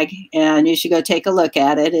drag, and you should go take a look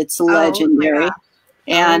at it. It's legendary.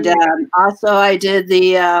 And also I did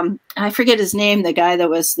the I forget his name, the guy that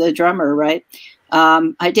was the drummer, right?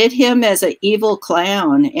 I did him as an evil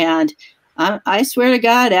clown, and I swear to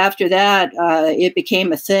God, after that, it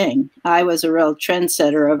became a thing. I was a real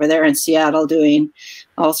trendsetter over there in Seattle doing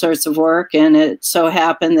all sorts of work. And it so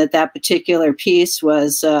happened that that particular piece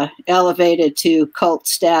was elevated to cult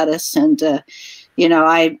status. And,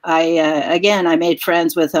 again, I made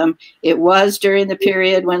friends with him. It was during the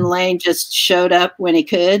period when Lane just showed up when he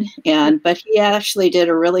could. But he actually did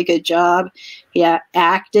a really good job. He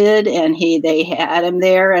acted, and they had him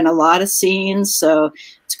there in a lot of scenes. So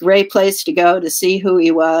it's a great place to go to see who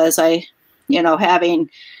he was. Having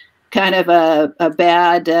kind of a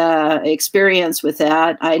bad experience with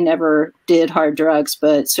that, I never did hard drugs,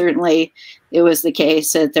 but certainly it was the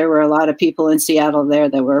case that there were a lot of people in Seattle there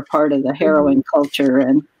that were part of the heroin culture,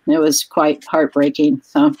 and it was quite heartbreaking.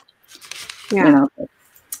 So,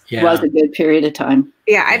 it was a good period of time.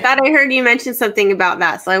 Yeah, I thought I heard you mention something about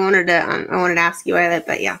that, so I wanted to ask you about it.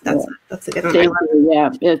 But yeah, that's a good one. Yeah,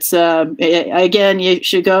 it's again, you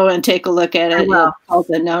should go and take a look at it. It's called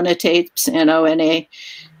the Nona tapes, Nona,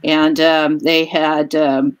 and they had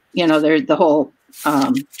the whole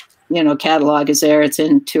catalog is there. It's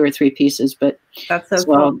in 2 or 3 pieces, but that's so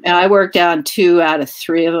cool. And I worked on 2 out of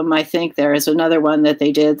 3 of them. I think there is another one that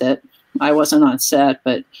they did that I wasn't on set,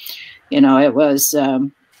 but it was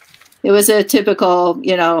a typical,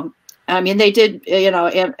 they did,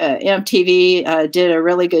 MTV did a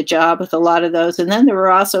really good job with a lot of those. And then there were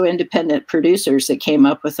also independent producers that came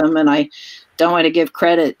up with them. And I don't want to give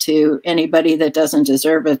credit to anybody that doesn't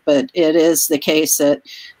deserve it, but it is the case that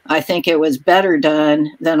I think it was better done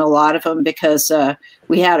than a lot of them because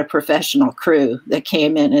we had a professional crew that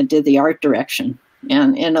came in and did the art direction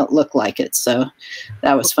and it looked like it. So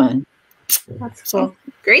that was fun. That's cool.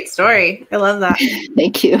 Great story. I love that.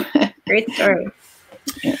 Thank you. Great story.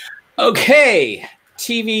 Okay.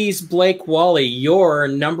 TV's Blake Wally, your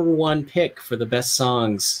number 1 pick for the best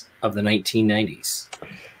songs of the 1990s.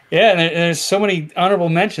 Yeah, and there's so many honorable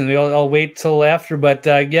mentions. I'll wait till after, but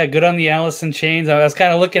good on the Alice in Chains. I was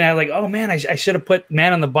kind of looking at it like, oh man, I should have put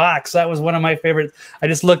Man in the Box. That was one of my favorites. I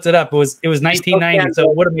just looked it up. It was 1990, so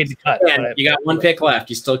it would have made the cut. You got 1 pick left.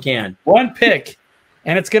 You still can. 1 pick,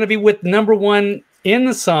 and it's going to be with number 1 in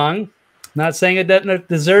the song. Not saying it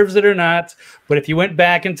deserves it or not, but if you went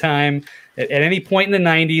back in time at any point in the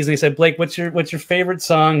 90s and they said, Blake, what's your favorite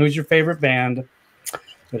song? Who's your favorite band?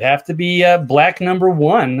 It would have to be Black Number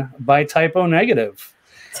 1 by Typo Negative.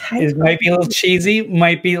 It might be a little cheesy,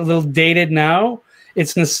 might be a little dated now.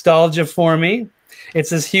 It's nostalgia for me.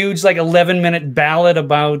 It's this huge 11-minute ballad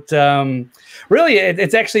about really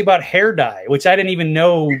it's actually about hair dye, which I didn't even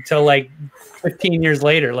know till 15 years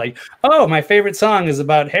later. My favorite song is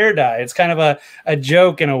about hair dye. It's kind of a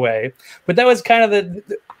joke in a way, but that was kind of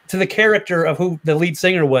to the character of who the lead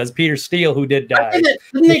singer was, Peter Steele, who did die.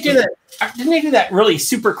 Didn't they do that really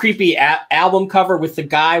super creepy album cover with the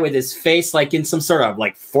guy with his face in some sort of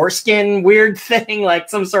foreskin weird thing,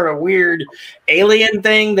 some sort of weird alien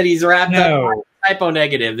thing that he's wrapped up? Typo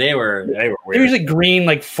Negative. They were weird. They're usually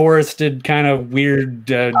green, forested, kind of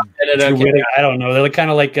weird. I don't know. They're kind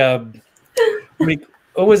of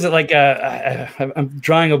what was it I'm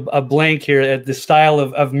drawing a blank here at the style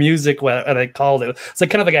of music what I called it. It's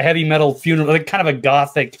kind of like a heavy metal funeral, kind of a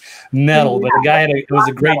gothic metal, but the guy was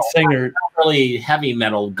a great singer. Not really heavy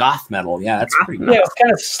metal, goth metal. Yeah, that's pretty good. Yeah, it was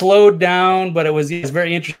kind of slowed down, but it was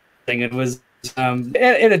very interesting. It was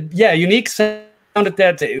unique sound at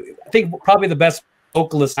that. I think probably the best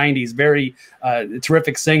vocalist 90s, very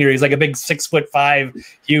terrific singer. He's a big 6'5",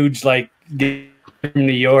 huge from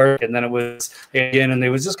New York, and then it was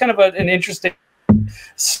just kind of an interesting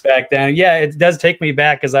back then. Yeah, it does take me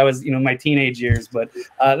back because I was my teenage years, but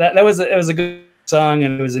it was a good song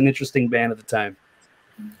and it was an interesting band at the time.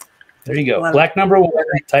 There you go. Black Number 1,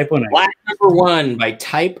 Typo Negative. Black Number 1 by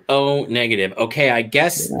Typo Negative. Okay, I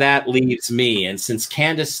guess that leaves me, and since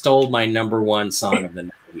Candace stole my number 1 song of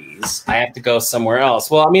the 90s, I have to go somewhere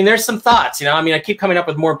else. Well, there's some thoughts. I keep coming up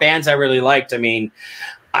with more bands I really liked.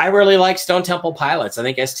 I really like Stone Temple Pilots. I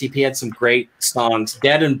think STP had some great songs.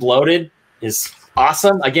 Dead and Bloated is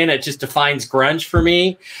awesome. Again, it just defines grunge for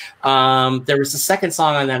me. There was the second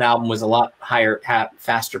song on that album was a lot higher,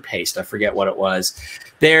 faster paced. I forget what it was.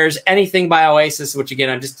 There's Anything by Oasis, which again,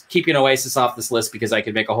 I'm just keeping Oasis off this list because I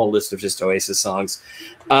could make a whole list of just Oasis songs.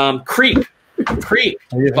 Creep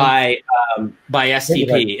by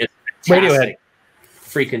STP. It's a fantastic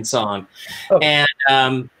freaking song.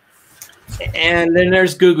 Oh. And then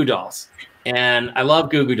there's Goo Goo Dolls, and I love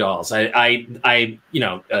Goo Goo Dolls.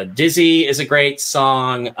 Dizzy is a great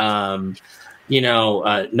song. Know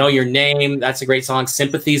Your Name, that's a great song.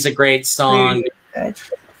 Sympathy is a great song.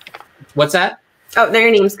 What's that? Oh, Know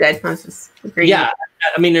Your Name's good. I was just agreeing. Yeah,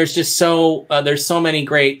 I mean, there's just there's so many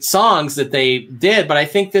great songs that they did, but I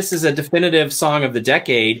think this is a definitive song of the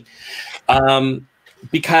decade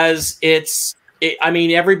because I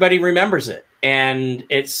mean, everybody remembers it. And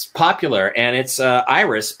it's popular, and it's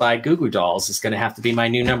Iris by Goo Goo Dolls is going to have to be my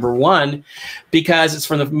new number one because it's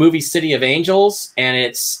from the movie City of Angels, and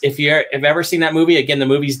it's if you've ever seen that movie, again, the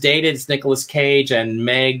movie's dated. It's Nicolas Cage and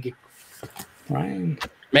Meg Ryan.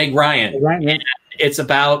 And it's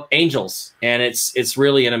about angels, and it's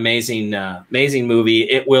really an amazing movie.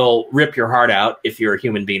 It will rip your heart out if you're a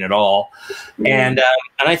human being at all, and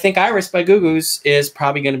I think Iris by Goo Goo's is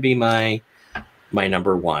probably going to be my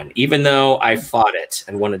number one, even though I fought it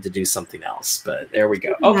and wanted to do something else. But there we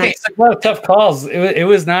go. Okay. A lot of tough calls. It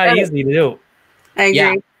was not easy to do. I agree.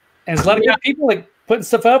 Yeah. And there's a lot of good people like putting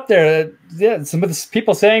stuff up there. Yeah, some of the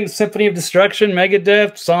people saying Symphony of Destruction,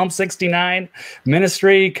 Megadeth, Psalm 69,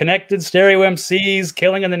 Ministry, Connected, Stereo MCs,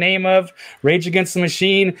 Killing in the Name of, Rage Against the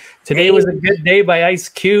Machine. Today Was a Good Day by Ice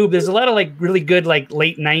Cube. There's a lot of like really good like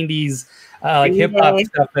late 90s like hip hop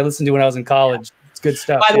stuff I listened to when I was in college. Good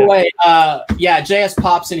stuff. By the way, JS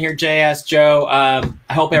Pop's in here. JS, Joe,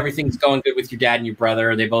 I hope everything's going good with your dad and your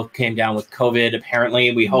brother. They both came down with COVID,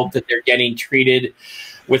 apparently. We hope that they're getting treated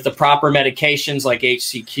with the proper medications like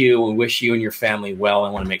HCQ. We wish you and your family well.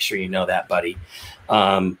 I want to make sure you know that, buddy.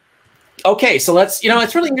 Okay, so let's,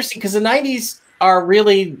 it's really interesting because the 90s are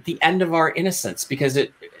really the end of our innocence because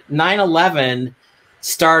 9/11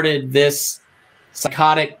 started this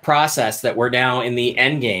psychotic process that we're now in the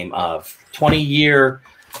end game of. 20-year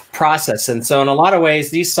process. And so in a lot of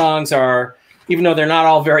ways, these songs are, even though they're not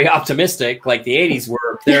all very optimistic like the 80s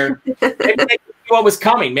were, maybe they knew what was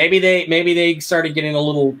coming. Maybe they started getting a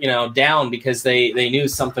little, down because they knew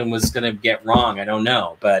something was going to get wrong. I don't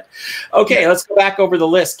know. But okay, let's go back over the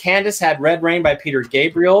list. Candace had Red Rain by Peter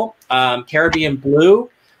Gabriel, Caribbean Blue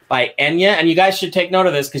by Enya. And you guys should take note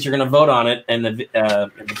of this because you're going to vote on it in the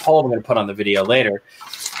poll we're going to put on the video later.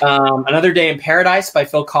 Another Day in Paradise by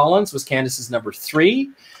Phil Collins was Candace's number 3.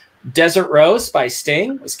 Desert Rose by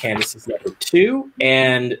Sting was Candace's number 2.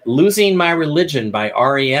 And Losing My Religion by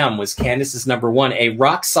R.E.M. was Candace's number 1. A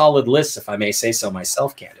rock solid list, if I may say so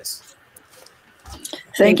myself, Candace.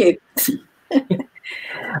 Thank you.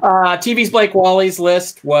 TV's Blake Wally's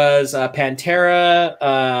list was Pantera,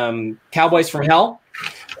 Cowboys from Hell,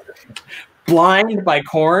 Blind by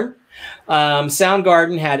Korn.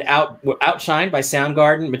 Soundgarden had Outshined by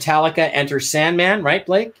Soundgarden, Metallica, Enter Sandman, right,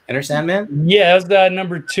 Blake? Enter Sandman? Yeah, that was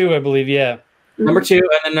number 2, I believe, yeah. Number 2, and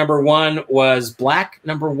then number 1 was Black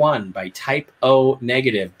Number 1 by Type O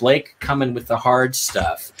Negative. Blake coming with the hard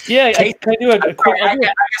stuff. Yeah, I do a quick... I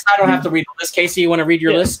guess I don't have to read the list. Casey, you want to read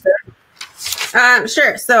your list?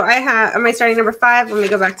 Sure. So am I starting number 5? Let me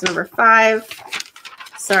go back to number 5.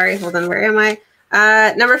 Sorry, hold on, where am I?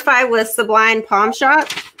 Number 5 was Sublime Palm Shop.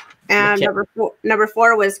 And number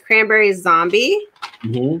 4 was Cranberries Zombie.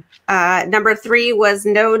 Mm-hmm. Number 3 was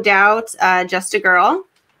No Doubt, Just a Girl.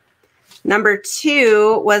 Number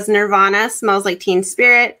 2 was Nirvana, Smells Like Teen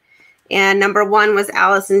Spirit. And number 1 was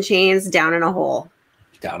Alice in Chains, Down in a Hole.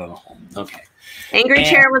 Down in a Hole. Okay. Angry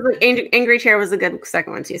Chair was a good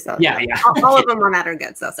second one too. So yeah. all of them on that are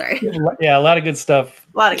good. So sorry. Yeah, a lot of good stuff.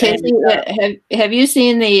 A lot of good. Casey, have you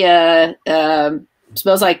seen the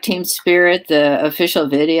Smells Like Teen Spirit, the official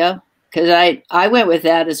video? Because I went with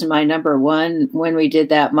that as my number 1 when we did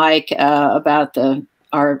that, Mike, about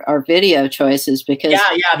our video choices. Because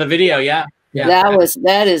the video, yeah.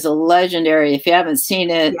 That is a legendary. If you haven't seen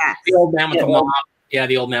it, the old man with the mop. Yeah,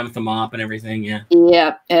 the old man with the mop and everything. Yeah.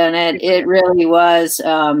 Yeah, and it really was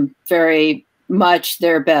very much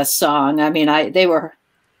their best song. I mean, they were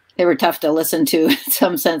tough to listen to in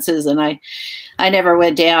some senses, and I never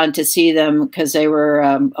went down to see them because they were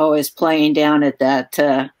always playing down at that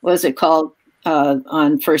what was it called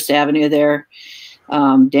on First Avenue there,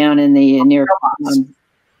 down in the near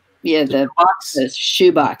the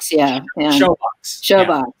shoebox, and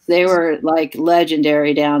showbox. They were like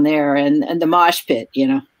legendary down there, and the mosh pit,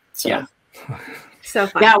 So. Yeah. So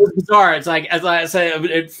fun. Yeah, it was bizarre. It's like, as I said,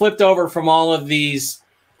 it flipped over from all of these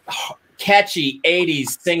catchy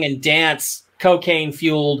 80s sing and dance,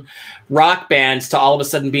 cocaine-fueled rock bands to all of a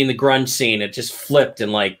sudden being the grunge scene. It just flipped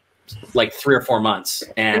in like 3 or 4 months.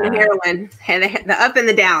 And the heroin, the up and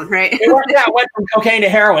the down, right? It went from cocaine to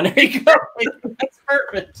heroin. There you go. That's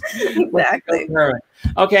perfect. Exactly. Perfect.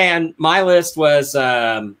 Okay, and my list was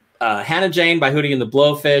Hannah Jane by Hootie and the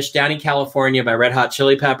Blowfish, Downey California by Red Hot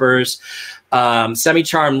Chili Peppers,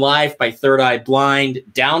 Semi-Charmed Life by Third Eye Blind,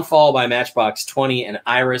 Downfall by Matchbox 20, and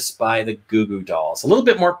Iris by the Goo Goo Dolls. A little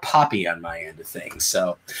bit more poppy on my end of things.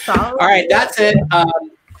 So, all right, that's it.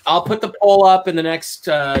 I'll put the poll up in the next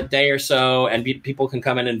day or so, and people can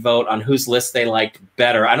come in and vote on whose list they liked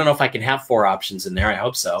better. I don't know if I can have 4 options in there. I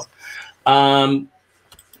hope so. Other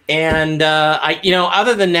than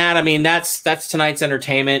that, I mean, that's tonight's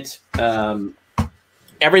entertainment.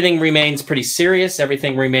 Everything remains pretty serious.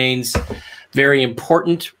 Everything remains very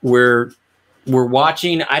important. We're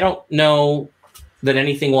watching. I don't know that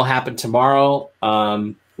anything will happen tomorrow.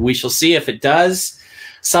 We shall see if it does.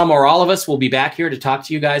 Some or all of us will be back here to talk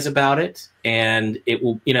to you guys about it. And it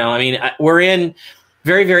will, we're in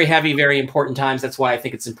very, very heavy, very important times. That's why I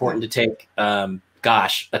think it's important to take,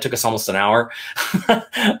 gosh, that took us almost an hour,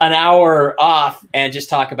 an hour off and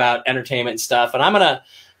just talk about entertainment and stuff. And I'm going to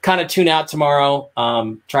kind of tune out tomorrow,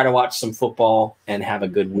 try to watch some football and have a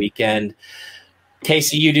good weekend.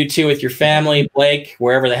 Casey, you do too with your family. Blake,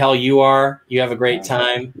 wherever the hell you are, you have a great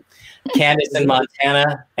time. Candace in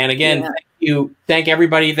Montana. And again, thank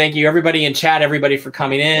everybody. Thank you, everybody in chat, everybody for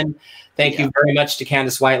coming in. Thank you very much to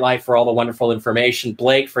Candace Whitelight for all the wonderful information.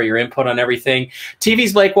 Blake, for your input on everything.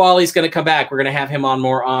 TV's Blake Wally's going to come back. We're going to have him on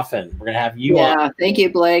more often. We're going to have you on. Yeah, thank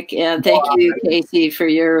you, Blake. And thank you, Casey, for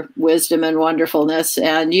your wisdom and wonderfulness.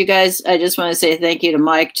 And you guys, I just want to say thank you to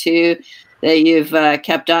Mike, too, that you've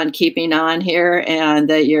kept on keeping on here and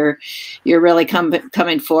that you're really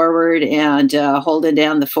coming forward and holding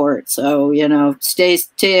down the fort. So,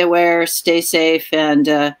 stay aware, stay safe, and,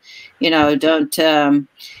 don't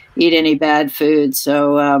eat any bad food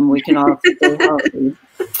so we can all stay healthy.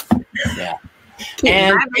 Yeah.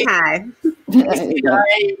 And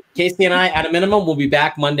Casey and I, at a minimum, will be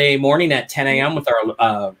back Monday morning at 10 a.m. with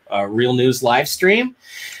our Real News live stream.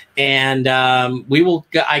 And we will,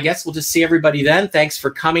 I guess we'll just see everybody then. Thanks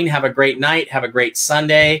for coming. Have a great night. Have a great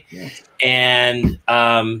Sunday. Yes. And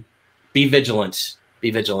be vigilant.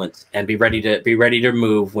 Be vigilant and be ready to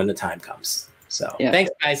move when the time comes. So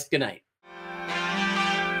thanks, guys. Good night.